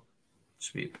eating. So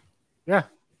sweet. Yeah.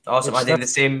 Awesome. Are they the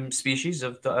same species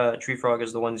of tree frog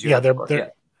as the ones you? Yeah, they're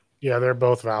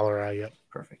both Valerii. Yep.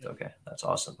 Perfect. Okay, that's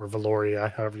awesome. Or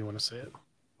Valorii, however you want to say it.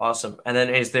 Awesome. And then,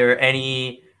 is there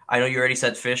any? I know you already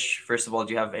said fish. First of all,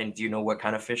 do you know what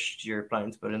kind of fish you're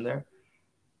planning to put in there?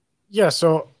 Yeah,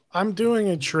 so I'm doing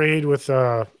a trade with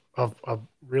a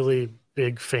really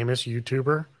big famous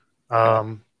YouTuber,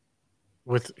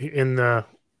 in the,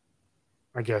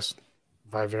 I guess,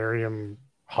 vivarium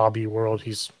hobby world.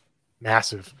 He's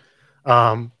massive,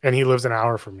 and he lives an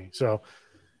hour from me. So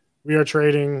we are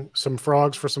trading some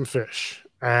frogs for some fish,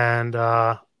 and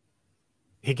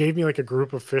he gave me like a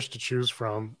group of fish to choose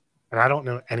from. And I don't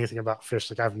know anything about fish.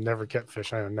 Like, I've never kept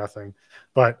fish. I know nothing.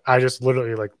 But I just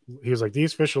literally, he was like,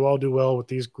 these fish will all do well with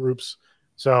these groups.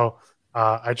 So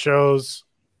I chose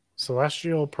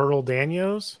Celestial Pearl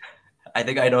Danios. I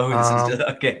think I know who this is.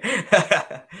 Okay.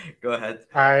 Go ahead.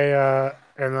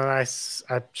 And then I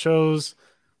chose,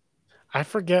 I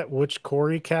forget which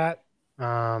Cory cat,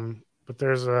 but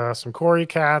there's some Cory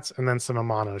cats and then some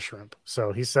Amano shrimp.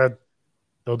 So he said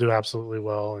they'll do absolutely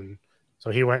well. And so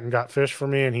he went and got fish for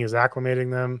me, and he is acclimating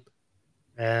them.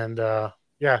 And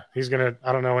he's going to,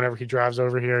 I don't know, whenever he drives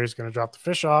over here, he's going to drop the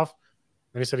fish off.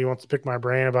 And he said he wants to pick my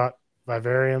brain about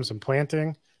vivariums and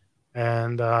planting.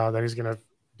 And then he's going to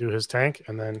do his tank.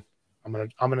 And then I'm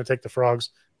going to take the frogs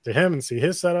to him and see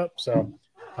his setup. So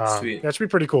that should be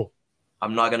pretty cool.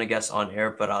 I'm not going to guess on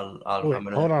air, but I'm going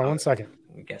to hold on 1 second.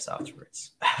 Guess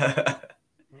afterwards.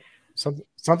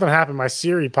 Something happened. My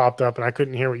Siri popped up and I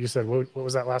couldn't hear what you said. What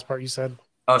was that last part you said?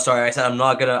 Oh, sorry. I said I'm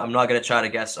not gonna try to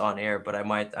guess on air, but I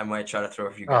might try to throw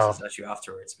a few guesses at you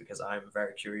afterwards because I'm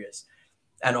very curious.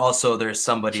 And also, there's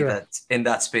somebody that's in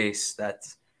that space that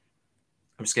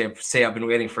I'm just gonna say I've been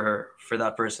waiting for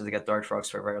that person to get dart frogs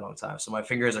for a very long time. So my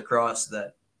fingers are crossed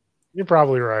that. You're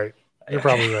probably right. You're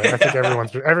probably right. I think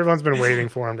everyone's been waiting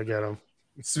for him to get them.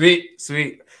 Sweet.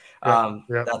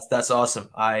 Yep. That's awesome.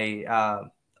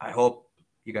 I hope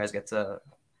you guys get to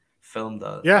film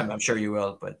the. Yeah, I'm sure you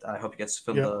will, but I hope you get to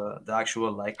film the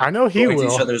actual, like, I know he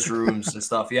will. Each other's rooms and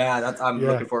stuff. Yeah, I'm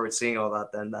looking forward to seeing all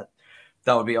that. Then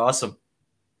that would be awesome.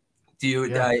 Do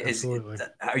you?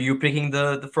 Are you picking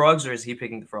the frogs, or is he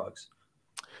picking the frogs?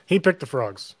 He picked the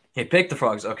frogs. He picked the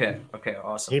frogs. Okay,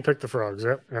 awesome. He picked the frogs.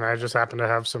 Yep, and I just happen to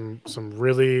have a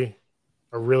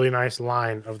really nice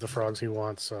line of the frogs he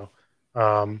wants. So,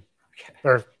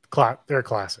 they're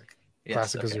classic.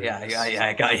 Yes, okay.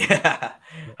 I got you.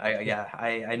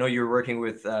 I know you're working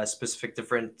with specific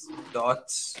different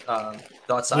dot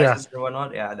sizes or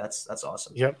whatnot. Yeah, that's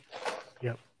awesome. Yep.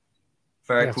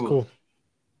 Very cool.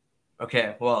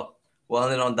 Okay, well,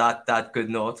 then on that good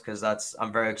note, because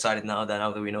I'm very excited now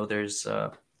that we know there's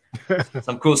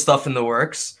some cool stuff in the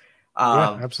works.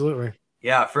 Absolutely.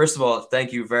 Yeah, first of all,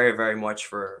 thank you very, very much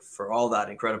for all that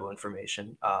incredible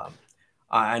information.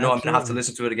 I know I'm gonna have to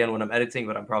listen to it again when I'm editing,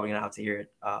 but I'm probably gonna have to hear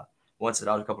it once it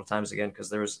out a couple of times again, because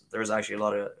there was actually a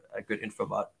lot of good info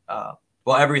about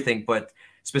everything, but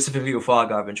specifically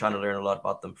Ufauga. I've been trying to learn a lot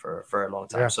about them for a long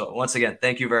time. So once again,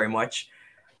 thank you very much.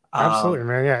 Absolutely,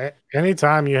 man. Yeah,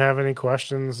 anytime you have any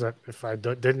questions that if I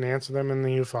didn't answer them in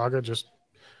the Ufauga, just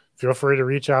feel free to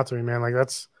reach out to me, man. Like,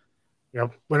 that's,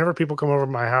 whenever people come over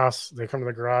to my house, they come to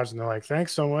the garage and they're like,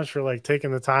 "Thanks so much for like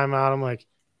taking the time out." I'm like,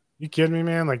 "You kidding me,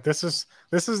 man? Like, this is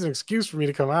an excuse for me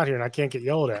to come out here and I can't get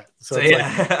yelled at." So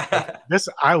like this,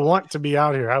 I want to be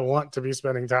out here. I want to be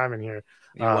spending time in here.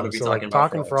 You want to be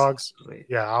talking frogs.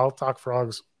 Yeah, I'll talk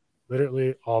frogs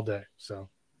literally all day. So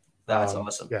that's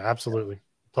awesome. Yeah, absolutely.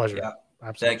 Pleasure. Yeah.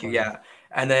 Absolutely. Thank you. Yeah.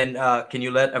 And then can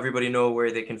you let everybody know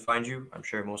where they can find you? I'm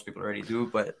sure most people already do,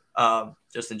 but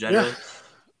just in general.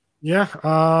 Yeah.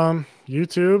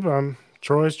 YouTube,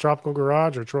 Troy's Tropical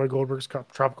Garage, or Troy Goldberg's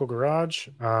Tropical Garage.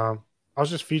 I was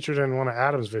just featured in one of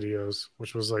Adam's videos,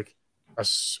 which was like a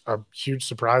huge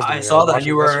surprise to me. I saw that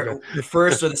you were the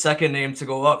first or the second name to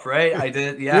go up, right? I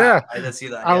did. Yeah. I did see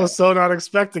that. I was so not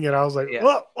expecting it. I was like,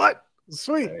 what?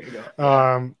 Sweet. There you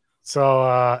go. So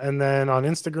and then on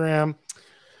Instagram,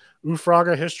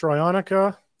 Ufauga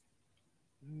Histrionica.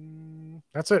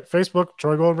 That's it. Facebook,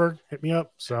 Troy Goldberg. Hit me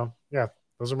up. So yeah,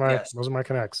 those are my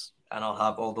connects. And I'll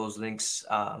have all those links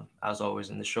as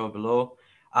always in the show below.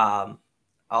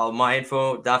 My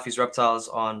info, Daffy's Reptiles,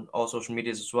 on all social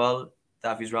medias as well.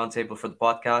 Daffy's Roundtable for the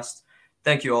podcast.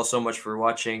 Thank you all so much for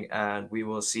watching, and we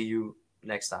will see you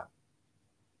next time.